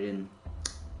of Iron,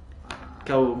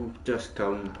 kill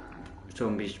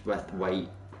zombies with white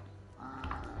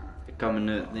coming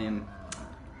out them,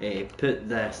 put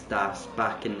the staffs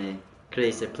back in the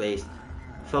crazy place,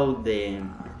 fill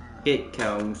them, get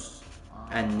kills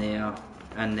in there,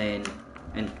 and then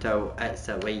until it's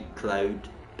a white cloud,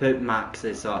 put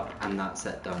maxes up, and that's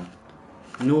it done.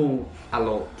 No a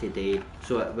lot today,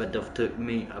 so it would have took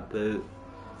me about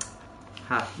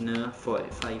half an hour,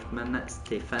 45 minutes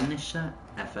to finish it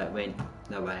if it went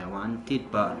the way I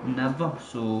wanted, but never,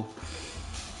 so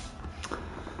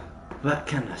what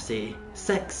can I say,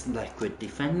 6 liquid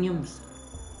definiums.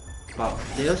 But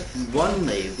there's 1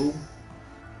 level,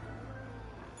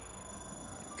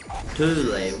 2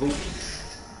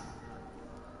 levels,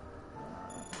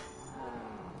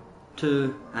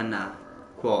 2 and a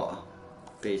quarter,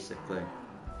 basically.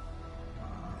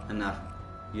 And I've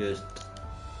used...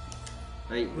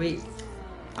 Right, wait,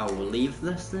 I will leave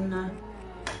this in now.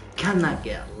 Can I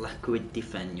get liquid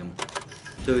definium?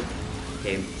 2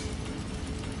 attempts.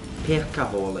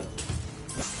 Perkaholic.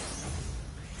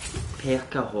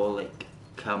 Perkaholic,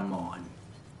 come on.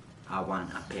 I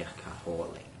want a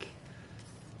perkaholic.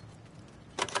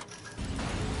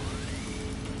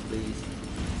 Please.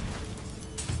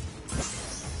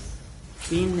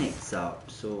 Phoenix up,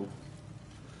 so...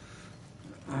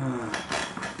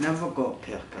 never got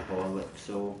perkaholic,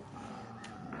 so...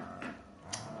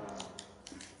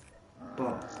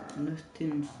 But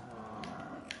nothing's...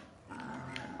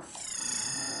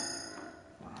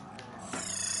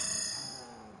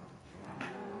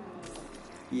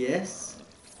 Yes.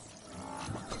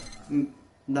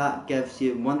 That gives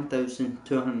you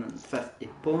 1,250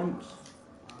 points.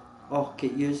 Oh,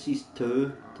 it uses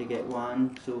 2 to get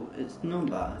 1, so it's not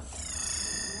bad.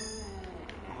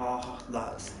 Oh,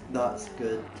 that's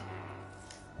good.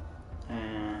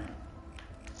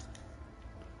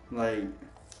 Like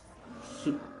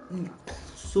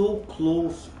so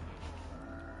close.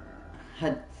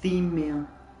 Had 3 more,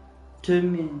 2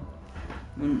 more.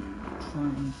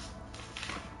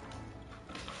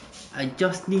 I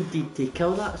just needed to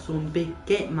kill that zombie,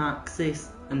 get maxes,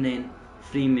 and then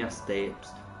 3 more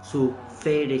steps. So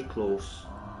very close.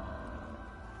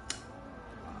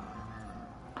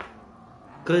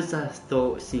 Cause I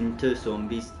thought seen 2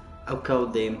 zombies, I'll kill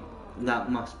them. That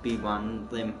must be one of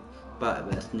them, but it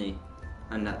wasn't,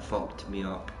 and that fucked me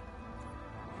up.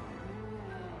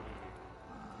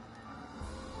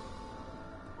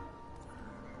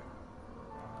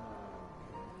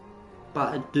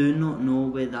 But I do not know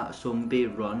where that zombie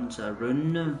runs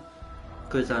around now.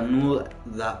 Because I know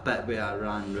that bit where I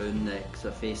ran round the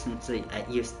excavation site, it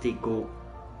used to go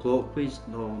clockwise.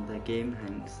 Lol, the game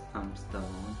thinks I'm still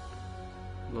on.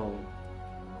 Lol.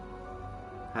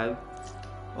 How?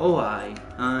 Oh aye.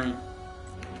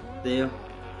 There.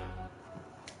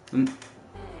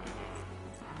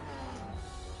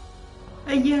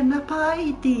 Are you in a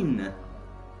party, Dean?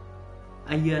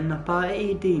 Are you in a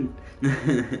party, Dean?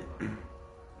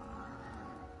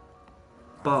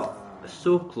 But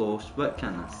so close, what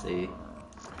can I say?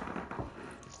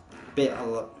 Better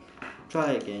luck.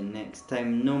 Try again next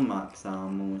time, no max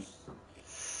ammos.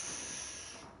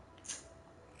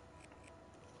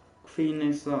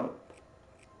 Phoenix up.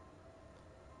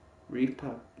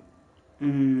 Reaper.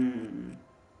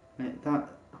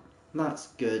 That's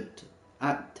good.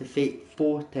 Activate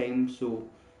 4 times, so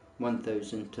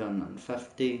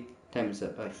 1,250 times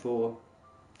it by 4.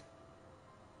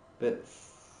 But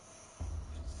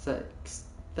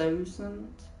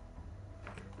 6,000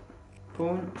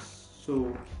 points,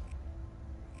 so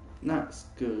that's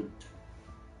good.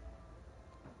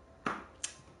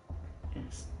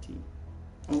 ST.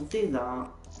 I'll do that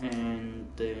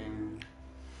and do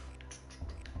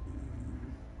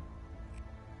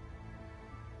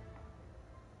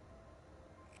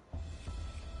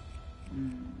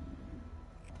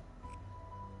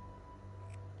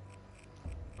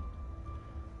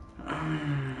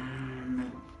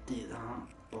that,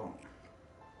 but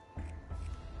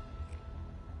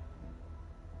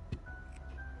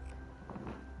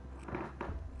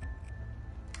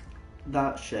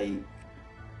that's shite.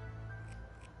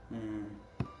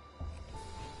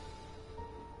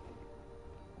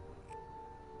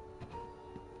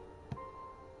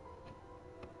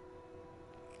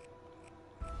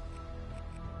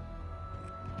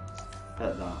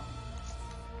 Hit that.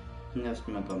 And there's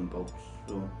my gun box,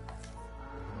 so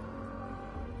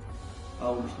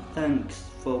thanks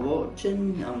for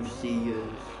watching. I'll see you.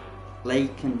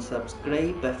 Like and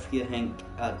subscribe if you think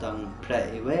I done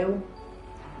pretty well,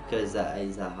 because that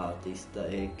is a hard Easter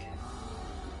egg.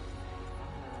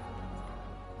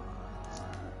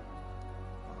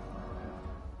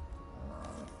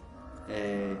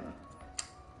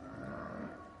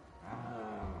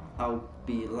 I'll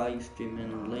be live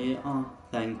streaming later.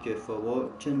 Thank you for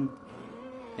watching.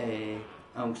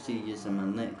 I'll see you in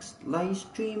my next live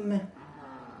stream.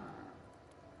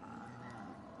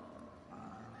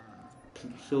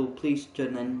 So please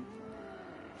tune in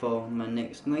for my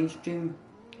next live stream.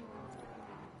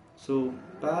 So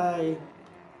bye.